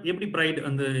 என்ன எப்படி ப்ரைட்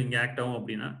வந்து இங்க ஆக்ட் ஆகும்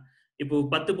அப்படின்னா இப்போ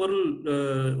 10 பொருள்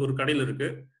ஒரு கடையில் இருக்கு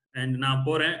அண்ட் நான்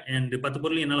போறேன் அண்ட் 10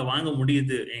 பொருள் என்னால் வாங்க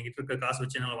முடியுது, என்கிட்ட இருக்க காசு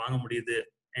வச்சு என்னால் வாங்க முடியுது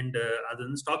அண்ட் அது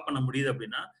வந்து ஸ்டாக் பண்ண முடியுது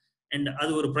அப்படின்னா அண்ட்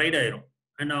அது ஒரு ப்ரைட் ஆயிரும்.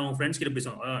 அண்ட் அவங்க ஃப்ரெண்ட்ஸ் கிட்ட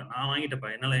பேசுவாங்க, நான் வாங்கிட்டப்பா,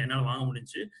 என்னால் வாங்க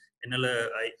முடிஞ்சு, என்னால்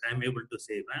I am able to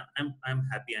save, I am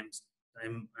happy,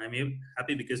 I'm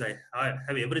happy because I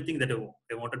have everything that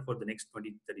I wanted for the next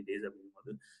 20-30 days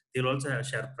அப்படிங்கும்போது they will also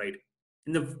share pride.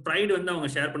 இந்த pride வந்து அவங்க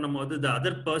ஷேர் பண்ணும்போது the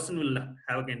other person will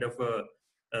have a kind of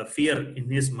fear in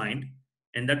his mind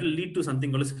and that will lead to something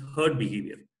called herd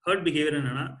behavior. Herd behavior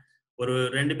என்னன்னா ஒரு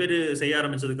ரெண்டு பேர் செய்ய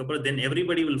ஆரம்பிச்சதுக்கு அப்புறம் then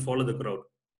everybody will follow the crowd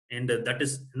and that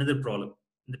is another problem.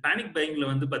 இந்த panic buyingல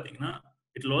வந்து பாத்தீங்கன்னா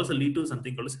it will also lead to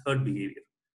something called herd behavior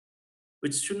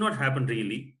which should not happen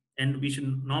really and we should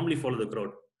normally follow the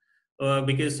crowd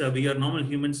because we are normal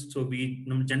humans, so we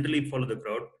generally follow the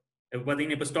crowd. இப்போ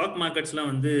பார்த்தீங்கன்னா இப்போ stock மார்க்கெட்ஸ்லாம்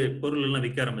வந்து பொருள் எல்லாம்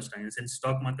விற்க ஆரம்பிச்சிட்டாங்க. Sense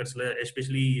stock மார்க்கெட்ஸில்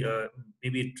especially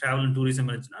maybe travel and tourism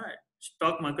இருந்துச்சுன்னா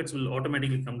stock markets will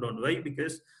automatically come down. Why?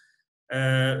 Because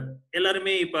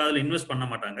எல்லாருமே இப்போ அதில் இன்வெஸ்ட் பண்ண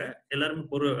மாட்டாங்க, எல்லாருமே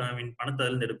பணத்தை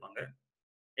அதிலிருந்து எடுப்பாங்க.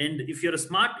 And if your a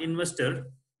smart investor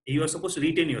you are suppose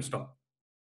retain your stock,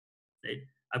 right?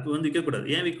 அப்போ வந்து விற்கக்கூடாது.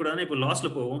 ஏன் விற்கக்கூடாதுன்னா இப்போ லாஸ்ல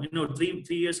போகும், இன்னும் ஒரு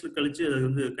 3 years கழிச்சு அது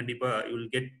வந்து கண்டிப்பாக you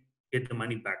will get the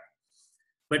money back.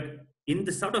 But இந்த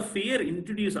சார்ட் ஆஃப் ஃபியர்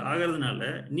இன்ட்ரடியூஸ் ஆகிறதுனால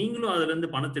நீங்களும் அதுல இருந்து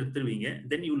பணத்தை எடுத்துருவீங்க,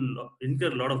 then you will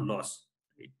in her lot of loss.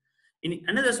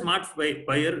 Another smart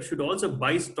buyer should also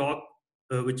buy stock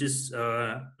which is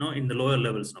in the lower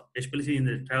levels now, especially in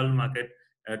the travel market,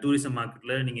 tourism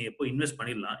marketல நீங்க எப்போ invest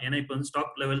பண்ணிடலாம். ஏன்னா இப்போ வந்து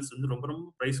ஸ்டாக் லெவல்ஸ் வந்து ரொம்ப ரொம்ப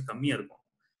பிரைஸ் கம்மியா இருக்கும்.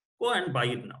 Go and buy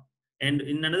it now and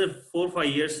in another 4-5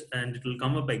 years and it will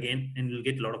come up again and you will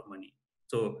get a lot of money.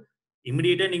 So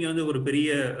immediately நீங்க வந்து ஒரு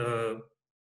பெரிய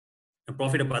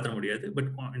ப்ராஃபிட்டை பார்த்துட முடியாது, but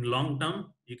in long term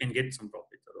you can get some profit.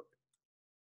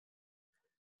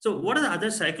 So what are the other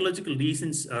psychological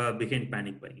reasons behind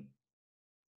panic buying?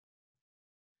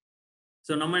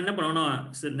 So நம்ம என்ன பண்ணோம்னா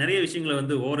நிறைய விஷயங்களை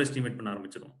வந்து ஓவர் எஸ்டிமேட் பண்ண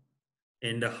ஆரம்பிச்சிடும்.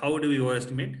 And how to we over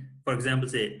estimate? For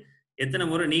example எத்தனை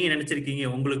முறை நீங்க நினைச்சிருக்கீங்க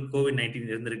உங்களுக்கு COVID-19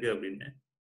 இருந்திருக்கு அப்படின்னு?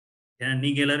 ஏன்னா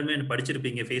நீங்க எல்லாருமே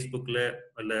படிச்சிருப்பீங்க, ஃபேஸ்புக்ல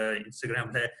இல்ல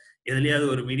இன்ஸ்டாகிராம்ல எதுலயாவது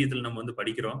ஒரு மீடியத்தில் நம்ம வந்து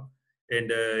படிக்கிறோம்.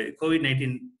 அண்ட்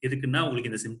COVID-19 இருக்குன்னா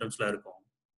உங்களுக்கு இந்த சிம்டம்ஸ்லாம் இருக்கும்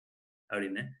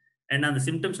அப்படின்னு. அண்ட் அந்த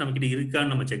சிம்டம்ஸ் நம்ம கிட்ட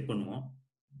இருக்கான்னு நம்ம செக் பண்ணுவோம்.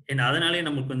 அண்ட் அதனாலே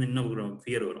நமக்கு வந்து இன்னும் ஒரு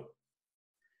ஃபியர் வரும்.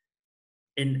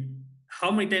 And how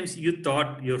many times you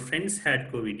thought your friends had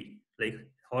COVID, like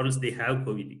or else they have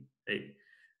COVID, right?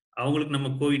 அவங்களுக்கு நம்ம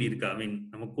கோவிட் இருக்கா, ஐ மீன்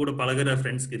நம்ம கூட பழகிற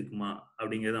ஃப்ரெண்ட்ஸ்க்கு இருக்குமா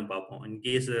அப்படிங்கிறத பார்ப்போம்.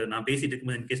 இன்கேஸ் நான் பேசிட்டு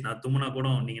இருக்கும்போது இன்கேஸ் நான் தும்முனா கூட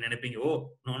நீங்க நினைப்பீங்க, ஓ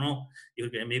நோ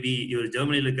இவருக்கு மேபி இவர்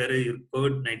ஜெர்மனியில் இருக்காரு,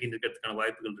 COVID-19 இருக்கிறதுக்கான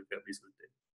வாய்ப்புகள் இருக்கு அப்படின்னு சொல்லிட்டு.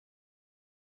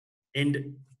 அண்ட்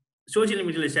சோசியல்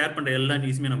மீடியாவில் ஷேர் பண்ற எல்லா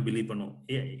நியூஸுமே நம்ம பிலீவ் பண்ணுவோம்.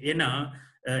 ஏன்னா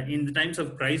in the times of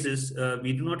crisis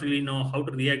we do not really know how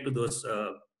to react to those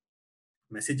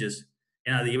messages.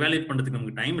 ஏன்னா அதை evaluate பண்றதுக்கு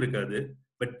நமக்கு டைம் இருக்காது.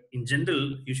 But in general,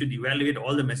 you should evaluate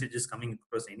all the messages coming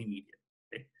across any media,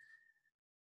 right?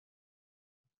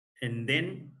 And then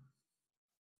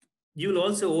you will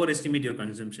also overestimate your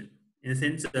consumption. In a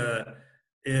sense,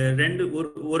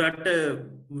 ஒரு அட்டை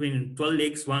 12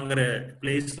 eggs வாங்குற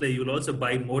பிளேஸ்ல you will also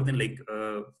buy more than like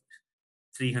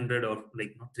 300 or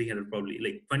like not 300 probably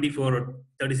like 24 or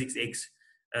 36 eggs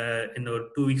in ஒரு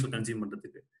 2 weeks consume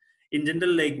பண்றதுக்கு. In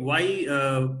general, like why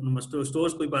நம்ம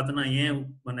stores போய் பார்த்தோன்னா ஏன்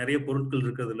நிறைய பொருட்கள்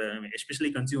இருக்கிறது இல்லை, எஸ்பெஷலி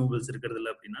கன்சியூமபிள்ஸ் இருக்கிறது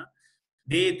இல்லை அப்படின்னா,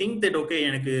 they think that okay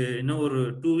எனக்கு இன்னும் ஒரு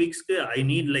 2 weeksக்கு I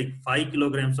need like 5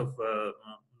 kilograms of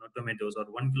tomatoes or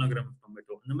 1 kilogram of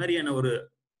tomato. இந்த மாதிரியான ஒரு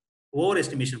ஓவர்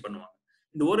எஸ்டிமேஷன் பண்ணுவாங்க.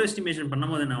 இந்த ஓவர் எஸ்டிமேஷன்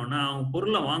பண்ணும்போது என்ன ஆகும்னா அவங்க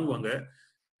பொருளை வாங்குவாங்க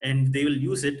and they will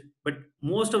use it, but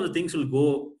most of the things will go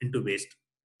into waste,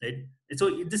 right? And so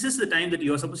this is the time that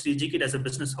you are supposed to educate as a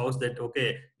business house that okay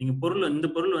நீங்க இந்த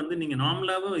பொருள் வந்து நீங்க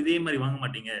நார்மலாவும் இதே மாதிரி வாங்க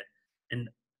மாட்டீங்க. And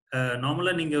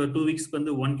நார்மலா நீங்க 2 weeksக்கு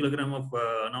வந்து 1 kilogram of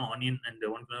onion and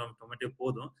 1 kilogram of tomato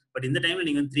போதும். பட் இந்த டைம்ல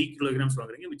நீங்க 3 kilograms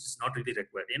வாங்குறீங்க, which is not really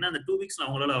required. ஏன்னா அந்த 2 weeksல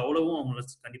அவங்களால அவங்கள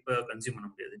கண்டிப்பா கன்சியூம் பண்ண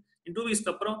முடியாது. In 2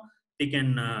 weeksக்கு அப்புறம் they can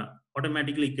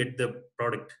automatically get the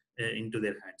product into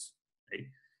their hands, right?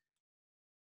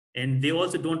 And they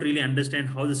also don't really understand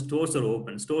how the stores are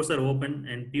open. Stores are open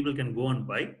and people can go and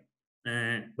buy,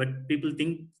 but people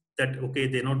think that okay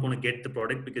they're not going to get the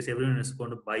product because everyone is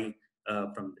going to buy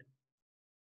from them,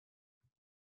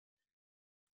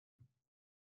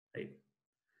 right?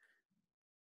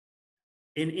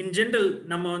 In general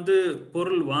நம்ம வந்து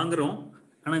பொருள் வாங்குறோம்,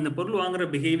 ஆனா இந்த பொருள் வாங்குற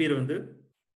behaviour வந்து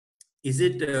is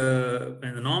it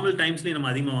normal டைம்ஸ்லயும்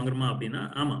நம்ம அதிகமாக வாங்குறோமா அப்படின்னா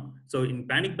ஆமா. ஸோ இன்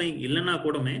பேனிக் பையிங் இல்லைன்னா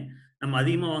கூடமே நம்ம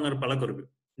அதிகமாக வாங்குற பழக்கம் இருக்கு.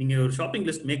 நீங்க ஒரு ஷாப்பிங்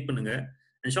லிஸ்ட் மேக் பண்ணுங்க.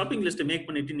 அந்த ஷாப்பிங் லிஸ்ட்டை மேக்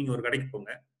பண்ணிட்டு நீங்க ஒரு கடைக்கு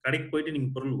போங்க. கடைக்கு போயிட்டு நீங்க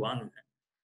பொருள் வாங்குங்க.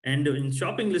 அண்ட் இந்த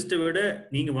ஷாப்பிங் லிஸ்ட்டை விட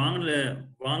நீங்க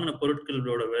வாங்கின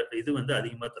பொருட்களோட இது வந்து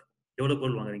அதிகமாக தரும். எவ்வளவு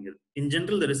பொருள் வாங்குறீங்க? இன்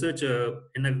ஜென்ரல் த ரிசர்ச்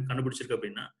என்ன கண்டுபிடிச்சிருக்கு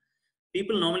அப்படின்னா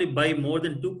people normally buy more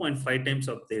than 2.5 times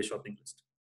of their shopping list.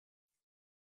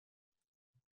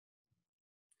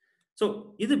 So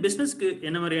இது பிஸ்னஸ்க்கு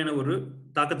என்ன மாதிரியான ஒரு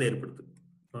தாக்கத்தை ஏற்படுத்துது?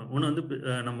 ஒன்று வந்து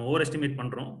நம்ம ஓவர் எஸ்டிமேட்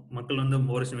பண்றோம், மக்கள் வந்து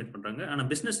ஓவர் எஸ்டிமேட் பண்றாங்க, ஆனால்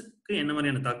பிஸ்னஸ்க்கு என்ன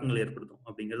மாதிரியான தாக்கங்கள் ஏற்படுத்தும்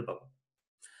அப்படிங்கிறது பார்ப்போம்.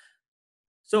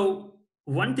 So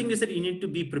one thing is that you need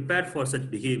to be prepared for such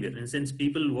behavior. In a sense,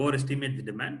 people overestimate the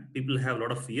demand, people have a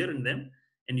lot of fear in them,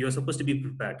 and you are supposed to be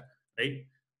prepared, right?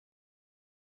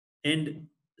 And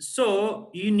so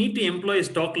you need to employ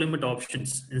stock limit options.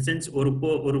 In a sense, ஒரு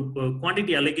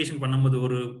quantity allocation பண்ணும்போது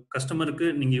ஒரு கஸ்டமருக்கு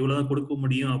நீங்க இவ்வளவுதான் கொடுக்க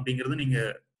முடியும் அப்படிங்கறது நீங்க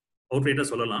அவுட்ரைட்டா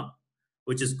சொல்லலாம்,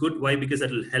 which is good. Why? Because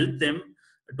that will help them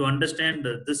to understand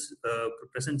this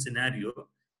present scenario,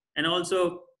 and also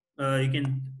you can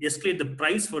escalate the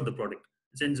price for the product.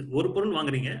 Since ஒரு பொருள்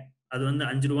வாங்குறீங்க அது வந்து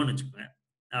 5 ரூபான்னு வச்சுக்கோங்க,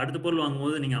 அடுத்த பொருள்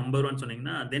வாங்கும்போது நீங்க 50 ரூபான்னு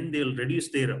சொன்னீங்கன்னா then they will reduce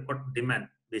their demand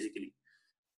basically.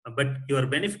 But you are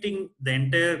benefiting the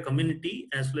entire community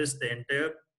as well as the entire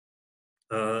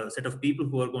set of people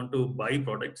who are going to buy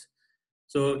products.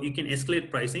 So you can escalate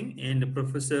pricing, and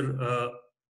Professor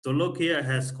Tolokia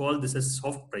has called this as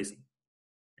soft pricing,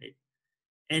 right?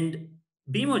 And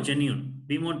be more genuine,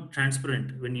 be more transparent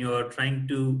when you are trying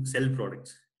to sell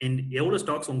products. And எவ்வளவு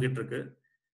stocks உங்ககிட்ட இருக்கு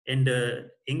and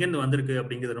எங்கேருந்து வந்திருக்கு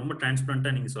அப்படிங்கிறது ரொம்ப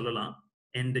டிரான்ஸ்பரண்டா நீங்க சொல்லலாம்.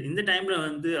 And இந்த டைம்ல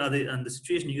வந்து அந்த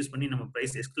சிச்சுவேஷன் யூஸ் பண்ணி நம்ம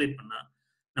பிரைஸ் எஸ்கலேட் பண்ணா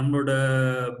நம்மளோட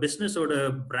பிசினஸோட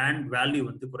பிராண்ட் வேல்யூ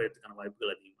வந்து குறையறதுக்கான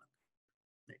வாய்ப்புகள் அதிகமா இருக்கு.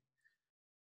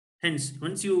 Hence,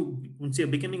 once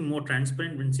you're becoming more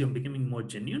transparent, once you're becoming more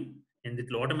genuine, and it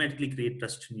will automatically create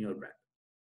trust in your brand.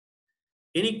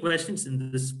 Any questions in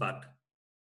this part?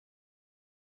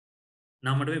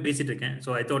 நான் மட்டுமே பேசிட்டு இருக்கேன்,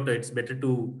 so I thought it's better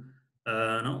to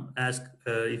ask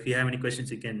if you have any questions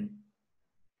you can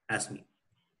ask me.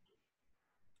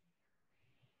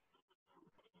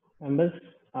 Members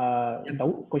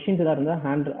doubt questions ஏதாவது இருந்தால்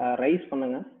hand rice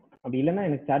பண்ணுங்க. அப்படி இல்லைன்னா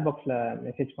எனக்கு chat பாக்ஸில்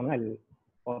மெசேஜ் பண்ணுங்க. ஐ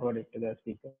forward it to the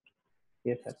speaker.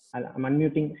 Yes, sir. I'm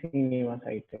unmuting Srinivas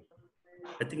right there.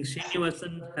 I think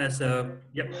Srinivasan has a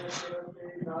yep.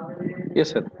 Yes,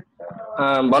 sir.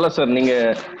 Bala sir, நீங்க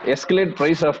escalate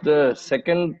price of the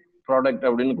second product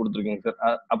அப்படின்னு கொடுத்துருக்கீங்க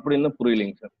sir. அப்படின்னு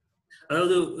புரியலைங்க sir.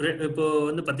 அதாவது இப்போ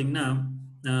வந்து பாத்தீங்கன்னா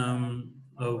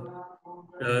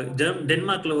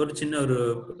டென்மார்க்ல ஒரு சின்ன ஒரு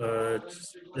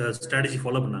ஸ்ட்ராட்டஜி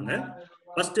ஃபாலோ பண்ணாங்க.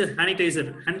 ஃபர்ஸ்ட்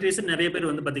சானிடைசர் நிறைய பேர்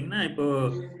வந்து பாத்தீங்கன்னா இப்போ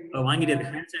வாங்கிட்டே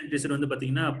இருக்கு. ஹேண்ட் சானிடைசர் வந்து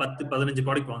பாத்தீங்கன்னா 10-15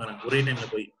 ப்ராடக்ட் வாங்குறாங்க ஒரே டைம்ல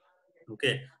போய்.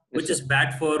 Okay, which is bad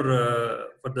for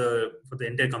the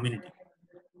entire community.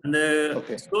 அந்த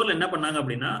ஸ்டோர்ல என்ன பண்ணாங்க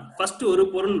அப்படின்னா ஃபர்ஸ்ட் ஒரு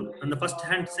பொருள் அந்த ஃபர்ஸ்ட்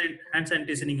ஹேண்ட்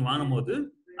சானிடைசர் நீங்க வாங்கும்போது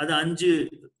அது 5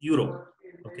 யூரோ.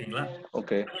 ஓகேங்களா?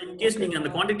 ஓகே. இன் கேஸ் நீங்க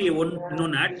அந்த குவாண்டிட்டியை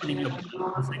இன்னொன்னு ஆட் பண்ணீங்க அப்படின்னா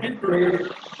second product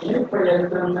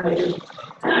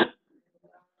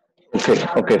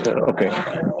okay sir, okay.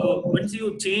 So once you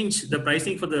change the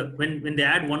pricing for the when they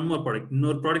add one more product,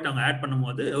 இன்னொரு ப்ராடக்ட் அவங்க ஆட்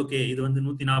பண்ணும்போது ஓகே இது வந்து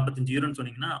 145 யூரோன்னு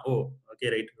சொன்னீங்கன்னா ஓ ஓகே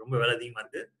ரைட் ரொம்ப விலை அதிகமா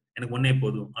இருக்கு எனக்கு ஒன்னே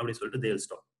போதும் அப்படி சொல்லிட்டு they will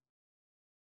stop.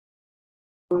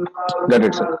 Got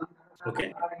it sir. Okay.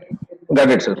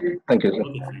 Got it sir. Thank you sir.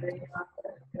 Okay,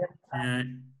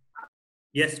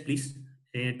 yes please.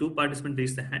 Two participants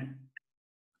raise the hand.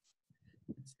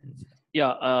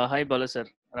 Yeah, hi Bala sir,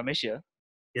 Ramesh here.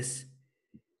 Yes.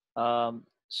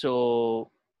 So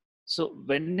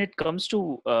when it comes to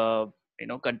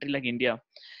country like India,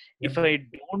 if I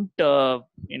don't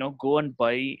go and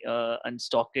buy and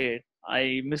stock it, I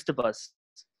miss the bus.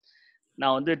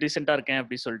 நான் வந்து டீசெண்டா இருக்கேன்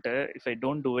அப்படி சொல்லிட்டு if I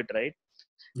don't do it right,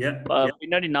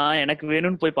 பின்னாடி நான் எனக்கு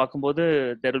வேணும்னு போய் பார்க்கும்போது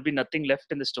there will be nothing left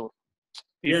in the store.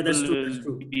 Yeah, that's true.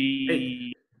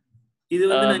 இது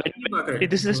வந்து நான் எப்படி பார்க்கறேன்.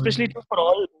 This is especially true for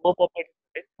all pop-up.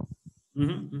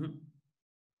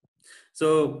 So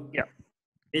yeah,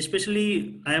 especially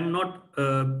I am not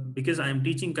because I am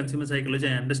teaching consumer psychology,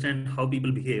 I understand how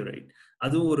people behave, right?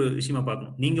 அதுவும் ஒரு விஷயமா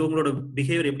பார்க்கணும். நீங்க உங்களோட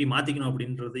பிஹேவியர் எப்படி மாத்திக்கணும்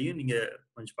அப்படின்றதையும் நீங்க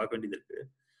கொஞ்சம் பார்க்க வேண்டியது இருக்கு.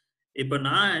 இப்போ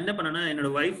நான் என்ன பண்ணேன்னா என்னோட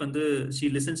வைஃப் வந்து she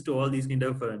listens to all these kind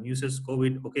of newses,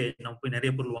 covid, okay நம்ம போய்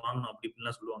நிறைய பொருள் வாங்கணும் அப்படி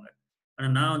இப்படிலாம் சொல்லுவாங்க. ஆனா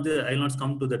நான் வந்து I will not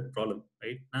come to that problem,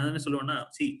 right? நான் என்ன சொல்லுவேன்னா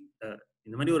see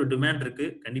இந்த மாதிரி ஒரு டிமாண்ட் இருக்கு,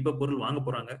 கண்டிப்பா பொருள் வாங்க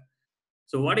போறாங்க.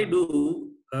 So what I do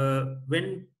when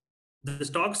the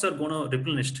stocks are going to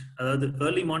replenished, அதாவது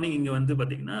early morning இங்க வந்து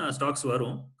பாத்தீங்கன்னா ஸ்டாக்ஸ்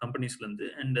வரும் கம்பெனிஸ்ல இருந்து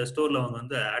and ஸ்டோர்ல அவங்க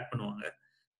வந்து ஆட் பண்ணுவாங்க.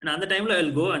 And அந்த டைம்ல I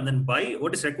will go and then buy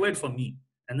what is required for me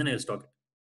and then I will stock it.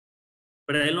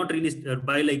 But I will not really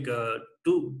buy like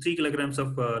 2-3 kilograms of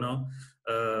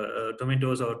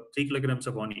tomatoes or 3 kilograms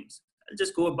of onions. I'll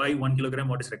just go buy 1 kilogram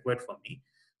what is required for me.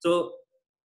 So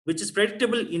which is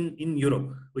predictable in Europe,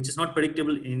 which is not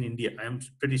predictable in India, I am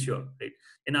pretty sure, right?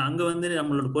 ஏன்னா அங்க வந்து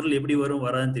நம்மளோட பொருள் எப்படி வரும்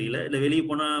வராதுன்னு தெரியல, இல்ல வெளியே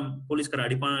போனா போலீஸ்கார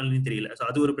அடிப்பானு தெரியல. ஸோ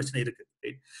அது ஒரு பிரச்சனை இருக்கு,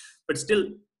 ரைட்? பட் ஸ்டில்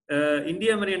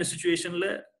இந்தியா மாதிரியான சுச்சுவேஷன்ல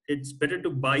it's better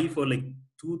to by for like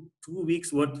two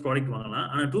weeks worth product வாங்கலாம்.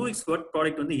 ஆனா 2 weeks ஒர்த்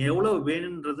ப்ராடக்ட் வந்து எவ்வளவு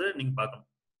வேணும்ன்றத நீங்க பார்க்கணும்.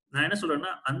 நான் என்ன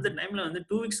சொல்றேன்னா அந்த டைம்ல வந்து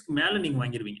 2 weeksக்கு மேல நீங்க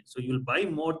வாங்கிடுவீங்க. So you will buy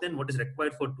more then what is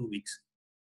required for 2 weeks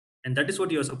and that is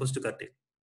what you are supposed to curtail.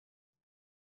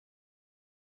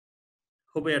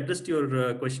 Hope I addressed your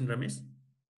question, Ramesh.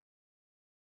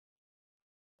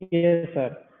 Yes, sir.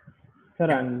 Sir,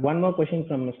 and one more question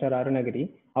from Mr. Arunagiri.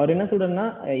 அவர் என்ன சொல்றாருன்னா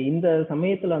இந்த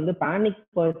சமயத்துல வந்து panic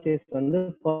purchase வந்து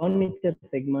furniture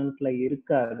செக்மெண்ட்ல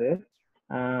இருக்காது,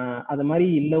 அது மாதிரி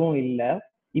இல்லவும் இல்லை.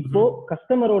 இப்போ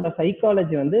கஸ்டமரோட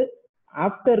சைக்காலஜி வந்து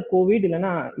ஆஃப்டர் கோவிட்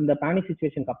இல்லைன்னா இந்த பேனிக்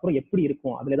சிச்சுவேஷனுக்கு அப்புறம் எப்படி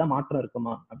இருக்கும், அதுல ஏதாவது மாற்றம்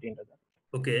இருக்குமா அப்படின்றது.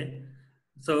 ஓகே,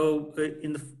 ஸோ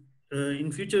in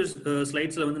future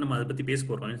slides-ல வந்து நம்ம அதை பத்தி பேச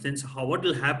போறோம். In sense what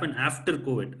will happen after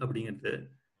COVID அப்படிங்கிறது.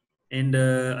 And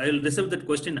I will reserve that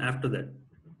question after that.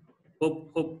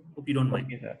 Hope you don't mind.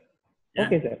 Okay, sir. Yeah?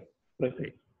 Okay, sir.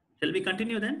 Proceed. Shall we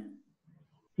continue then?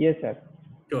 Yes, sir.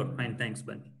 Sure. Fine. Thanks,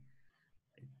 Bunny.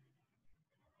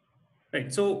 Right.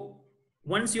 So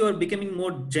once you are becoming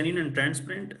more genuine and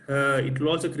transparent, it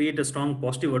will also create a strong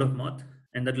positive word of mouth,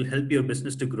 and that will help your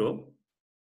business to grow.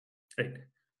 Right.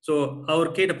 So our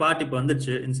கேட்ட part இப்போ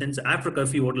வந்துச்சு. In sense after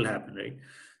curfew what will happen, right?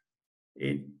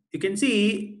 You can see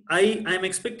I am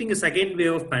expecting a second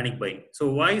wave of panic buying. So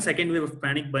why second wave of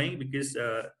panic buying? Because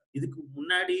இதுக்கு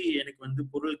முன்னாடி எனக்கு வந்து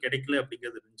பொருள் கிடைக்கல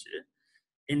அப்படிங்கிறது இருந்துச்சு.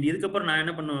 And இதுக்கப்புறம் நான்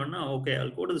என்ன பண்ணுவேன்னா okay,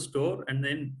 I'll go to the store and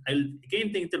then I'll again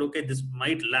think that okay, this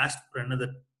might last for another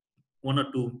 1 or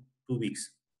 2 weeks,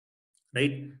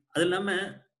 right? அது இல்லாம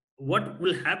what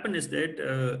will happen is that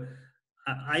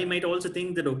I might also think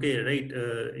that okay, right,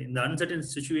 in the uncertain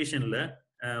situationல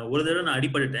ஒரு தடவை நான்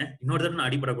அடிபட்டுட்டேன், இன்னொரு தடவை நான்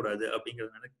அடிபடக்கூடாது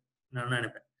அப்படிங்கிறது நான்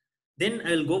நினைப்பேன். then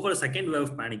I'll go for a second wave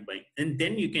of panic buying, and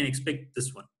then you can expect this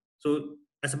one. So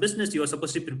as a business, you are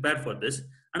supposed to prepare for this.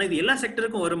 And இது எல்லா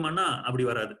செக்டருக்கும் வருமானா அப்படி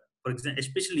வராது. For example,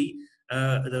 especially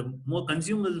the more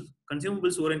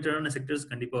consumables oriented sectors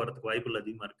கண்டிப்பா வரதுக்கு வாய்ப்புகள்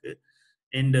அதிகமா இருக்கு.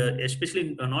 And especially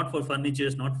not for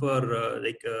furnitures, not for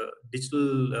like digital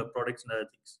products and other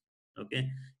things. Okay,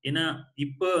 ஏன்னா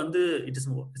இப்போ வந்து it's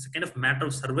a kind of matter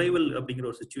of survival அப்படிங்கிற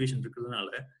ஒரு situation இருக்கிறதுனால,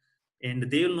 and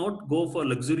they will not go for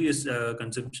luxurious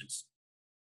consumptions.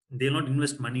 They will not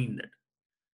invest money in that.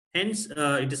 Hence,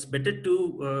 it is better to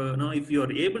know if you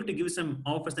are able to give some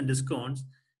offers and discounts,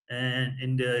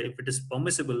 and if it is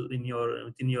permissible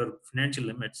within your financial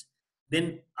limits, then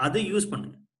other use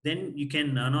பண்ணுங்க. Then you can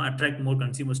attract more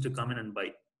consumers to come in and buy.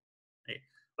 Right?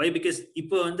 Why? Because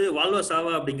இப்போ வந்து வாழ்வா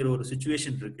சாவா அப்படிங்கிற ஒரு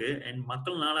situation இருக்கு, and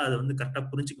மக்கள்னால அதை வந்து கரெக்டா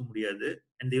புரிஞ்சிக்க முடியாது,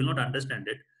 and they will not understand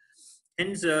it.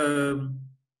 Hence,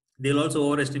 they will also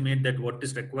overestimate that what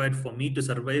is required for me to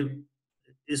survive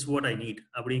is what I need.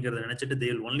 அப்படிங்கறத நினைச்சிட்டு they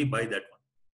will only buy that one.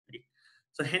 Right?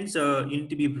 So hence, you need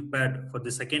to be prepared for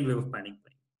the second wave of panic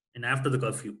buying, and after the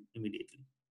curfew immediately.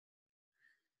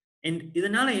 And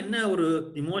இதனால என்ன ஒரு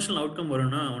emotional outcome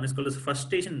வரும்னா, one is called as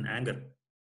frustration and anger.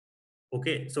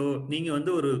 Okay, so நீங்க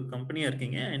வந்து ஒரு கம்பெனியா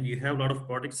இருக்கீங்க, and you have a lot of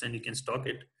products and you can stock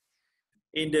it,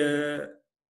 and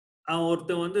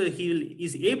ஒருத்தன் வந்து he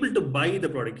is able to buy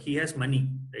the product, he has money,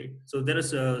 right? So there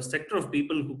is a sector of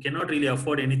people who cannot really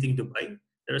afford anything to buy.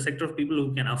 There are a sector of people who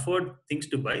can afford things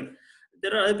to buy.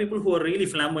 There are other people who are really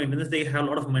flamboyant, and they have a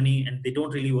lot of money and they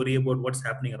don't really worry about what's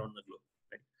happening around the globe.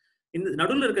 Right? இந்த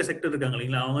நடுவில் இருக்க sector இருக்காங்க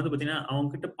இல்லைங்களா, அவங்க வந்து பார்த்தீங்கன்னா அவங்க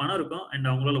கிட்ட பணம் இருக்கும், and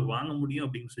அவங்களால வாங்க முடியும்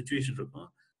அப்படிங்கிற சுச்சுவேஷன் இருக்கும்.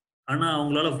 ஆனா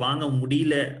அவங்களால வாங்க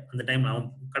முடியல. அந்த டைம் அவங்க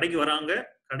கடைக்கு வராங்க,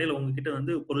 கடையில உங்ககிட்ட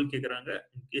வந்து பொருள் கேட்கறாங்க,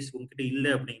 இன்கேஸ் உங்ககிட்ட இல்லை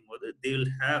அப்படிங்கும் போது they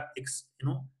will have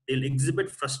they will exhibit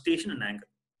frustration and anger.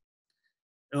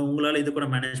 உங்களால இது கூட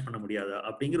மேனேஜ் பண்ண முடியாதா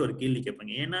அப்படிங்கிற ஒரு கேள்வி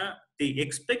கேட்பாங்க. ஏன்னா they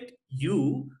expect you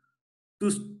to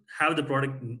have the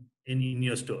product in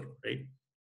your store, right?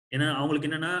 ஏன்னா அவங்களுக்கு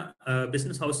என்னன்னா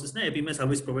பிசினஸ் ஹவுசஸ்னா எப்பயுமே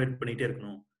சர்வீஸ் ப்ரொவைட் பண்ணிட்டே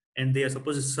இருக்கணும், and they are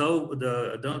supposed to serve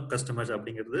the customers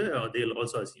அப்படிங்கிறது they will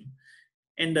also assume,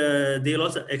 and they will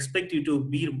also expect you to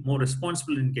be more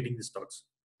responsible in getting the stocks.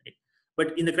 Right? But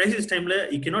in the crisis time,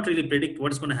 you cannot really predict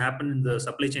what is going to happen in the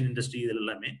supply chain industry.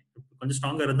 இதெல்லாமே கொஞ்சம்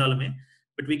ஸ்ட்ராங்கா இருந்தாலுமே,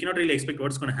 but we cannot really expect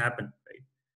what's going to happen, right?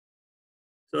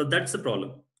 So that's the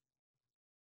problem.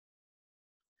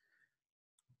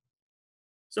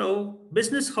 So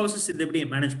business houses இதை எப்படி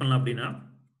manage பண்ணலாம் அப்படின்னா,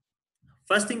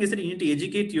 first thing is that you need to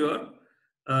educate your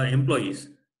employees.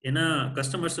 ஏன்னா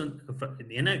customers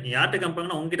ஏன்னா யார்கிட்ட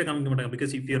காமிப்பாங்கன்னா உங்ககிட்ட காமிக்க மாட்டாங்க,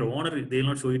 because if your owner they will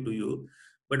not show it to you,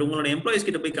 but உங்களோட எம்ப்ளாயிஸ்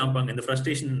கிட்ட போய் காமிப்பாங்க இந்த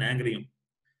frustration and ஆங்கரையும்.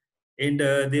 And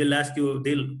they will ask you,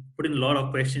 they'll put in a lot of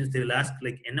questions, they will ask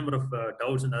like a number of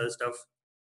doubts and other stuff,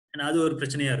 and அது ஒரு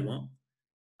பிரச்சனையா இருக்கும்.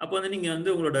 அப்போ வந்து நீங்க வந்து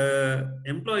உங்களோட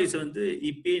எம்ப்ளாயிஸ் வந்து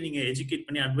இப்பயே நீங்க எஜுகேட்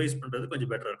பண்ணி அட்வைஸ் பண்றது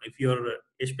கொஞ்சம் பெட்டரா இருக்கும். If you are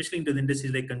especially in to the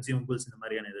industry like consumables இந்த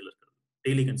மாதிரியான இதில் இருக்கிறது,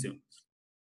 daily consumables.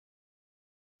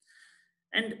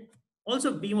 And also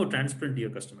be more transparent to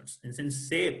your customers, and since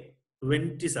say when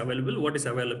it is available, what is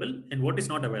available, and what is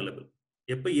not available.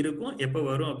 எப்போ இருக்கும் எப்போ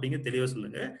வரும் அப்படிங்கிற தெளிவாக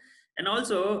சொல்லுங்க. And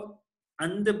also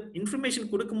அந்த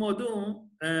இன்ஃபர்மேஷன் கொடுக்கும் போதும்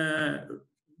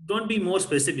don't be more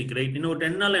specific, right? இன்னும் ஒரு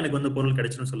 10 நாள் எனக்கு வந்து பொருள்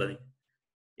கிடைச்சுன்னு சொல்லாதீங்க.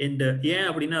 And ஏன்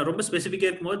அப்படின்னா ரொம்ப ஸ்பெசிஃபிக்காக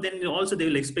இருக்கும்போது then also they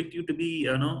will expect you to be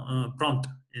prompt.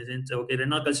 Okay,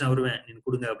 2 நாள் கழிச்சு நான் வருவேன், நீங்க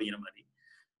கொடுங்க அப்படிங்கிற மாதிரி.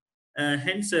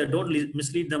 Hence don't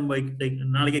mislead them by like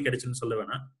நாளைக்கே கிடைச்சுன்னு சொல்ல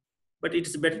வேணாம். But it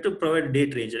is better to provide a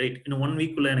date range, right? In 1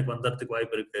 week எனக்கு வந்ததுக்கு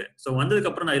வாய்ப்பு இருக்கு, so வந்ததுக்கு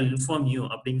அப்புறம் I will inform you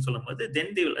அப்படின்னு சொல்லும்போது then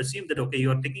they will assume that okay,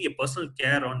 you are taking a personal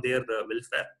care on their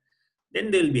welfare, then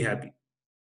they will be happy.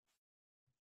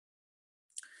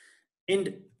 And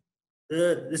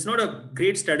it's not a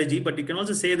great strategy, but you can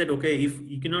also say that okay, if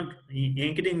you cannot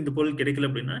என்கிட்ட இந்த பொருள் கிடைக்கல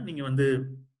அப்படின்னா நீங்க வந்து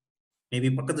maybe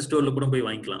பக்கத்து ஸ்டோர்ல கூட போய்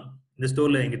வாங்கிக்கலாம், இந்த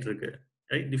ஸ்டோர்ல என்கிட்ட இருக்கு,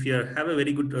 right? If you have a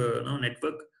very good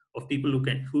network of people who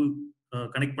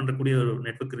connect பண்றக்கூடிய ஒரு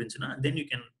நெட்வொர்க் இருந்துச்சுன்னா then you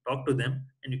can talk to them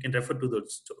and you can refer to the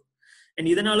store, and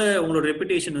இதனால உங்களோட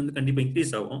ரெputation வந்து கண்டிப்பா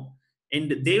இன்க்ரீஸ் ஆகும், and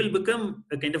they will become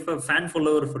a kind of a fan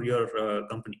follower for your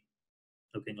company.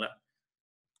 ஓகேங்களா?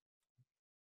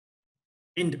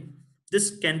 And this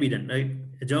can be done, right?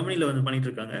 ஜெர்மனில வந்து பண்ணிட்டு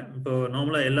இருக்காங்க. இப்போ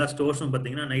நார்மலா எல்லா ஸ்டோர்ஸும்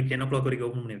பாத்தீங்கன்னா நைட் 10 o'clock வரைக்கும்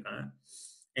ஓபன் பண்ணிருக்காங்க,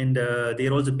 and they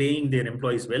are also paying their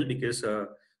employees well because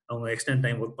அவங்க எக்ஸ்டெண்ட்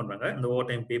டைம் ஒர்க் பண்றாங்க, இந்த ஓவர்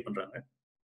டைம் பே பண்றாங்க.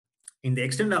 இந்த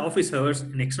extend office hours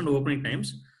and extend opening times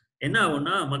என்ன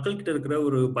ஆகும்னா மக்கள் கிட்ட இருக்கிற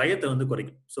ஒரு பயத்தை வந்து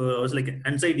குறைக்கும். ஸோ லைக்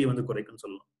ஆன்சைட்டி வந்து குறைக்கும்னு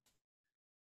சொல்லலாம்.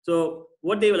 So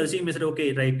what they will assume is okay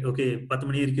right, okay 10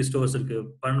 மணி வரைக்கும் ஸ்டோர்ஸ் இருக்கு,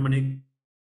 12 மணி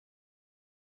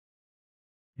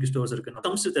ஸ்டோர்ஸ் இருக்கு.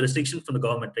 comes with the restriction from the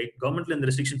government, right? கவர்மெண்ட்ல இந்த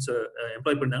ரெஸ்ட்ரிக்ஷன்ஸ்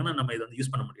எம்ப்ளாய் பண்ணாங்கன்னா நம்ம இதை வந்து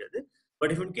யூஸ் பண்ண முடியாது.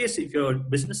 But if in case if your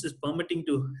business is permitting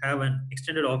to have an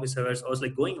extended office hours or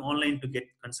like going online to get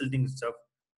consulting stuff,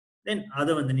 then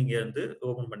அதை வந்து நீங்க வந்து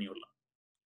open பண்ணி விடலாம்.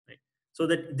 Right? So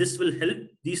that this will help,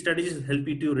 these strategies will help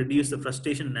you to reduce the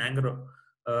frustration and anger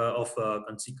of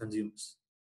consumers.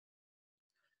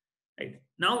 Right.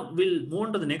 Now we'll move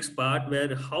on to the next part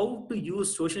where how to use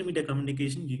social media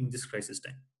communication during this crisis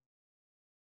time.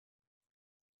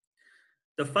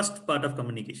 The first part of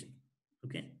communication.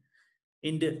 Okay.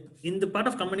 In the part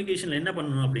of communication என்ன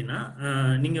பண்ணணும் அப்படின்னா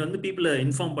நீங்க வந்து people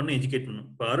inform பண்ணி educate பண்ணணும்.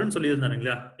 இப்போ Arun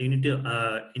சொல்லியிருந்தாருங்களா, you need to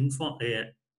inform,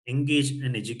 engage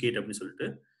and educate அப்படின்னு சொல்லிட்டு.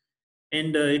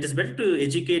 And it is better to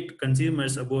educate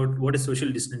consumers about what is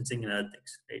social distancing and other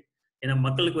things, right? ஏன்னா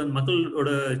மக்களுக்கு வந்து மக்களோட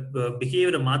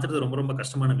பிஹேவியரை மாத்துறது ரொம்ப ரொம்ப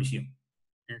கஷ்டமான விஷயம்.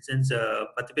 சென்ஸ்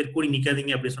 10 பேர் கூடி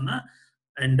நிக்காதீங்க அப்படி சொன்னா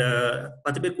அண்ட்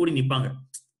 10 பேர் கூடி நிப்பாங்க.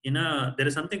 ஏன்னா there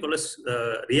is something called as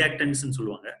reactance ன்னு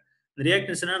சொல்லுவாங்க.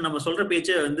 ரியாக்டன்ஸ்னா நம்ம சொல்ற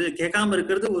பேச்சை வந்து கேட்காம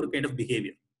இருக்கிறது ஒரு கைண்ட் ஆஃப்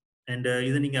பிஹேவியர். அண்ட்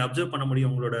இதை நீங்க அப்சர்வ் பண்ண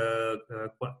முடியும், உங்களோட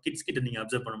கிட்ஸ் கிட்ட நீங்க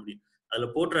அப்சர்வ் பண்ண முடியும். அதுல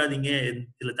போட்டுறாதீங்க,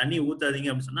 இதுல தண்ணி ஊத்தாதீங்க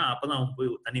அப்படின்னு சொன்னா அப்பதான் அவங்க போய்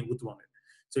தண்ணி ஊத்துவாங்க.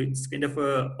 So it's kind of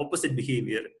opposite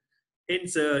behaviour.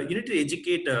 Hence, you need to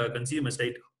educate consumers,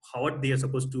 right, what they are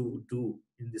supposed to do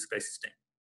in this crisis time.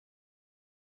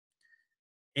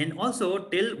 And also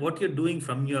tell what you're doing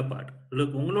from your part.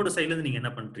 Look, உங்களோட சைட்ல இருந்து நீங்க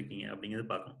என்ன பண்ணிருக்கீங்க அப்படிங்கறத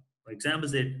பார்க்கணும். For example,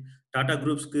 say Tata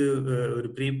Groupsக்கு ஒரு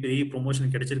பெரிய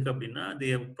ப்ரொமோஷன் கிடைச்சிருக்கு அப்படின்னா they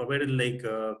have provided like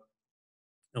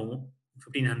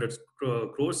 1500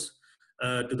 crores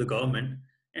to the government,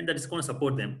 and that is going to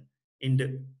support them. இந்த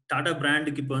டாடா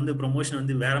பிராண்டுக்கு இப்போ வந்து ப்ரொமோஷன்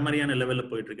வந்து வேற மாதிரியான லெவல்ல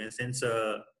போயிட்டு இருக்கேன். சென்ஸ்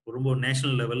ரொம்ப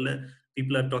நேஷனல் லெவல்ல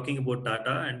people are talking about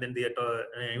Tata, and then they are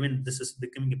I mean this is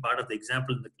becoming a part of the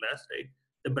example in the class, right?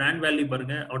 The brand value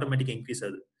பாருங்க ஆட்டோமேட்டிக்கா இன்க்ரீஸ்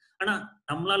ஆகுது. ஆனா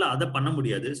நம்மளால அதை பண்ண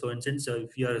முடியாது. So in sense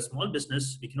if you are a small business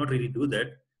we cannot really do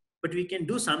that, but we can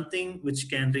do something which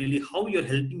can really how you are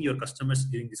helping your customers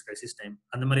during this crisis time.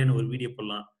 அந்த மாதிரியான ஒரு video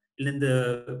போடலாம், இல்ல இந்த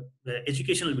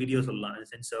educational video சொல்லலாம். In the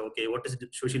sense okay, what is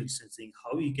social distancing,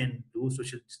 how you can do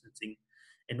social distancing,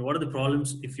 and what are the problems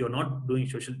if you are not doing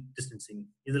social distancing.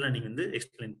 இதெல்லாம் நீங்க வந்து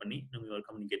எக்ஸ்பிளைன் பண்ணி நம்ம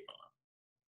கம்யூனிகேட் பண்ணலாம்.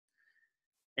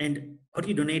 And are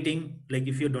you donating, like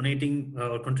if you're donating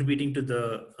or contributing to the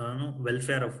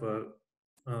welfare of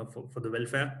for the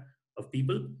welfare of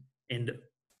people, and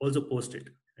also post it,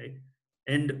 right?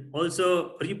 And also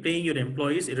are you paying your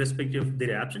employees irrespective of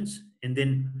their absence, and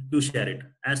then do share it.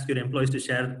 Ask your employees to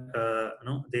share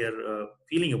their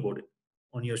feeling about it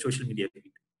on your social media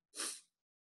feed,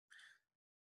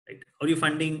 right? Are you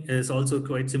funding is also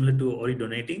quite similar to are you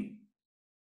donating.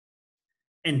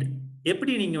 And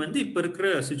எப்படி நீங்க வந்து இப்ப இருக்கிற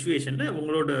சிச்சுவேஷன்ல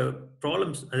உங்களோட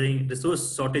problems, அதை resource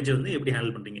shortage வந்து எப்படி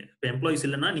handle பண்றீங்க? இப்போ எம்ப்ளாயிஸ்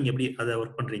இல்லைன்னா நீங்க எப்படி அதை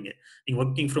ஒர்க் பண்றீங்க? நீங்க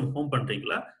ஒர்க்கிங் ஃப்ரம் ஹோம்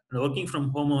பண்றீங்களா? அந்த ஒர்க்கிங் ஃப்ரம்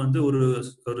ஹோமை வந்து ஒரு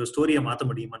ஸ்டோரியா மாற்ற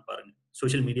முடியுமான்னு பாருங்க.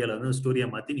 சோஷியல் மீடியால வந்து ஸ்டோரியா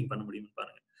மாத்தி நீங்க பண்ண முடியுமான்னு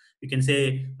பாருங்க. You can say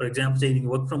for example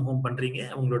நீங்க ஒர்க் ஃப்ரம் ஹோம் பண்றீங்க,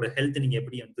 உங்களோட ஹெல்த் நீங்க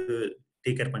எப்படி வந்து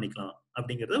டேக் கேர் பண்ணிக்கலாம்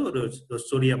அப்படிங்கறத ஒரு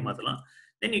ஸ்டோரியா மாத்தலாம்.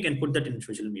 Then you can put that in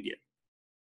social media.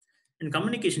 In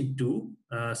communication too,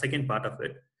 second part of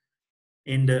it,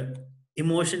 and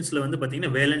emotionsல வந்து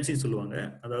பாத்தீங்கன்னா வேலன்சி சொல்லுவாங்க.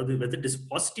 அதாவது whether it is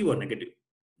positive or negative.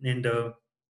 And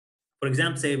for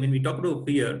example, say when we talk about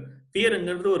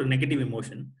fearங்கிறது ஒரு negative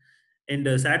emotion, and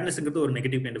sadnessங்கிறது ஒரு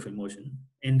negative kind of emotion.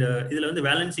 and இதுல வந்து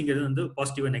வேலன்சிங்கிறது வந்து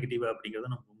பாசிட்டிவா நெகட்டிவா அப்படிங்கறத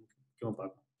நம்ம முக்கியமா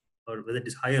பார்க்கணும். or whether it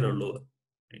is higher or lower.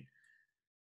 Right?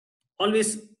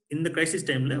 Always in the crisis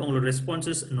timeல உங்களோட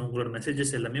ரெஸ்பான்சஸ் and உங்களோட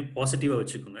மெசேஜஸ் எல்லாமே பாசிட்டிவா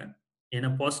வச்சுக்கோங்க. ஏன்னா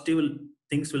positive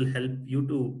things will help you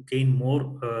to gain more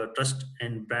trust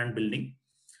and brand building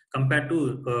compared to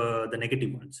the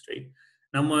negative ones, right?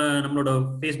 நம்மளோட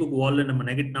Facebook வால்ல நம்ம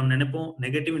நினைப்போம்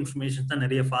நெகட்டிவ் இன்ஃபர்மேஷன் தான்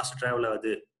நிறைய ஃபாஸ்ட் டிராவல்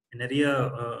ஆகுது, நிறைய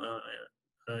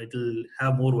it will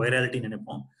have more virality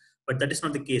நினைப்போம். But that is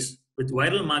not the case. With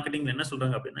viral marketing என்ன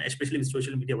சொல்றாங்க அப்படின்னா, especially with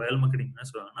social media viral marketing என்ன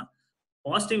சொல்றாங்கன்னா,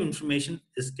 positive information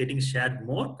is getting shirt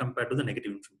more compared to the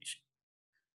negative information,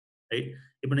 right?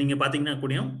 இப்போ நீங்க பாத்தீங்கன்னா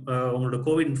கூட உங்களோட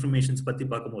கோவிட் இன்ஃபர்மேஷன்ஸ் பத்தி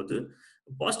பார்க்கும்போது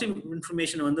பாசிட்டிவ்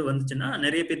இன்ஃபர்மேஷன் வந்து வந்துச்சுன்னா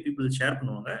நிறைய பேர் பீப்புள் ஷேர்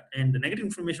பண்ணுவாங்க, அண்ட் நெகட்டிவ்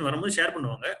இன்ஃபர்மேஷன் வரும்போது ஷேர்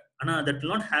பண்ணுவாங்க. ஆனா that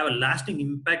will not have a lasting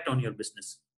impact on your business,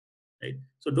 right?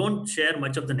 So don't share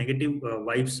much of the negative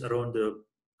vibes around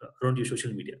your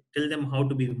social media. Tell them how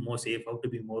to be more safe, how to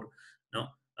be more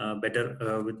better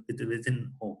within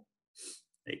home,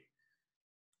 right?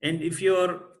 And if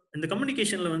you're in the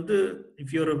communication வந்து if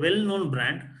you're a well-known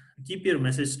brand, keep your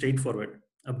message straightforward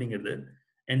அப்படிங்கிறது.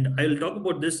 And I will talk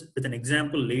about this with an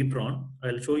example later on.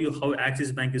 I will show you how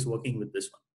Axis Bank is working with this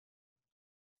one.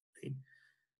 Okay.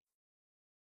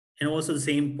 And also the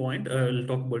same point I will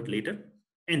talk about later.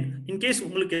 And in case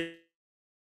உங்களுக்கு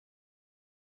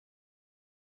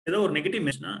ஏதோ ஒரு negative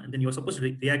மெசேஜ்னா, then you are supposed to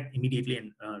react immediately and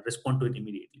respond to it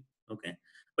immediately. Okay.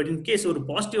 But in case ஒரு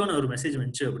பாசிட்டிவான ஒரு message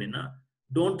வந்துச்சு அப்படின்னா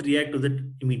don't react to that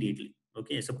immediately.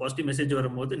 Okay. So positive message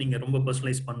வரும்போது நீங்க ரொம்ப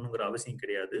பர்சனலைஸ் பண்ணணுங்கிற அவசியம்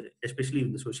கிடையாது, எஸ்பெஷலி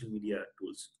இந்த social media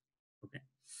tools. Okay.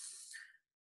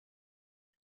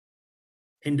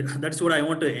 And that's what I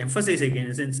want to emphasize again,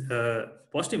 since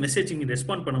positive messaging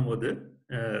respond பண்ணும்போது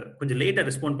கொஞ்சம் லேட்டாக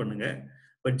ரெஸ்பாண்ட் பண்ணுங்க.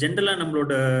 பட் ஜென்ரலாக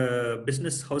நம்மளோட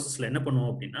பிஸ்னஸ் ஹவுசஸ்ல என்ன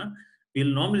பண்ணுவோம் அப்படின்னா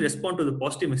we'll normally respond to the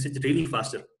positive message really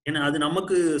faster. ஏன்னா அது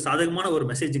நமக்கு சாதகமான ஒரு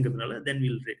மெசேஜ்ங்கிறதுனால then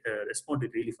we'll respond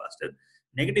it really faster.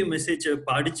 Negative message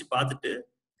படிச்சு பார்த்துட்டு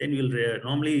then we'll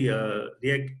normally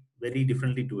react very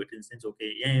differently to it, in the sense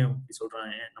okay ஏன் இப்படி சொல்றான்,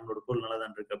 நம்மளோட பொருள் நல்லா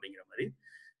தான் இருக்கு அப்படிங்கிற மாதிரி.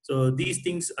 So these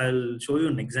things I'll show you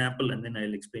an example and then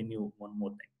I'll explain you one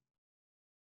more thing.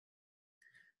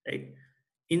 Right?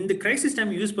 இந்த கிரைசிஸ் டைம்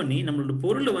யூஸ் பண்ணி நம்மளோட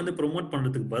பொருளை வந்து ப்ரொமோட்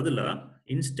பண்றதுக்கு பதிலா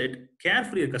instead care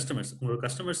for your customers. உங்களோட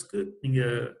கஸ்டமர்ஸ்க்கு நீங்க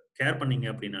கேர் பண்ணீங்க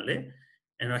அப்படின்னாலே,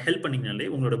 ஹெல்ப் பண்ணீங்கனாலே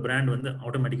உங்களோட பிராண்ட் வந்து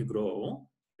ஆட்டோமேட்டிக்காக க்ரோ ஆகும்.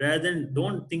 rather than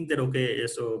don't think that okay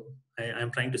so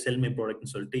I'm trying to sell my product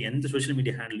ன்னு சொல்லிட்டு எந்த social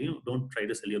media ஹேண்ட்லையும் don't try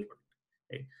to sell your product.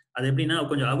 அது எப்படின்னா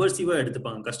கொஞ்சம் அவர்சிவா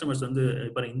எடுத்துப்பாங்க கஸ்டமர்ஸ். வந்து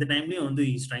இப்போ இந்த டைம்லயும் வந்து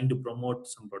is trying to promote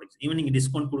some products. Even நீங்க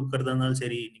டிஸ்கவுண்ட் கொடுக்கறதா இருந்தாலும்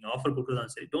சரி, நீங்க ஆஃபர் கொடுக்கறதா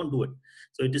இருந்தாலும் சரி, don't do it.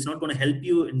 So it is not cone help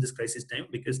you in this crisis time,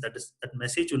 because that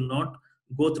message will not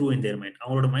go through in their mind.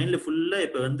 அவங்களோட மைண்ட்ல ஃபுல்லா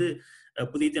இப்போ வந்து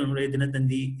புதிய தலைமுறை,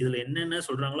 தினத்தந்தி, இதுல என்னென்ன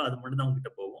சொல்றாங்களோ அது மட்டும் தான் அவங்க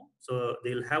கிட்ட போகும். So they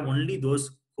will have only those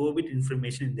COVID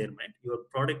information in their mind. Your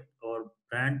product or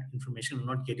brand information will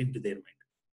not get into their mind.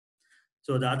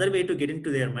 So the other way to get into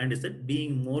their mind is that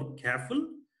being more careful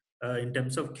in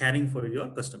terms of caring for your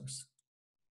customers.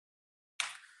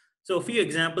 So a few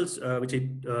examples which I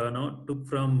now took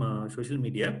from social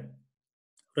media.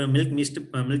 From Milky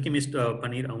Mist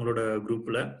Paneer avangaloda group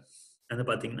la and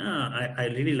pathina I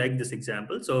really like this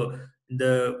example. So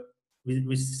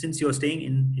since you are staying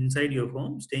inside your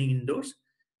home, staying indoors,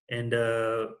 and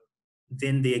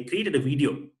then they created a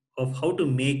video of how to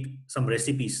make some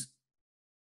recipes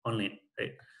online,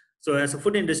 right? So as a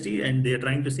food industry, and they are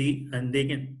trying to see, and they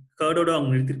can curd-oda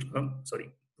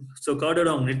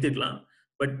nirthidkalam,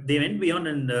 but they went beyond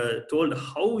and told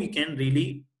how we can really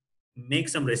make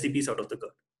some recipes out of the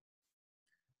curd,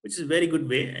 which is a very good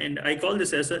way. And I call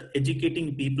this as a educating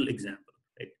people example,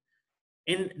 right?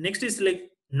 And next is like,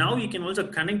 now you can also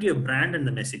connect your brand and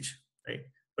the message, right?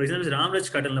 For example, Ramraj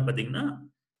Katalna pathina,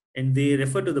 and they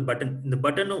refer to the button. The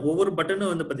button over button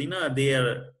on the pathina, they are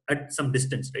at some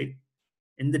distance, right?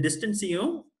 In the distance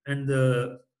and the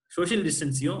social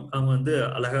distance avanga vandu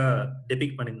alaga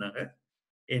depict panniranga.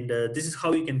 And this is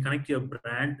how you can connect your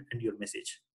brand and your message,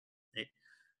 right?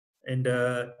 And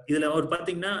idhula or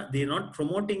pathina, they are not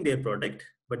promoting their product,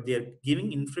 but they are giving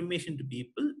information to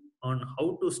people on how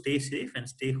to stay safe and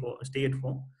stay at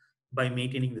home by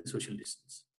maintaining the social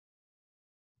distance.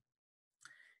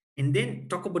 And then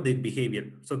talk about their behavior.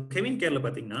 So Kevin Kerala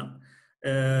pathina,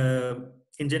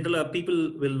 in general people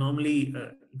will normally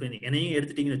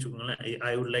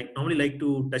I would normally like to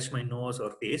touch my nose or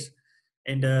face,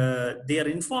 and they are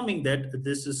informing that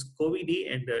this is COVID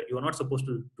and you are not supposed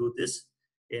to do this,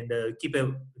 and keep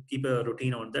a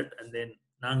routine on that. And then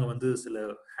naanga vandu sila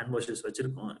hand washes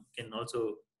vachirukom, can also,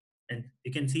 and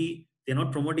you can see they are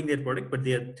not promoting their product, but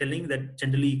they are telling that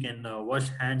generally you can wash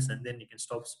hands and then you can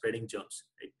stop spreading germs,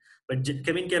 right? But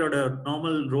Kevin Care oda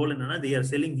normal role enna, they are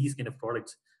selling these kind of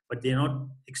products, but they are not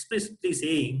explicitly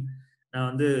saying na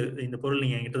vandu indha porul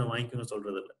neenga engitta vaangikonga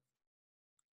solradilla.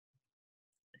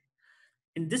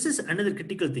 And this is another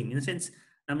critical thing, in the sense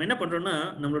நம்ம என்ன பண்றோம்னா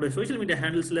நம்மளோட social media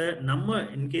ஹேண்டில்ஸ்ல நம்ம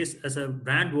in case as a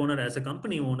brand owner, as a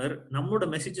company owner, நம்மளோட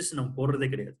messages நம்ம போடுறதே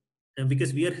கிடையாது.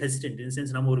 Because we are hesitant, in the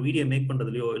sense நம்ம ஒரு வீடியோ மேக்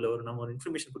பண்றதுலயோ இல்ல ஒரு நம்ம ஒரு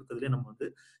இன்ஃபர்மேஷன் கொடுக்கறதுலயோ நம்ம வந்து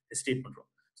ஹெசிடேட் பண்றோம்.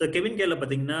 ஸோ கெவின் கேர்ல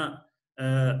பாத்தீங்கன்னா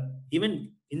ஈவன்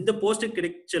இந்த போஸ்ட்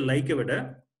கிடைச்ச லைக்கை விட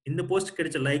இந்த போஸ்ட்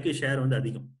கிடைச்ச லைக் ஷேர் வந்து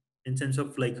அதிகம், in sense of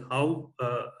like how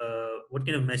what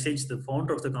kind of message the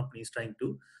founder of the company is trying to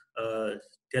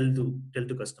tell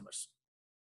to customers.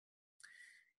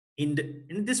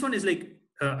 In this one is like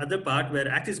other part where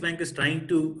Axis Bank is trying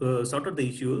to sort out the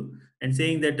issue and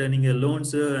saying that நீங்க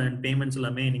loans and payments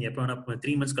எல்லாமே நீங்க எப்ப வேணா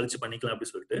 3 months கழிச்சு பண்ணிக்கலாம்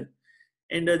அப்படி சொல்லிட்டு.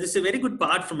 And this is a very good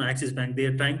part from Axis Bank. They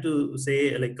are trying to say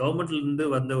like government இருந்து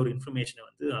வந்த ஒரு இன்ஃபர்மேஷனை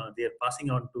வந்து they are passing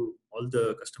on to all the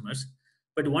customers.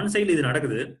 But one side இது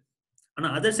நடக்குது, ஆனா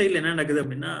அதர் சைட்ல என்ன நடக்குது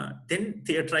அப்படின்னா then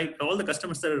they are trying, all the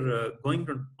customers are going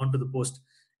onto the post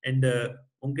and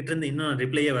உங்ககிட்ட இருந்து இன்னும்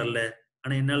ரிப்ளையே வரல,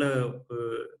 ஆனா என்னால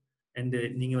and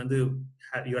நீங்க வந்து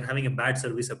you are having a bad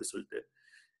service அப்படி சொல்லிட்டு.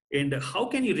 And how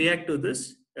can you react to this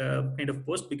kind of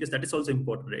post, because that is also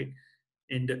important, right?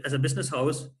 And as a business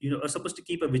house, you are supposed to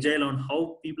keep a vigil on how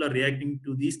people are reacting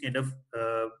to these kind of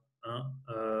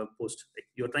posts. Like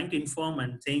you're trying to inform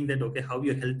and saying that okay, how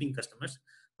you're helping customers,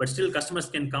 but still customers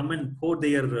can come and quote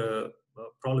their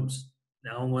problems.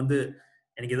 அவங்க வந்து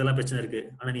எனக்கு இதெல்லாம் பிரச்சனை இருக்கு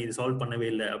ஆனா நீ இது solve பண்ணவே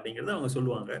இல்லை அப்படிங்கறத அவங்க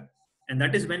சொல்லுவாங்க. And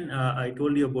that is when I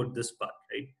told you about this part,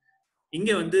 right? இங்க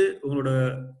வந்து உங்களோட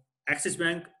ஆக்சிஸ்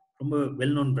பேங்க் ரொம்ப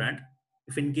well known brand.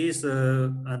 If in case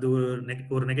அது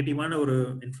ஒரு நெகட்டிவான ஒரு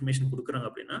இன்ஃபர்மேஷன் கொடுக்குறாங்க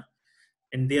அப்படின்னா,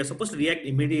 and they are supposed to react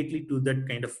immediately to that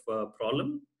kind of problem,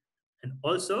 and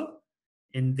also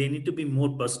and they need to be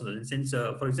more personal in sense,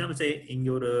 for example say இங்க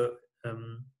ஒரு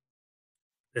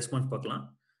response பார்க்கலாம்.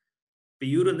 இப்போ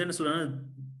இவர் வந்து என்ன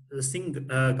சொல்றாருன்னா சிங்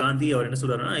காந்தி அவர் என்ன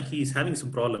சொல்றாருன்னா he is having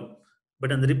some problem,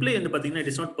 but அந்த ரிப்ளை வந்து பாத்தீங்கன்னா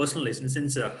it is not personalized in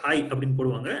sense hi அப்படின்னு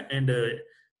போடுவாங்க,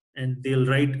 and they'll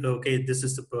write okay this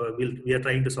is we are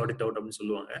trying to sort it out அப்படின்னு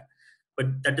சொல்லுவாங்க. But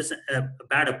that is a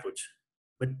bad approach.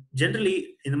 But generally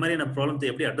இந்த மாதிரியான ப்ராப்ளத்தை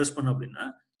எப்படி அட்ரஸ் பண்ண அப்படின்னா,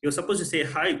 you're supposed to say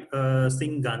hi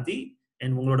Singh Gandhi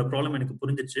and உங்களோட ப்ராப்ளம் எனக்கு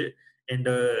புரிஞ்சிச்சு, and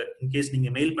in case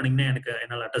நீங்க மெயில் பண்ணீங்கன்னா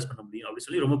என்னால் அட்ரஸ் பண்ண முடியும் அப்படி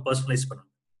சொல்லி ரொம்ப பர்சனலைஸ்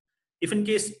பண்ணணும். இஃப் இன்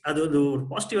கேஸ் அது ஒரு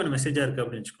பாசிட்டிவான மெசேஜா இருக்கு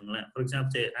அப்படின்னு வச்சுக்கோங்களேன், for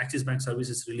example axis bank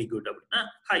service is really good அப்படின்னா,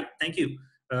 hi thank you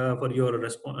for your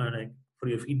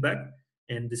for your feedback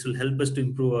and this will help us to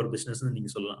improve our business னு நீங்க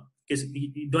சொல்லலாம். Because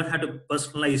you don't have to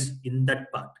personalize in that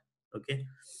part, okay?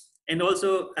 And also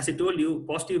as I told you,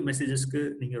 positive messagesக்கு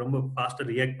நீங்க ரொம்ப ஃபாஸ்டா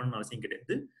react பண்ணணும் அவசியம்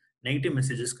கிடையாது. Negative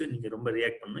மெசேஜஸ்க்கு நீங்க ரொம்ப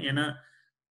ரியாக்ட் பண்ணணும். ஏன்னா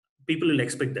people will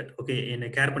expect that, okay என்ன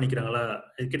கேர் பண்ணிக்கிறாங்களா,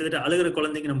 கிட்டத்தட்ட அழுகிற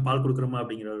குழந்தைக்கு நம்ம பால் கொடுக்குறோமா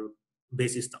அப்படிங்கிற ஒரு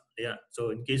பேசிஸ் தான் இல்லையா. ஸோ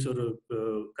இன் கேஸ் ஒரு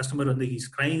கஸ்டமர் வந்து he's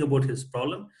crying about his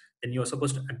problem, then you are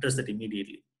supposed to address that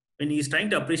immediately when he is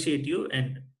trying to appreciate you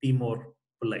and be more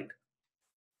polite.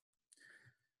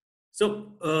 So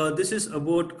this is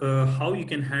about how you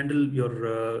can handle your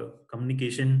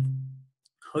communication,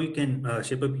 how you can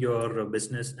shape up your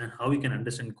business, and how you can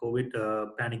understand COVID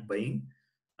panic buying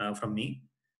from me.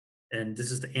 And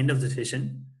this is the end of the session.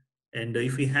 And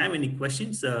if we have any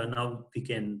questions, now we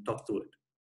can talk through it.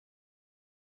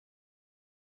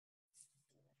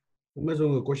 உங்க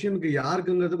கொஸ்டினுக்கு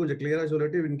யாருக்குங்கிறது கொஞ்சம் கிளியரா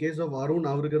சொல்லிட்டு, in case of Arun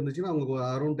அவருக்கு இருந்துச்சுன்னா அவங்க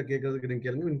அருண்கிட்ட கேட்கறதுக்கு நீங்க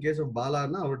கேளுங்க. இன் கேஸ் ஆஃப்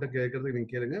பாலானா அவர்கிட்ட கேட்கறதுக்கு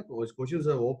நீங்க கேளுங்க. Questions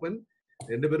are open.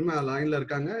 ரெண்டு பேருமே லைன்ல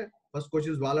இருக்காங்க. ஃபர்ஸ்ட்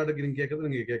கொஸ்டின்ஸ் பாலாட்டுக்கு நீங்க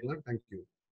கேட்கறது நீங்க கேட்கலாம். Thank you.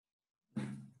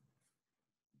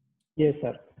 Yes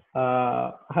sir.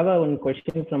 I have one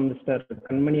question from Mr.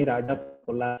 Kanmani Raja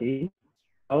Pollati.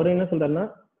 அவர் என்ன சொல்றாருன்னா,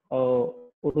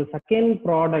 ஒரு செகண்ட்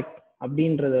ப்ராடக்ட்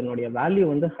அப்படின்றதனுடைய வேல்யூ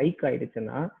வந்து ஹைக்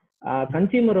ஆயிடுச்சுன்னா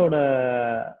கன்சியூமரோட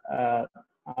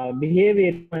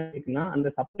பிஹேவியர்னா அந்த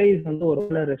சப்ளைஸ் வந்து ஒரு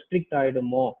வேளை ரெஸ்ட்ரிக்ட்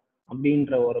ஆயிடுமோ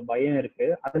அப்படின்ற ஒரு பயம் இருக்கு.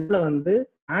 அதுல வந்து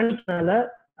ஆண்ட்னால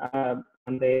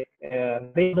அந்த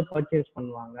பர்ச்சேஸ்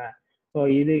பண்ணுவாங்க. ஸோ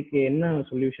இதுக்கு என்ன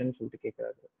சொல்யூஷன் சொல்லிட்டு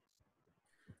கேட்கறாரு.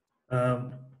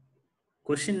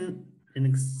 கொஸ்டின்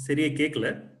எனக்கு சரியா கேட்கல.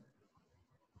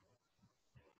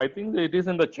 I think it is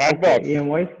in the chat box. Your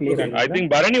voice clear. Okay. I think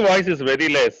Bharani voice is very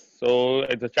less. So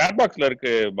it's a chat box la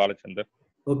irukku Balachandar.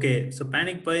 Okay, so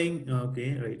panic buying. Okay,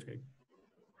 right.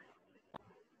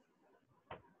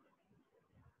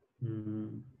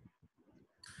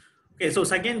 Okay, so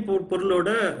second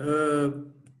பொருளோட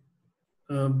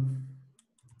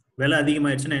விலை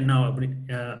அதிகமாயிடுச்சுன்னா என்ன அப்படி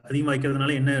அதிகமாக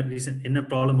வைக்கிறதுனால என்ன reason, என்ன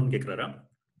ப்ராப்ளம்னு கேட்குறாரா?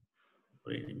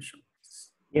 ஒரே நிமிஷம்.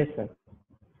 Yes sir.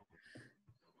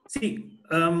 See,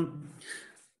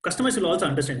 customers will also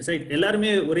understand, right? எல்லாருமே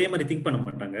ஒரே மாதிரி திங்க் பண்ண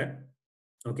மாட்டாங்க,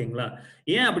 ஓகேங்களா?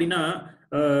 ஏன் அப்படின்னா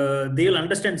they will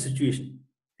understand the situation.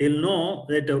 They will know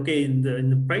that okay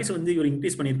இந்த price வந்து இவர்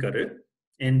இன்க்ரீஸ் பண்ணியிருக்காரு,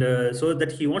 and so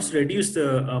that he wants to reduce the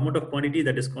amount of quantity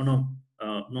that is going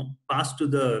to pass to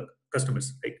the customers,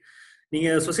 right?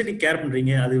 நீங்க society care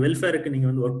பண்றீங்க, அது வெல்ஃபேருக்கு நீங்க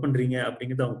வந்து work பண்றீங்க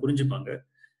அப்படிங்கிறத அவங்க புரிஞ்சுப்பாங்க.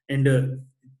 அண்ட்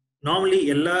நார்மலி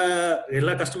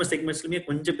எல்லா கஸ்டமர் செக்மெண்ட்ஸ்லயுமே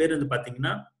கொஞ்சம் பேர் வந்து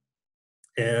பாத்தீங்கன்னா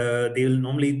they will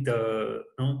normally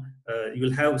you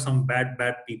will have some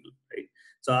bad people, right?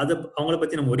 So அது அவங்கள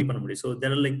பத்தி நம்ம worry பண்ண முடியும். So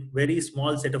there are like very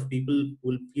small set of people who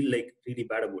will feel like really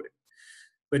bad about it.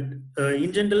 But in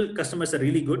general, customers are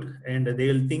really good and they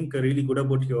will think really good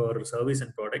about your service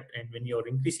and product. And when you are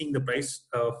increasing the price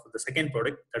of the second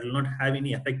product, that will not have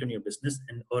any effect on your business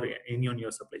and or any on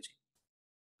your supply chain.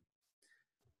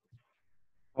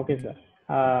 Okay, sir.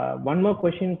 One more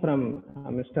question from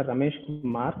Mr. Ramesh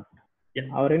Kumar.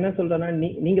 அவர் என்ன சொல்றாருன்னா,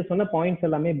 நீங்க சொன்ன points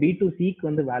எல்லாமே B2Cக்கு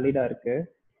வந்து வேலிடா இருக்கு.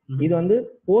 இது வந்து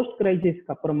post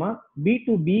கிரைசிஸ்க்கு அப்புறமா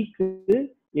B2Bக்கு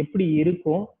எப்படி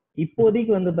இருக்கும்?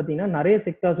 இப்போதைக்கு வந்து பாத்தீங்கன்னா நிறைய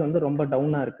செக்டார்ஸ் வந்து ரொம்ப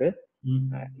டவுனா இருக்கு.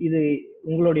 இது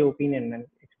உங்களுடைய ஒபினியன் என்ன?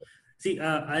 See,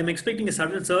 I am expecting a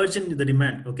sudden surge in the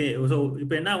demand. Okay, so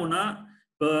இப்போ என்ன ஆகும்னா,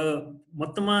 இப்போ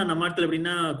மொத்தமா நம்ம ஆட்கள்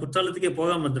எப்படின்னா குற்றாலத்துக்கே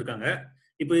போகாம வந்திருக்காங்க.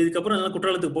 இப்போ இதுக்கப்புறம் எல்லாம்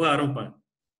குற்றாலத்துக்கு போக ஆரம்பிப்பாங்க.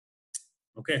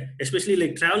 Okay, especially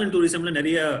like travel and டூரிசம்ல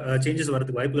நிறைய சேஞ்சஸ்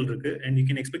வரதுக்கு வாய்ப்புகள் இருக்கு. And you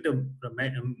can expect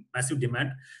massive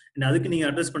demand. And அதுக்கு நீங்க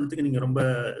அட்ரஸ் பண்றதுக்கு நீங்க ரொம்ப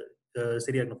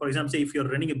சரியா இருக்கும். For example, if your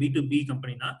running B2B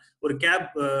கம்பெனினா, ஒரு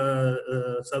கேப்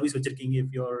சர்வீஸ் வச்சிருக்கீங்க,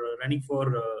 if your running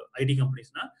for ID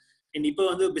கம்பெனிஸ்னா, and இப்போ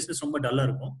வந்து பிசினஸ் ரொம்ப டல்லா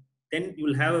இருக்கும், then you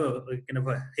will have a kind of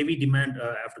a heavy demand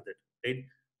after that, right?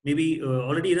 Maybe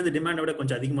already இருந்த டிமாண்டை விட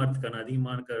கொஞ்சம்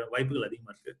அதிகமான வாய்ப்புகள்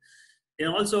அதிகமா இருக்கு. And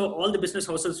also all the business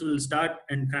houses will start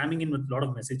and cramming in with lot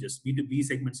of messages. B2B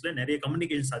segmentsல நிறைய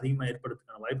communications அதிகமா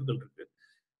ஏற்படுறதுக்கான வாய்ப்புகள் இருக்கு.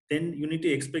 Then you need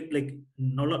to expect like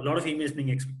lot of emails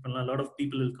நீங்க எக்ஸ்பெக்ட் பண்ணலாம். lot of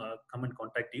people will come and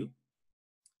contact you.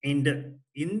 And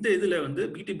இந்த இதுல வந்து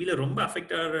B2B ல ரொம்ப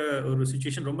அஃபெக்ட் ஆகிற ஒரு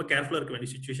சிச்சுவேஷன், ரொம்ப கேர்ஃபுல்லா இருக்க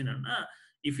வேண்டிய சிச்சுவேஷன் என்னன்னா,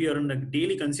 if you are in a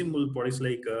daily consumable products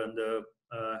like the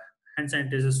hand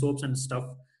sanitizer, soaps and stuff,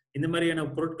 இந்த மாதிரியான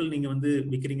பொருட்கள் நீங்க வந்து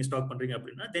விக்கிறீங்க, ஸ்டாக் பண்றீங்க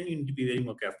அப்படின்னா, then you need to be very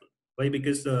more careful. Why?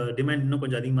 Because demand இன்னும்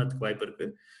கொஞ்சம் அதிகமாகிறதுக்கு வாய்ப்பு இருக்கு.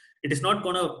 It is not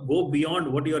gonna go beyond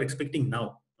what you are expecting now.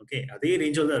 Okay, அதே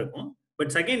ரேஞ்சில் தான் இருக்கும்.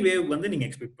 பட் செகண்ட் வேவ் வந்து நீங்க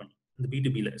எக்ஸ்பெக்ட் பண்ணலாம் இந்த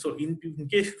B2B ல. So in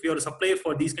case if you are a supplier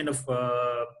for these kind of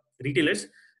retailers,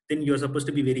 then you are supposed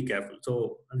to be very careful. So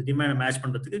அந்த டிமாண்ட் மேட்ச்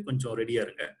பண்றதுக்கு கொஞ்சம் ரெடியா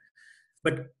இருங்க.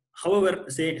 But however,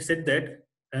 said that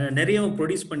நிறைய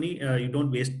ப்ரொடியூஸ் பண்ணி you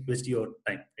don't waste your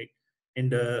time, right?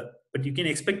 And but you can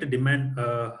expect a demand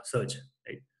surge,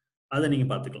 right? அதை நீங்க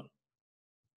பார்த்துக்கலாம்.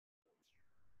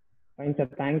 Fine sir,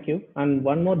 thank you. And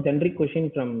one more generic question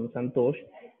from Santosh.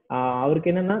 அவருக்கு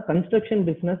என்னன்னா construction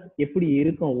business எப்படி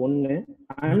இருக்கும் ஒன்னு,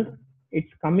 and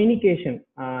it's communication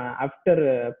after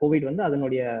Covid வந்து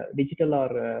அதனுடைய டிஜிட்டல்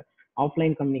ஆர்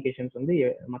ஆஃப்லைன் கம்யூனிகேஷன்ஸ் வந்து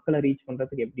மக்களை ரீச்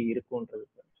பண்றதுக்கு எப்படி இருக்கும்ன்றது.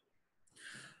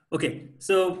 ஓகே,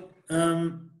 ஸோ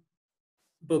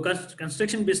இப்போ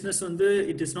கன்ஸ்ட்ரக்ஷன் பிஸ்னஸ் வந்து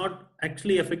it is not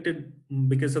actually affected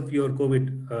because of your Covid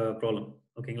problem.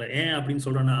 ஓகேங்களா? ஏன் அப்படின்னு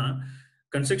சொல்றேன்னா,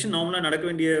 கன்ஸ்ட்ரக்ஷன் நார்மலாக நடக்க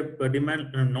வேண்டிய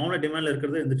நார்மல் டிமாண்ட்ல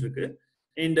இருக்கிறது இருந்துட்டு இருக்கு.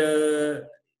 அண்ட்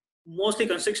மோஸ்ட்லி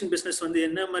கன்ஸ்ட்ரக்ஷன் பிஸ்னஸ் வந்து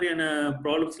என்ன மாதிரியான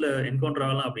ப்ராப்ளம்ஸ்ல என்கவுண்டர்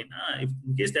ஆகலாம் அப்படின்னா,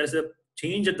 in case there is a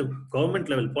change at the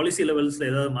government level, policy லெவல்ஸ்ல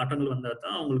ஏதாவது மாற்றங்கள் வந்தால்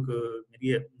தான் அவங்களுக்கு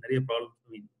நிறைய problem,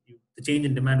 change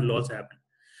in demand will also happen.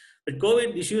 But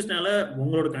Covid இஷ்யூஸ்னால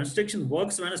உங்களோட கன்ஸ்ட்ரக்ஷன்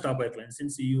ஒர்க்ஸ் வேணா stop ஆயிருக்கலாம்,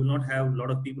 since you will not have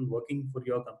lot of people working for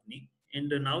your company.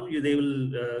 And now they will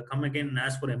come again and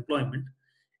ask for employment.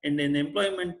 And in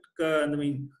எம்ப்ளாய்மெண்ட்க்கு அந்த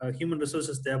மீன் human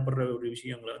resources தேவைப்படுற ஒரு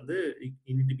விஷயங்களை வந்து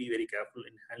you need to be very careful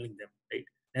in handling them, right?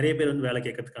 நிறைய பேர் வந்து வேலை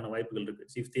கேட்கறதுக்கான வாய்ப்புகள் இருக்கு.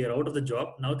 If they are out of the job,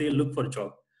 now they look for a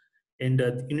job. And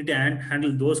you need to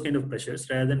handle those kind of pressures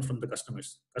rather than from the customers.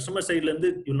 Customer side la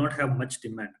you will not have much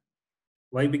demand.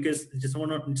 Why? Because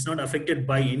it's not affected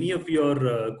by any of your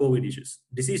COVID issues.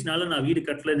 Disease nala na வீடு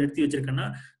கட்டல நிறுத்தி வச்சிருக்கேன்னா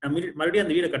நான் மறுபடியும்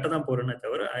அந்த வீடை கட்ட தான் போறேனே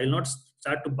தவிர I will not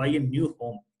start to buy a new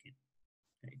home.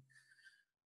 Right?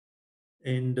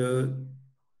 And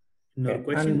okay.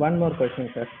 Question. And one more question,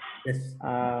 sir. Yes.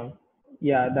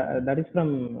 Yeah, that is from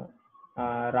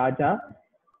Raja.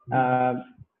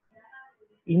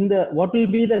 What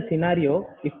will be the scenario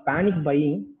if panic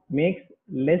buying makes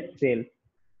less sales?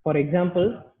 For example,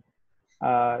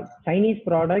 Chinese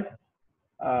products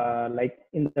like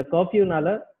in the curfew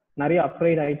nala நிறைய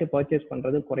upright ஆயிட்டு purchase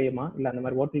பண்றது குறையுமா இல்ல அந்த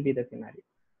மாதிரி? what will be the scenario?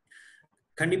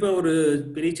 கண்டிப்பா ஒரு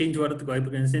பெரிய சேஞ்ச் வரதுக்கு வாய்ப்பு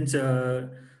இருக்கு. சென்ஸ்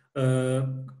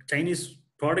சைனீஸ்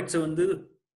ப்ராடக்ட்ஸ் வந்து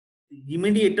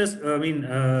இமிடியேட்டஸ்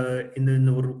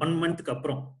இந்த ஒரு 1 மந்த்க்கு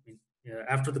அப்புறம்,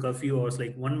 after the curfew R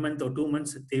like 1 month or 2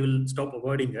 months they will stop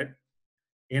avoiding it.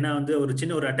 ஏன்னா வந்து ஒரு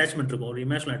சின்ன ஒரு அட்டாச்மெண்ட் இருக்கும், ஒரு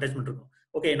இமோஷனல் அட்டாச்மெண்ட் இருக்கும்.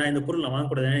 ஓகே, நான் இந்த பொருள் நான்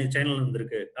வாங்கக்கூடாது, சேனல்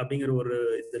வந்துருக்கு அப்படிங்கிற ஒரு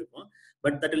இது இருக்கும்.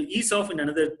 But that will is of in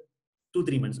another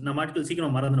 2-3 months. நம்ம ஆட்கள்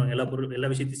சீக்கிரம் மறந்துடுவாங்க, எல்லா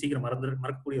விஷயத்தையும் சீக்கிரம்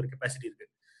மறக்கக்கூடிய ஒரு கெப்பாசிட்டி இருக்கு.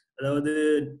 அதாவது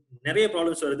நிறைய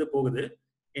ப்ராப்ளம்ஸ் வருது போகுது,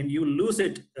 and you lose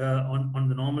it on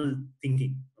the normal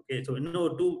thinking. Okay, so இன்னும்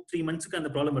 2-3 monthsக்கு அந்த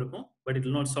ப்ராப்ளம் இருக்கும், but it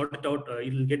will not sort it out.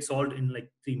 It will get solved in like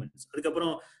 3 months.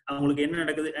 அதுக்கப்புறம் அவங்களுக்கு என்ன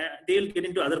நடக்குது, they will get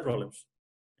into other problems,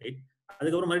 right?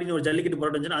 அதுக்கப்புறம் மறுபடியும் ஒரு ஜல்லிக்கட்டு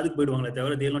போராட்டம் அதுக்கு போயிடுவாங்களே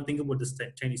தவிர they will not think about this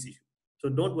Chinese issue. So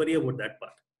don't worry about that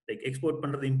part. Like export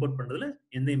பண்றது import பண்றதுல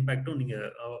எந்த இம்பாக்டும் நீங்க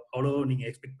அவ்வளோ நீங்க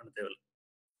எக்ஸ்பெக்ட் பண்ண தேவையில்லை.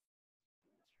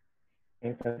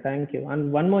 Sir, thank you. And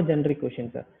one more generic question,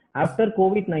 sir. After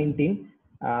COVID-19,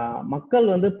 மக்கள்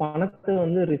வந்து பணத்தை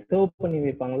வந்து ரிசர்வ் பண்ணி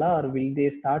வைப்பாங்களா, or will they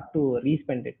start to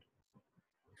re-spend it?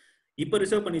 இப்போ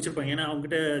ரிசர்வ் பண்ணி வச்சிருப்பாங்க, ஏன்னா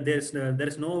அவங்ககிட்ட there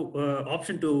is no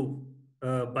option to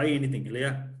buy anything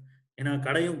இல்லையா? ஏன்னா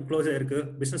கடையும் க்ளோஸ் ஆயிருக்கு,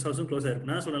 பிசினஸ் ஹவுஸும் க்ளோஸ் ஆயிருக்கு.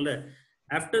 நான் சொன்னல,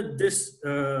 ஆஃப்டர் திஸ்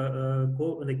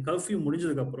லைக் கர்ஃபியூ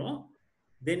முடிஞ்சதுக்கு அப்புறம்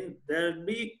then there will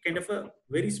be kind of a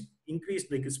very increased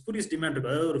like spurious demand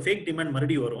இருக்கும். அதாவது ஒரு ஃபேக் டிமாண்ட்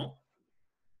மறுபடியும் வரும்.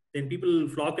 Then people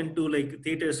flock into like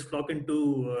theaters, flock into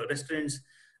restaurants,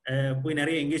 போய்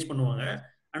நிறைய எங்கேஜ் பண்ணுவாங்க.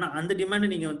 ஆனா அந்த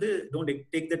டிமாண்ட் நீங்க வந்து don't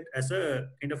take that as a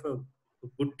kind of a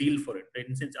good deal for it right.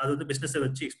 Sense அது வந்து பிசினஸை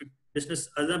வச்சு பிசினஸ்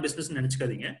அதுதான் பிசினஸ்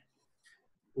நினைச்சுக்காதீங்க.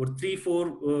 ஒரு 3-4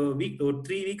 வீக் ஒரு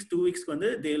 3 weeks 2 weeksக்கு வந்து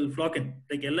they will flag in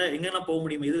like எல்லாம் எங்கெல்லாம் போக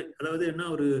முடியும். இது அதாவது என்ன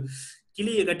ஒரு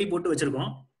கிளியை கட்டி போட்டு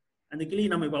வச்சிருக்கோம், அந்த கிளி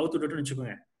நம்ம இப்போ அவுத்து விட்டுட்டோம்னு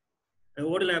வச்சுக்கோங்க,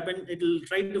 what will happen, it will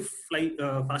try to fly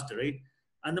faster, right?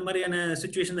 அந்த மாதிரியான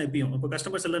சிச்சுவேஷன் தான் எப்பயும். இப்போ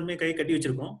கஸ்டமர்ஸ் எல்லாருமே கை கட்டி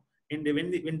வச்சிருக்கோம், and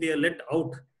when they are let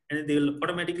out and they will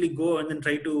automatically go and then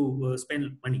try to spend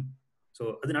money. So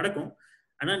அது நடக்கும்.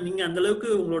 ஆனா நீங்க அந்த அளவுக்கு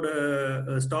உங்களோட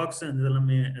ஸ்டாக்ஸ் அந்த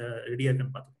எல்லாமே ரெடியா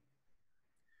இருக்குன்னு பார்த்துக்கோங்க.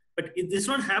 But this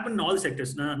not happen in all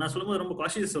sectors. நான் சொல்லும்போது ரொம்ப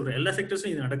காஷியஸ் சொல்றேன், எல்லா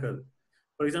செக்டர்ஸும் இது நடக்காது.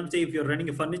 For example, say if you're running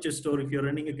a furniture store, if you're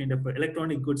running a kind of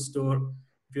electronic goods store,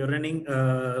 if you're running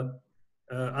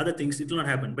other things, it will not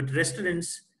happen. But restaurants,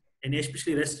 and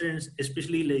especially restaurants,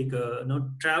 especially like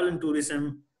travel and tourism,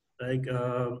 like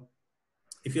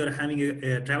if you're having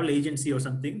a travel agency or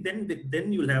something, then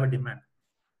you will have a demand.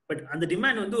 But and the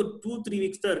demand வந்து ஒரு 2-3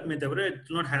 weeks தான் இருக்குமே தவிர it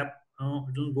will not have,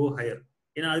 it will go higher.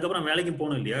 ஏன்னா அதுக்கப்புறம் வேலைக்கு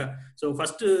போகணும் இல்லையா. ஸோ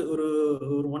ஃபர்ஸ்ட் ஒரு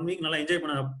 1 week நல்லா என்ஜாய்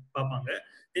பண்ண பார்ப்பாங்க,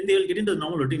 then they will get into the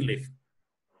normal routine life.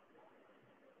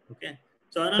 Okay,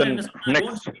 so அதனால என்ன சொல்றேன்,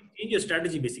 don't change your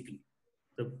strategy basically.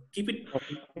 So keep it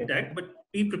intact, but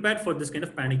be prepared for this kind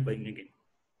of panic buying again.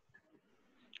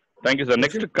 Thank you sir.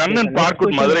 Next Kannan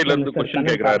Parkwood மதுரையில இருந்து question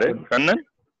கேக்குறாரு. கண்ணன்,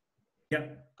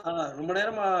 ரொம்ப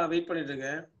நேரமா wait பண்ணிட்டு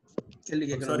இருக்கேன், கேள்வி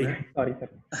கேட்கணும். Sorry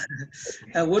sir.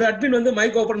 ஒரு அட்மின் வந்து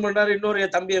மைக் ஓபன் பண்றாரு, இன்னொரு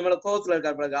தம்பி மேல கோவத்துல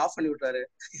இருக்காரு, ஆஃப் பண்ணி விட்டாரு.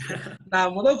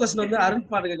 நான் முதல் क्वेश्चன் வந்து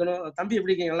அருண்குமார் கேட்கணும். தம்பி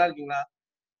எப்படி இருக்கீங்க, நல்லா இருக்கீங்களா?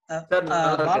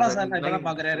 பாலா சார் நான் இப்பதான்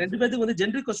பாக்குறேன். 2 பேருக்கு வந்து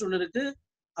ஜெனரிக் क्वेश्चन ஒன்று இருக்கு,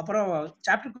 அப்புறம்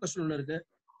சாப்டர் क्वेश्चन ஒன்று இருக்கு.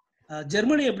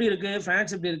 ஜெர்மனி எப்படி இருக்கு,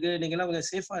 பிரான்ஸ் எப்படி இருக்கு, நீங்க எல்லாம் கொஞ்சம்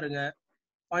சேஃபா இருங்க.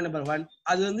 பாயிண்ட் நம்பர் 1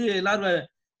 அது வந்து எல்லாரும்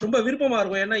ரொம்ப விருப்பமா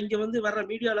இருக்கும். ஏன்னா இங்க வந்து வர்ற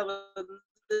மீடியால வந்து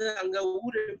அங்க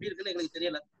ஊர் எப்படி இருக்குன்னு எங்களுக்கு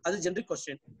தெரியல. அது ஜெனரிக்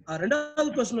क्वेश्चन. ரெண்டாவது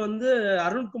क्वेश्चन வந்து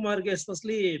அருண்குமாருக்கு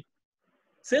எஸ்பெஷலி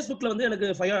ஃபேஸ்புக்ல வந்து எனக்கு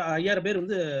 5000 பேர்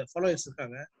வந்து ஃபாலோவர்ஸ்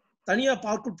இருக்காங்க. தனியா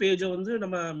பார்க்குட் பேஜை வந்து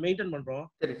நம்ம மெயின்டைன் பண்றோம்.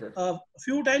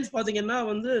 ஃபியூ டைம்ஸ் பாத்தீங்கன்னா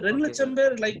வந்து 2 லட்சம்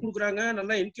பேர் லைக் கொடுக்குறாங்க,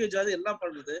 நல்லா என்கேஜ் ஆகுது, எல்லாம்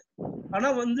பண்றது. ஆனா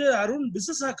வந்து அருண்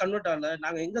பிசினஸா கன்வெர்ட் ஆகல.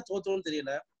 நாங்க எங்க தோத்தோம்னு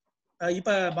தெரியல.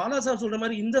 இப்ப பாலா சார் சொல்ற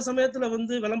மாதிரி இந்த சமயத்துல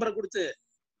வந்து விளம்பரம் கொடுத்து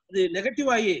இது நெகட்டிவ்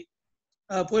ஆகி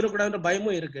போயிடக்கூடாதுன்ற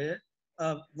பயமும் இருக்கு.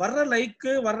 வர்ற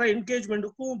லைக்கு வர்ற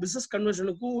என்கேஜ்மெண்ட்டுக்கும் பிசினஸ்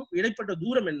கன்வர்ஷனுக்கும் இடைப்பட்ட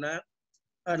தூரம் என்ன?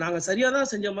 நாங்க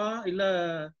சரியாதான் செஞ்சோமா இல்ல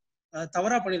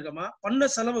தவறா பண்ணிருக்கோமா? பண்ண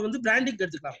செலவை வந்து பிராண்டிங்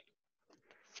எடுத்துக்கலாம்.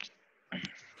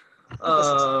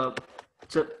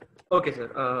 Okay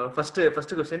sir. First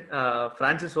question,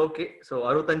 Francis okay. So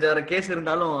 65,000 case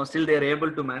இருந்தாலும் still they're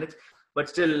able to manage. But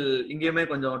still இங்கேயுமே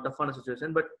கொஞ்சம் டஃப்பான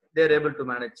situation, but they're able to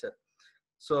manage sir.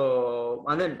 So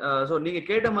and then so நீங்க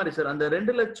கேட்ட மாதிரி சார், அந்த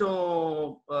 2 லட்சம்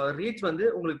ரீச் வந்து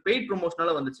உங்களுக்கு பெய்ட்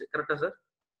ப்ரொமோஷனால வந்துச்சு, கரெக்டா sir?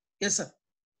 Yes sir.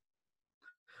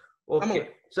 Okay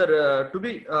sir. To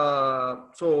be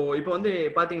so இப்போ வந்து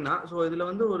பாத்தீங்கன்னா, ஸோ இதுல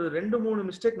வந்து ஒரு 2-3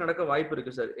 மிஸ்டேக் நடக்க வாய்ப்பு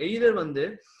இருக்கு சார். எய்தர் வந்து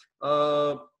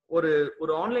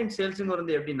ஒரு ஆன்லைன் சேல்ஸுங்க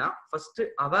வந்து எப்படின்னா, ஃபர்ஸ்ட்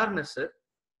அவேர்னஸ்.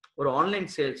 ஒரு ஆன்லைன்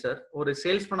சேல்ஸ் சார் ஒரு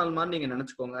சேல்ஸ் பண்ணல் மாதிரி நீங்க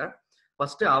நினைச்சுக்கோங்க.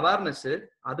 ஃபர்ஸ்ட் அவேர்னஸ்,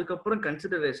 அதுக்கப்புறம்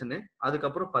கன்சிடரேஷனு,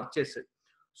 அதுக்கப்புறம் பர்ச்சேஸ்.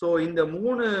 ஸோ இந்த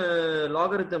 3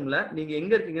 லாகரிதம்ல நீங்க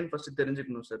எங்க இருக்கீங்கன்னு ஃபர்ஸ்ட்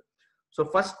தெரிஞ்சுக்கணும் சார். ஸோ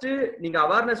ஃபர்ஸ்ட் நீங்க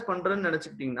அவேர்னஸ் பண்றேன்னு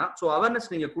நினைச்சுக்கிட்டீங்கன்னா, ஸோ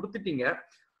அவேர்னஸ் நீங்க கொடுத்துட்டீங்க,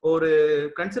 ஒரு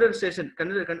கன்சிடரேஷன்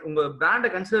உங்க பிராண்டை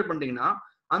கன்சிடர் பண்ணீங்கன்னா,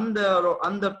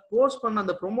 அந்த போஸ்ட் பண்ண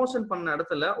அந்த ப்ரொமோஷன் பண்ண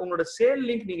இடத்துல உங்களோட சேல்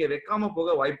லிங்க் நீங்க வைக்காம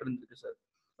போக வாய்ப்பு இருந்திருக்கு சார்.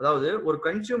 அதாவது ஒரு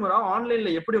கன்சியூமரா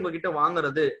ஆன்லைன்ல எப்படி உங்ககிட்ட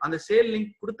வாங்குறது, அந்த சேல்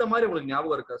லிங்க் கொடுத்த மாதிரி உங்களுக்கு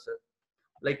ஞாபகம் இருக்கா sir?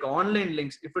 Like online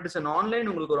links, if it is an online,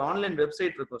 உங்களுக்கு ஒரு ஆன்லைன்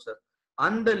வெப்சைட் இருக்கும் சார்,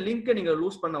 அந்த லிங்கை நீங்க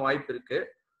லூஸ் பண்ண வாய்ப்பு இருக்கு.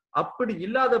 அப்படி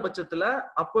இல்லாத பட்சத்துல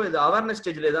அப்போ இது அவேர்னஸ்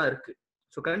ஸ்டேஜ்ல தான் இருக்கு.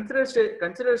 ஸோ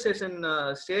கன்சிடரேஷன்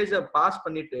ஸ்டேஜை பாஸ்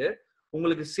பண்ணிட்டு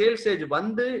உங்களுக்கு சேல் ஸ்டேஜ்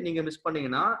வந்து நீங்க மிஸ்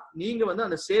பண்ணீங்கன்னா, நீங்க வந்து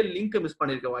அந்த சேல் லிங்கை மிஸ்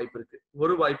பண்ணிருக்க வாய்ப்பு இருக்கு,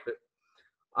 ஒரு வாய்ப்பு.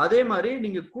 அதே மாதிரி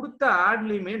நீங்க கொடுத்த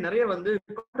ஆட்லயுமே நிறைய வந்து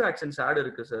கால் டு ஆக்ஷன்ஸ் ஆட்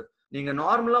இருக்கு சார். நீங்க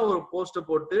நார்மலா ஒரு போஸ்ட்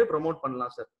போட்டு ப்ரொமோட்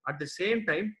பண்ணலாம் sir. At the same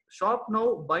time shop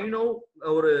now by now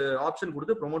ஒரு ஆப்ஷன்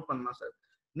கொடுத்து ப்ரொமோட் பண்ணலாம் சார்.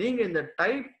 நீங்க இந்த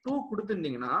டைப் 2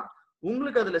 கொடுத்துருந்தீங்கன்னா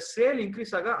உங்களுக்கு அதுல சேல்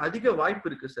இன்க்ரீஸ் ஆக அதிக வாய்ப்பு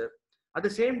இருக்கு sir. At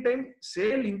the same time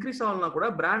sale increase ஆகலாம் கூட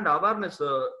பிராண்ட்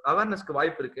அவேர்னஸ்க்கு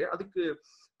வாய்ப்பு இருக்கு. அதுக்கு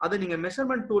அதை நீங்க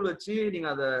மெஷர்மெண்ட் டூல் வச்சு நீங்க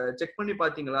அதை செக் பண்ணி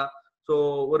பாத்தீங்களா? ஸோ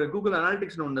ஒரு கூகுள்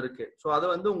அனாலிட்டிக்ஸ்னு ஒன்று இருக்கு. ஸோ அதை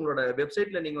வந்து உங்களோட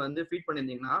வெப்சைட்ல நீங்க வந்து ஃபீட்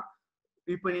பண்ணியிருந்தீங்கன்னா,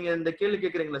 இப்போ நீங்க இந்த கேள்வி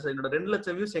கேட்குறீங்களா சார், என்னோட 2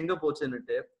 லட்சம் வியூஸ் எங்க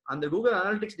போச்சுன்னுட்டு, அந்த கூகுள்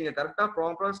அனாலிட்டிக்ஸ் நீங்க கரெக்டா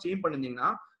ப்ராப்பரா ஸ்ட்ரீம் பண்ணிருந்தீங்கன்னா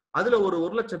அதுல ஒரு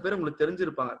 1 லட்சம் பேர் உங்களுக்கு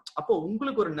தெரிஞ்சிருப்பாங்க. அப்போ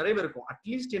உங்களுக்கு ஒரு நிறைவு இருக்கும்,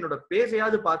 அட்லீஸ்ட் என்னோட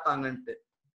பேஜையாவது பார்த்தாங்கன்ட்டு.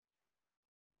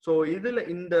 ஸோ இதுல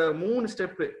இந்த 3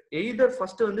 ஸ்டெப், எய்தர்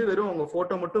ஃபர்ஸ்ட் வந்து வெறும் உங்க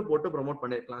போட்டோ மட்டும் போட்டு ப்ரொமோட்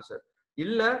பண்ணிருக்கலாம் சார்,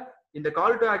 இல்ல இந்த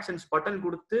கால் டு ஆக்ஷன்ஸ் பட்டன்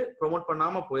கொடுத்து ப்ரொமோட்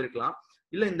பண்ணாம போயிருக்கலாம்,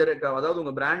 இல்ல இந்த அதாவது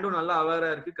உங்க பிராண்டும் நல்லா அவேரா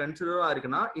இருக்கு, கன்சிடரா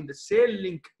இருக்குன்னா இந்த சேல்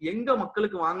லிங்க் எங்க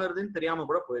மக்களுக்கு வாங்குறதுன்னு தெரியாம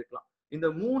கூட போயிருக்கலாம். இந்த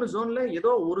 3 ஜோன்ல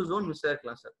ஏதோ ஒரு zone miss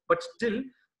ஆயிருக்கலாம் sir. But still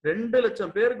 2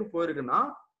 லட்சம் பேருக்கு போயிருக்குன்னா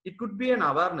it could be an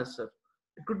awareness, sir.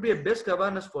 It could be a best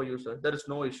awareness for you, sir. There is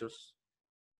no issues.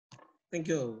 Thank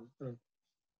you.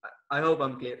 I hope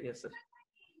I'm clear. Yes, sir.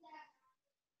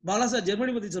 Bala sir,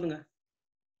 Germany பத்தி சொல்லுங்க.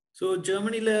 So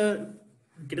ஜெர்மனியில்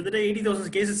கிட்டத்தட்ட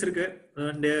 80,000 cases இருக்கு.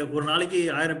 And ஒரு நாளைக்கு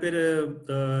 1000 பேர்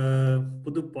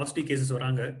புது positive cases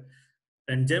வராங்க.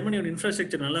 அண்ட் ஜெர்மனியோட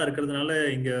இன்ஃப்ராஸ்ட்ரக்சர் நல்லா இருக்கிறதுனால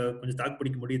இங்கே கொஞ்சம் தாக்கு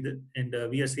பிடிக்க முடியுது. And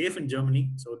we are safe in Germany.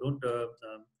 So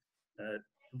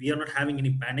we are not having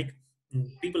any panic.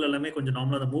 People எல்லாமே கொஞ்சம்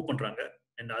நார்மலாக தான் மூவ் பண்ணுறாங்க.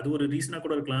 அண்ட் அது ஒரு ரீசனாக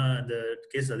கூட இருக்கலாம், அந்த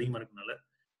கேஸ் அதிகமாக இருக்கிறதுனால.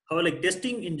 Hour like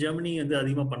testing in Germany வந்து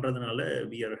அதிகமாக பண்ணுறதுனால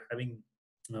we are having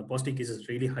positive cases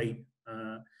really high.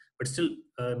 But still,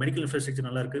 medical infrastructure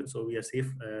nalla irukku, so we are safe.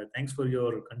 Thanks for your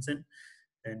concern,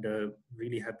 and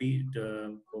really happy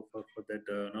for that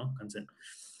concern.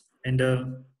 And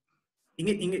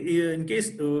in case,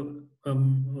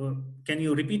 can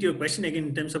you repeat your question again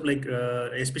in terms of like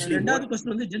especially ரெண்டாவது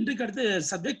question வந்து generic அடுத்து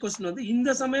subject question வந்து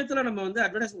இந்த சமயத்துல நம்ம வந்து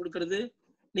advertise கொடுக்கிறது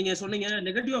நீங்க சொன்னீங்க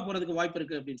நெகட்டிவா போறதுக்கு வாய்ப்பு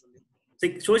இருக்கு அப்படின்னு சொல்லி.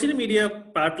 சோஷியல் மீடியா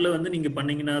பார்ட்ல வந்து நீங்க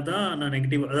பண்ணீங்கன்னா தான் நான்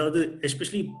நெகட்டிவ், அதாவது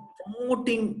எஸ்பெஷலி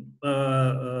ப்ரோமோட்டிங்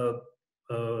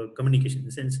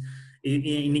கம்யூனிகேஷன் சென்ஸ்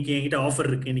இன்னைக்கு என்கிட்ட ஆஃபர்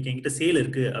இருக்கு, இன்னைக்கு என்கிட்ட சேல்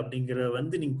இருக்கு அப்படிங்கிற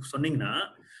வந்து நீங்க சொன்னீங்கன்னா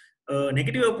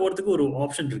நெகட்டிவா போறதுக்கு ஒரு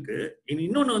ஆப்ஷன் இருக்கு.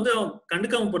 இன்னொன்னு வந்து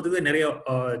கண்டுக்காம போறதுக்கு நிறைய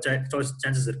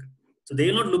சான்சஸ் இருக்கு. So they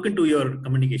will not look into your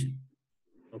communication.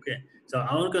 Okay, so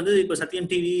அவனுக்கு வந்து இப்போ சத்யம்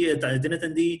டிவி,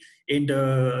 தினத்தந்தி அண்ட்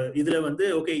இதுல வந்து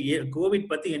ஓகே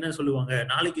கோவிட் பத்தி என்ன சொல்லுவாங்க,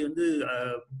 நாளைக்கு வந்து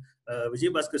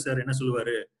விஜயபாஸ்கர் சார் என்ன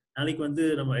சொல்லுவாரு, நாளைக்கு வந்து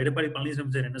நம்ம எடப்பாடி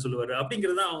பழனிசாமி சார் என்ன சொல்லுவாரு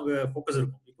அப்படிங்கறத அவங்க ஃபோக்கஸ்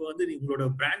இருக்கும். இப்போ வந்து உங்களோட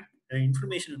பிராண்ட்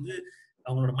இன்ஃபர்மேஷன் வந்து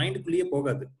அவங்களோட மைண்டுக்குள்ளேயே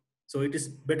போகாது. So it is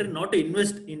better not to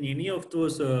invest in any of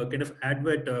those kind of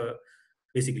advert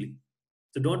basically.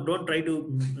 So don't try to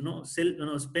sell,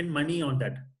 spend money on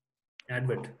that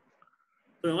advert.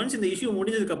 So once இந்த இஷ்யூ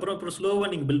முடிஞ்சதுக்கு அப்புறம் ஸ்லோவா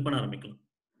நீங்க பில்ட் பண்ண ஆரம்பிக்கலாம்.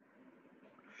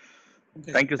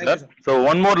 Thank you, sir. So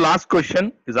one more last question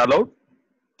is allowed.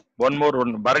 One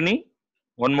Bharani,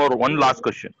 one last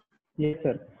question. Yes,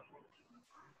 sir.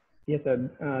 Yes, sir.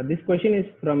 This question is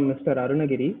from Mr.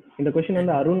 Arunagiri. In the question on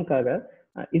the Arun Kaga,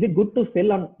 is it good to sell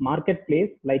on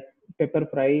marketplace like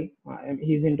Pepperfry?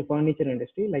 He's into furniture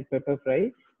industry like Pepperfry,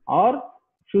 or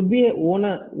should we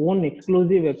own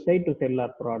exclusive website to sell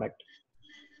our product?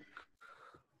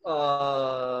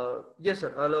 Yes,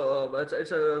 sir. Hello.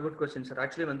 It's a good question, sir.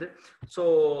 Actually, வந்து so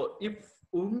if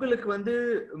உங்களுக்கு வந்து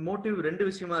motive 2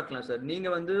 விஷயமா இருக்கலாம் sir. நீங்க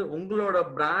வந்து உங்களோட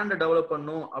brand develop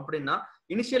பண்ணணும் அப்படின்னா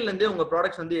இனிஷியல்ல இருந்தே உங்க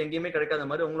ப்ராடக்ட்ஸ் வந்து எங்கேயுமே கிடைக்காத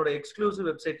மாதிரி உங்களோட எக்ஸ்க்ளூசிவ்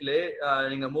வெப்சைட்லயே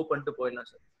நீங்க மூவ் பண்ணிட்டு போயிடலாம்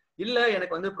சார். இல்ல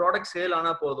எனக்கு வந்து ப்ராடக்ட் சேல்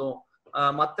ஆனா போதும்,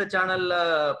 மற்ற சேனல்ல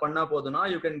பண்ணா போதும்னா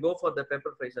you can go for the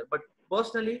Pepperfry sir. But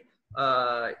personally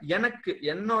எனக்கு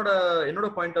என்னோட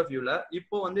பாயிண்ட் ஆஃப் வியூல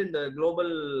இப்போ வந்து இந்த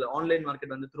குளோபல் ஆன்லைன்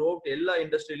மார்க்கெட் வந்து த்ரூ அவுட் எல்லா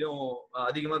இண்டஸ்ட்ரியிலும்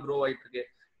அதிகமா க்ரோ ஆயிட்டு இருக்கு.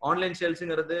 ஆன்லைன்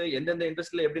சேல்ஸுங்கிறது எந்தெந்த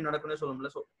இண்டஸ்ட்ரியில எப்படி நடக்கும்னு சொல்ல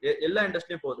முடியல. ஸோ எல்லா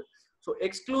இண்டஸ்ட்ரியும் போகுது. ஸோ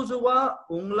எக்ஸ்க்ளூசிவா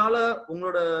உங்களால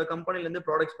உங்களோட கம்பெனில இருந்து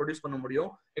ப்ராடக்ட்ஸ் ப்ரொடியூஸ் பண்ண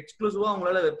முடியும், எக்ஸ்க்ளூசிவா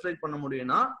உங்களால வெப்சைட் பண்ண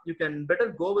முடியும்னா you can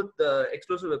better go with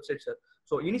exclusive website sir.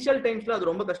 So initial டைம்ஸ்ல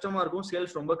அது ரொம்ப கஷ்டமா இருக்கும்,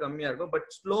 சேல்ஸ் ரொம்ப கம்மியா இருக்கும். But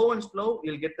slow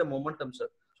you'll get the momentum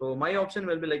sir. So my option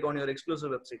will be like on your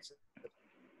exclusive website sir.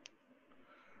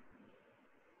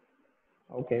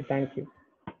 Okay, thank you.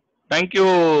 Thank you,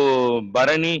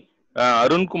 Bharani,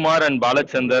 Arun Kumar and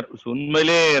Balachandar.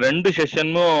 உண்மையிலே 2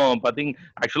 செஷனும் பாத்தீங்க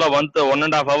ஆக்சுவலா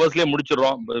 1.5 hours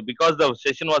முடிச்சிடுறோம். Because the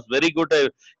session was very good,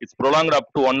 it's prolonged up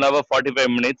to 1 hour 45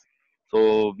 minutes. So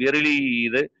really,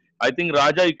 I think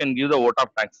Raja, you can give the vote of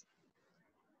thanks.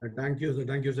 Thank you,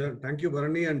 sir. Thank you,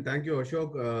 Bharani, and thank you,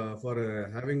 Ashok, for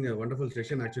having a wonderful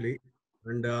session actually.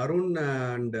 And Arun,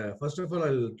 and first of all,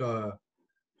 I'll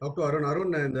talk to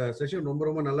Arun. இந்த session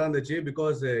ரொம்ப நல்லா இருந்துச்சு.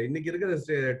 Because இன்னைக்கு இருக்கிற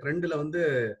ட்ரெண்ட்ல வந்து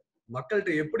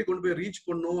மக்கள்கிட்ட எப்படி கொண்டு போய் ரீச்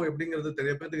பண்ணும் அப்படிங்கிறது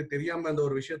நிறைய பேருக்கு தெரியாம அந்த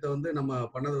ஒரு விஷயத்த வந்து நம்ம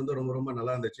பண்ணது வந்து ரொம்ப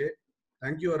நல்லா இருந்துச்சு.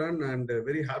 Thank you Arun, and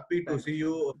very happy to see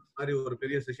you மாதிரி ஒரு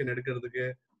பெரிய செஷன் எடுக்கிறதுக்கு.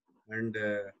 And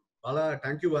Bala,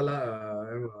 thank you Bala.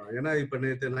 ஏன்னா இப்ப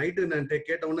நேற்று நைட்டு நான்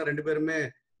கேட்ட உடனே 2 பேருமே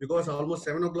பிகாஸ் ஆல்மோஸ்ட்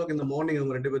 7 o'clock இந்த மார்னிங்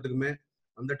அவங்க 2 பேத்துக்குமே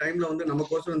அந்த டைம்ல வந்து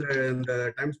நமக்கோசம் இந்த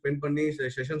டைம் ஸ்பெண்ட் பண்ணி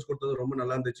செஷன்ஸ் கொடுத்தது ரொம்ப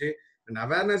நல்லா இருந்துச்சு. And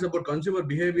awareness about consumer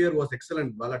behavior was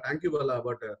excellent. Bala, thank you Bala.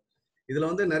 But இதுல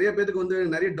வந்து நிறைய பேருக்கு வந்து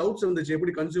நிறைய டவுட்ஸ் வந்துச்சு.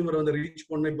 எப்படி கன்சியூமர் வந்து ரீச்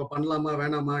பண்ண, இப்ப பண்ணலாமா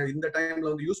வேணாமா, இந்த டைம்ல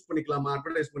வந்து யூஸ் பண்ணிக்கலாமா,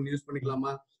 அட்வர்டைஸ்மெண்ட் யூஸ்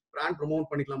பண்ணிக்கலாமா, பிராண்ட் ப்ரொமோட்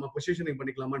பண்ணிக்கலாமா, பொசிஷனிங்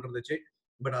பண்ணிக்கலாமான்னு இருந்துச்சு.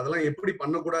 பட் அதெல்லாம் எப்படி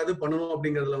பண்ணக்கூடாது பண்ணணும்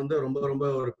அப்படிங்கிறதுல வந்து ரொம்ப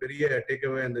ஒரு பெரிய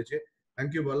டேக்அவே இருந்துச்சு.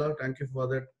 Thank you Bala, thank you for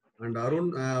that. And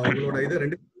Arun, உங்களோட இது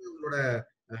 2 உங்களோட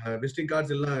விசிட்டிங்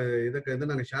கார்ட்ஸ் எல்லாம் இதுக்கு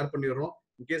வந்து நாங்க ஷேர் பண்ணிடுறோம்.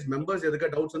 இன்கேஸ் மெம்பர்ஸ் எதுக்கா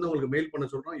டவுட்ஸ் வந்து உங்களுக்கு மெயில் பண்ண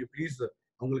சொல்றோம், யூ ப்ளீஸ்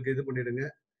அவங்களுக்கு இது பண்ணிடுங்க.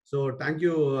 So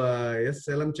thank you yes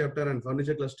Salem chapter and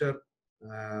furniture cluster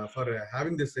for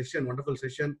having this session, wonderful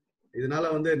session. இதனால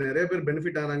வந்து நிறைய பேர்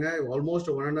பெனிஃபிட் ஆனாங்க. ஆல்மோஸ்ட்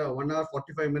 1 hour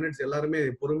 45 minutes எல்லாருமே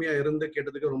பொறுமையா இருந்து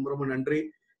கேட்டதுக்கு ரொம்ப ரொம்ப நன்றி.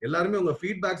 எல்லாருமே உங்க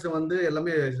ஃபீட்பேக்ஸை வந்து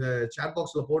எல்லாமே சாட்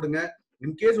பாக்ஸ்ல போடுங்க.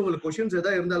 இன்கேஸ் உங்களுக்கு கொஸ்டின்ஸ்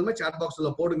எதாவது இருந்தாலுமே சாட்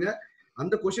பாக்ஸ்ல போடுங்க.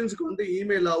 அந்த கொஸ்டின்ஸ்க்கு வந்து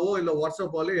இமெயிலாவோ இல்ல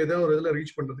வாட்ஸ்அப்பாலோ ஏதோ ஒரு இதுல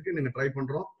ரீச் பண்றதுக்கு நீங்க ட்ரை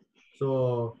பண்றோம். So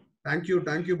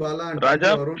thank you Bala and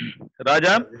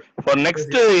Raja for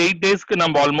next 8 daysக்கு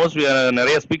நம்ம ஆல்மோஸ்ட்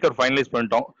நிறைய ஸ்பீக்கர் ஃபைனலைஸ்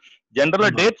பண்ணிட்டோம்.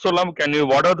 ஜெனரலா டேட் சொல்லாம can you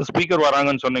what are the speaker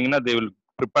வராங்கன்னு சொன்னீங்கன்னா they will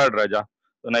prepared ராஜா.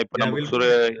 நான் இப்ப நம்ம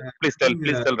ப்ளீஸ்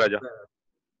டெல் ராஜா.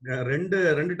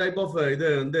 ரெண்டு டைப் ஆஃப் இது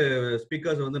வந்து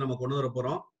ஸ்பீக்கர்ஸ் வந்து நம்ம கொண்டு வர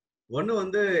போறோம். ஒன்னு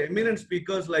வந்து eminent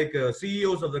speakers like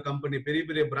CEOs of the company, பெரிய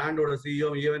பெரிய பிராண்டோட சிஇஓ,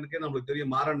 ஈவனுக்கே நம்மளுக்கு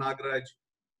தெரியும் மாறன் நாகராஜ்,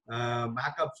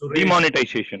 மேக்கப் சுரேஷ்.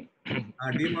 டிமானிடைசேஷன்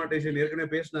ஏற்கனவே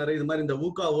பேசினாரு. இது மாதிரி இந்த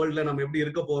ஊகா வேர்ல்ட்ல நம்ம எப்படி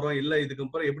இருக்க போறோம், இல்ல இதுக்கு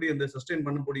அப்புறம் எப்படி இந்த சஸ்டெயின்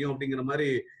பண்ண முடியும் அப்படிங்கிற மாதிரி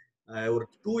ஒரு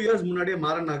 2 years முன்னாடியே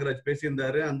மாறன் நாகராஜ்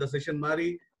பேசியிருந்தாரு. அந்த செஷன் மாதிரி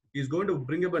is going to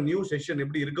bring up a new session.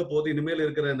 எப்படி இருக்க போகுது, இனிமேல்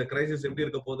இருக்கிற இந்த கிரைசிஸ் எப்படி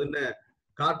இருக்க போகுதுன்னு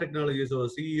car technologies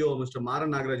CEO mister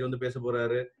Maran Nagaraj வந்து பேச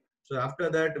போறாரு. So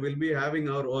after that will be having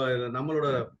அவர் நம்மளோட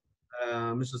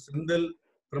mister Senthil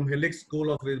from helix school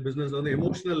of பிசினஸ்ல வந்து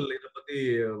எமோஷனல் இதை பத்தி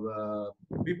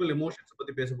பீப்புள் எமோஷன்ஸ்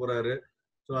பத்தி பேச போறாரு.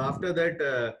 So after that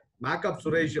makeup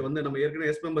Suresh வந்து நம்ம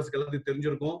ஏற்கனவே எஸ் மெம்பர்ஸ்க்கு எல்லாத்தையும்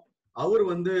தெரிஞ்சிருக்கோம். அவர்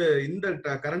வந்து இந்த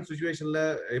கரண்ட் சுச்சுவேஷன்ல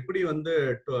எப்படி வந்து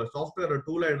சாஃப்ட்வேர்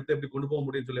டூலா எடுத்து எப்படி கொண்டு போக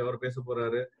முடியும்னு சொல்லி அவர் பேச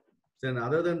போறாரு.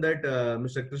 Other than that,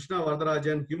 Mr. Krishna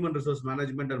Vardarajan, Human Resource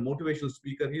Management and Motivational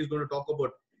Speaker, he is going to talk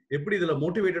about எப்படி இதுல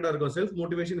மோட்டிவேட்டடா இருக்கும். Self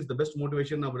motivation is the best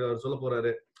motivation அப்படி அவர் சொல்ல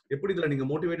போறாரு. எப்படி இதுல நீங்க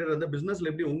மோட்டிவேட்டட் இருந்தா பிசினஸ்ல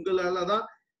எப்படி உங்களால தான்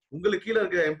உங்களுக்கு கீழே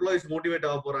இருக்க எம்ப்ளாயிஸ் மோட்டிவேட்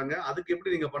ஆக போறாங்க, அதுக்கு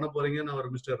எப்படி நீங்க பண்ண போறீங்கன்னு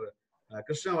அவர் மிஸ்டர்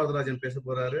கிருஷ்ணா வரதராஜன் பேச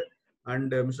போறாரு.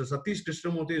 And mister Satish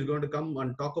Krishnamurthy is going to come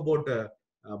and talk about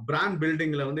brand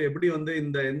பில்டிங்ல வந்து எப்படி வந்து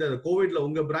இந்த கோவிட்ல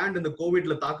உங்க பிராண்ட் இந்த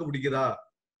கோவிட்ல தாக்கு பிடிக்குதா,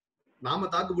 நாம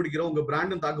தாக்கு பிடிக்கிறோம், உங்க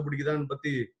பிராண்டும் தாக்கு பிடிக்குதான்னு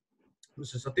பத்தி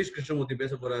மிஸ்டர் சதீஷ் கிருஷ்ணமூர்த்தி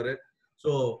பேச போறாரு.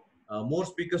 So more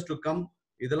speakers to come.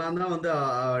 இதெல்லாம் தான் வந்து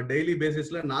டெய்லி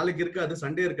பேசிஸ்ல நாளைக்கு இருக்காது,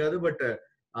 சண்டே இருக்காது. But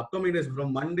upcoming days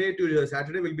from Monday to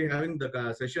Saturday will be having the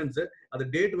sessions. அது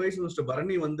டேட் வைஸ் மிஸ்டர்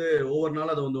பரணி வந்து ஒவ்வொரு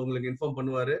நாள் அதை வந்து உங்களுக்கு இன்ஃபார்ம்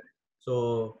பண்ணுவாரு. So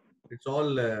it's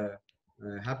all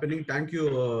happening. Thank you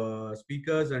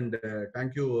speakers and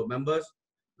thank you members.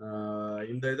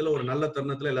 இந்த இதுல ஒரு நல்ல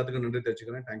தருணத்துல எல்லாத்துக்கும் நன்றி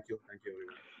தெரிவிச்சுக்கிறேன். Thank you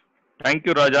everyone. Thank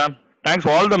you, Raja. Thanks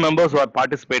all the members who have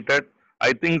participated.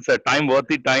 I think it's a time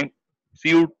worthy time.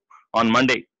 See you on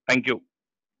Monday. Thank you.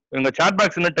 உங்க chat box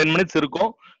இன்னும் 10 minutes இருக்கும்.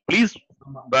 Please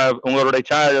உங்களுடைய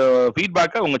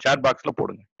feedback உங்க chat boxல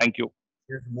போடுங்க. Thank you.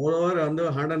 Yes, moreover வந்து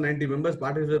 190 members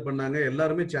participate பண்ணாங்க.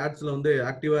 எல்லாருமே சாட்ஸ்ல வந்து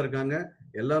ஆக்டிவா இருக்காங்க.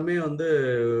 எல்லாமே வந்து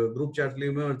குரூப்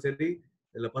சாட்ஸ்லயுமே சரி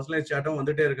இல்ல பர்சனலைஸ் சாட்டும்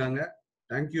வந்துட்டே இருக்காங்க.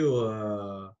 Thank you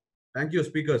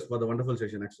speakers for the wonderful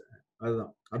session.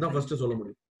 அதான் ஃபர்ஸ்ட் சொல்ல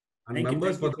முடியும். And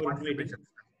members for the participation.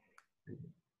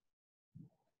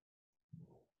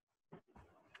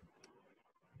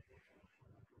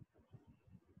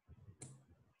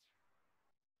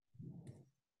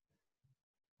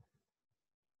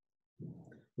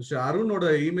 Mr. Arunோட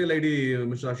email ID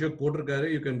mister Ashok போட்டிருக்காரு.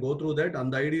 You can go through that.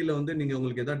 அந்த ஐடியில வந்து நீங்க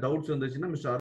உங்களுக்கு ஏதாவது டவுட்ஸ் வந்துச்சுன்னா மிஸ்டர்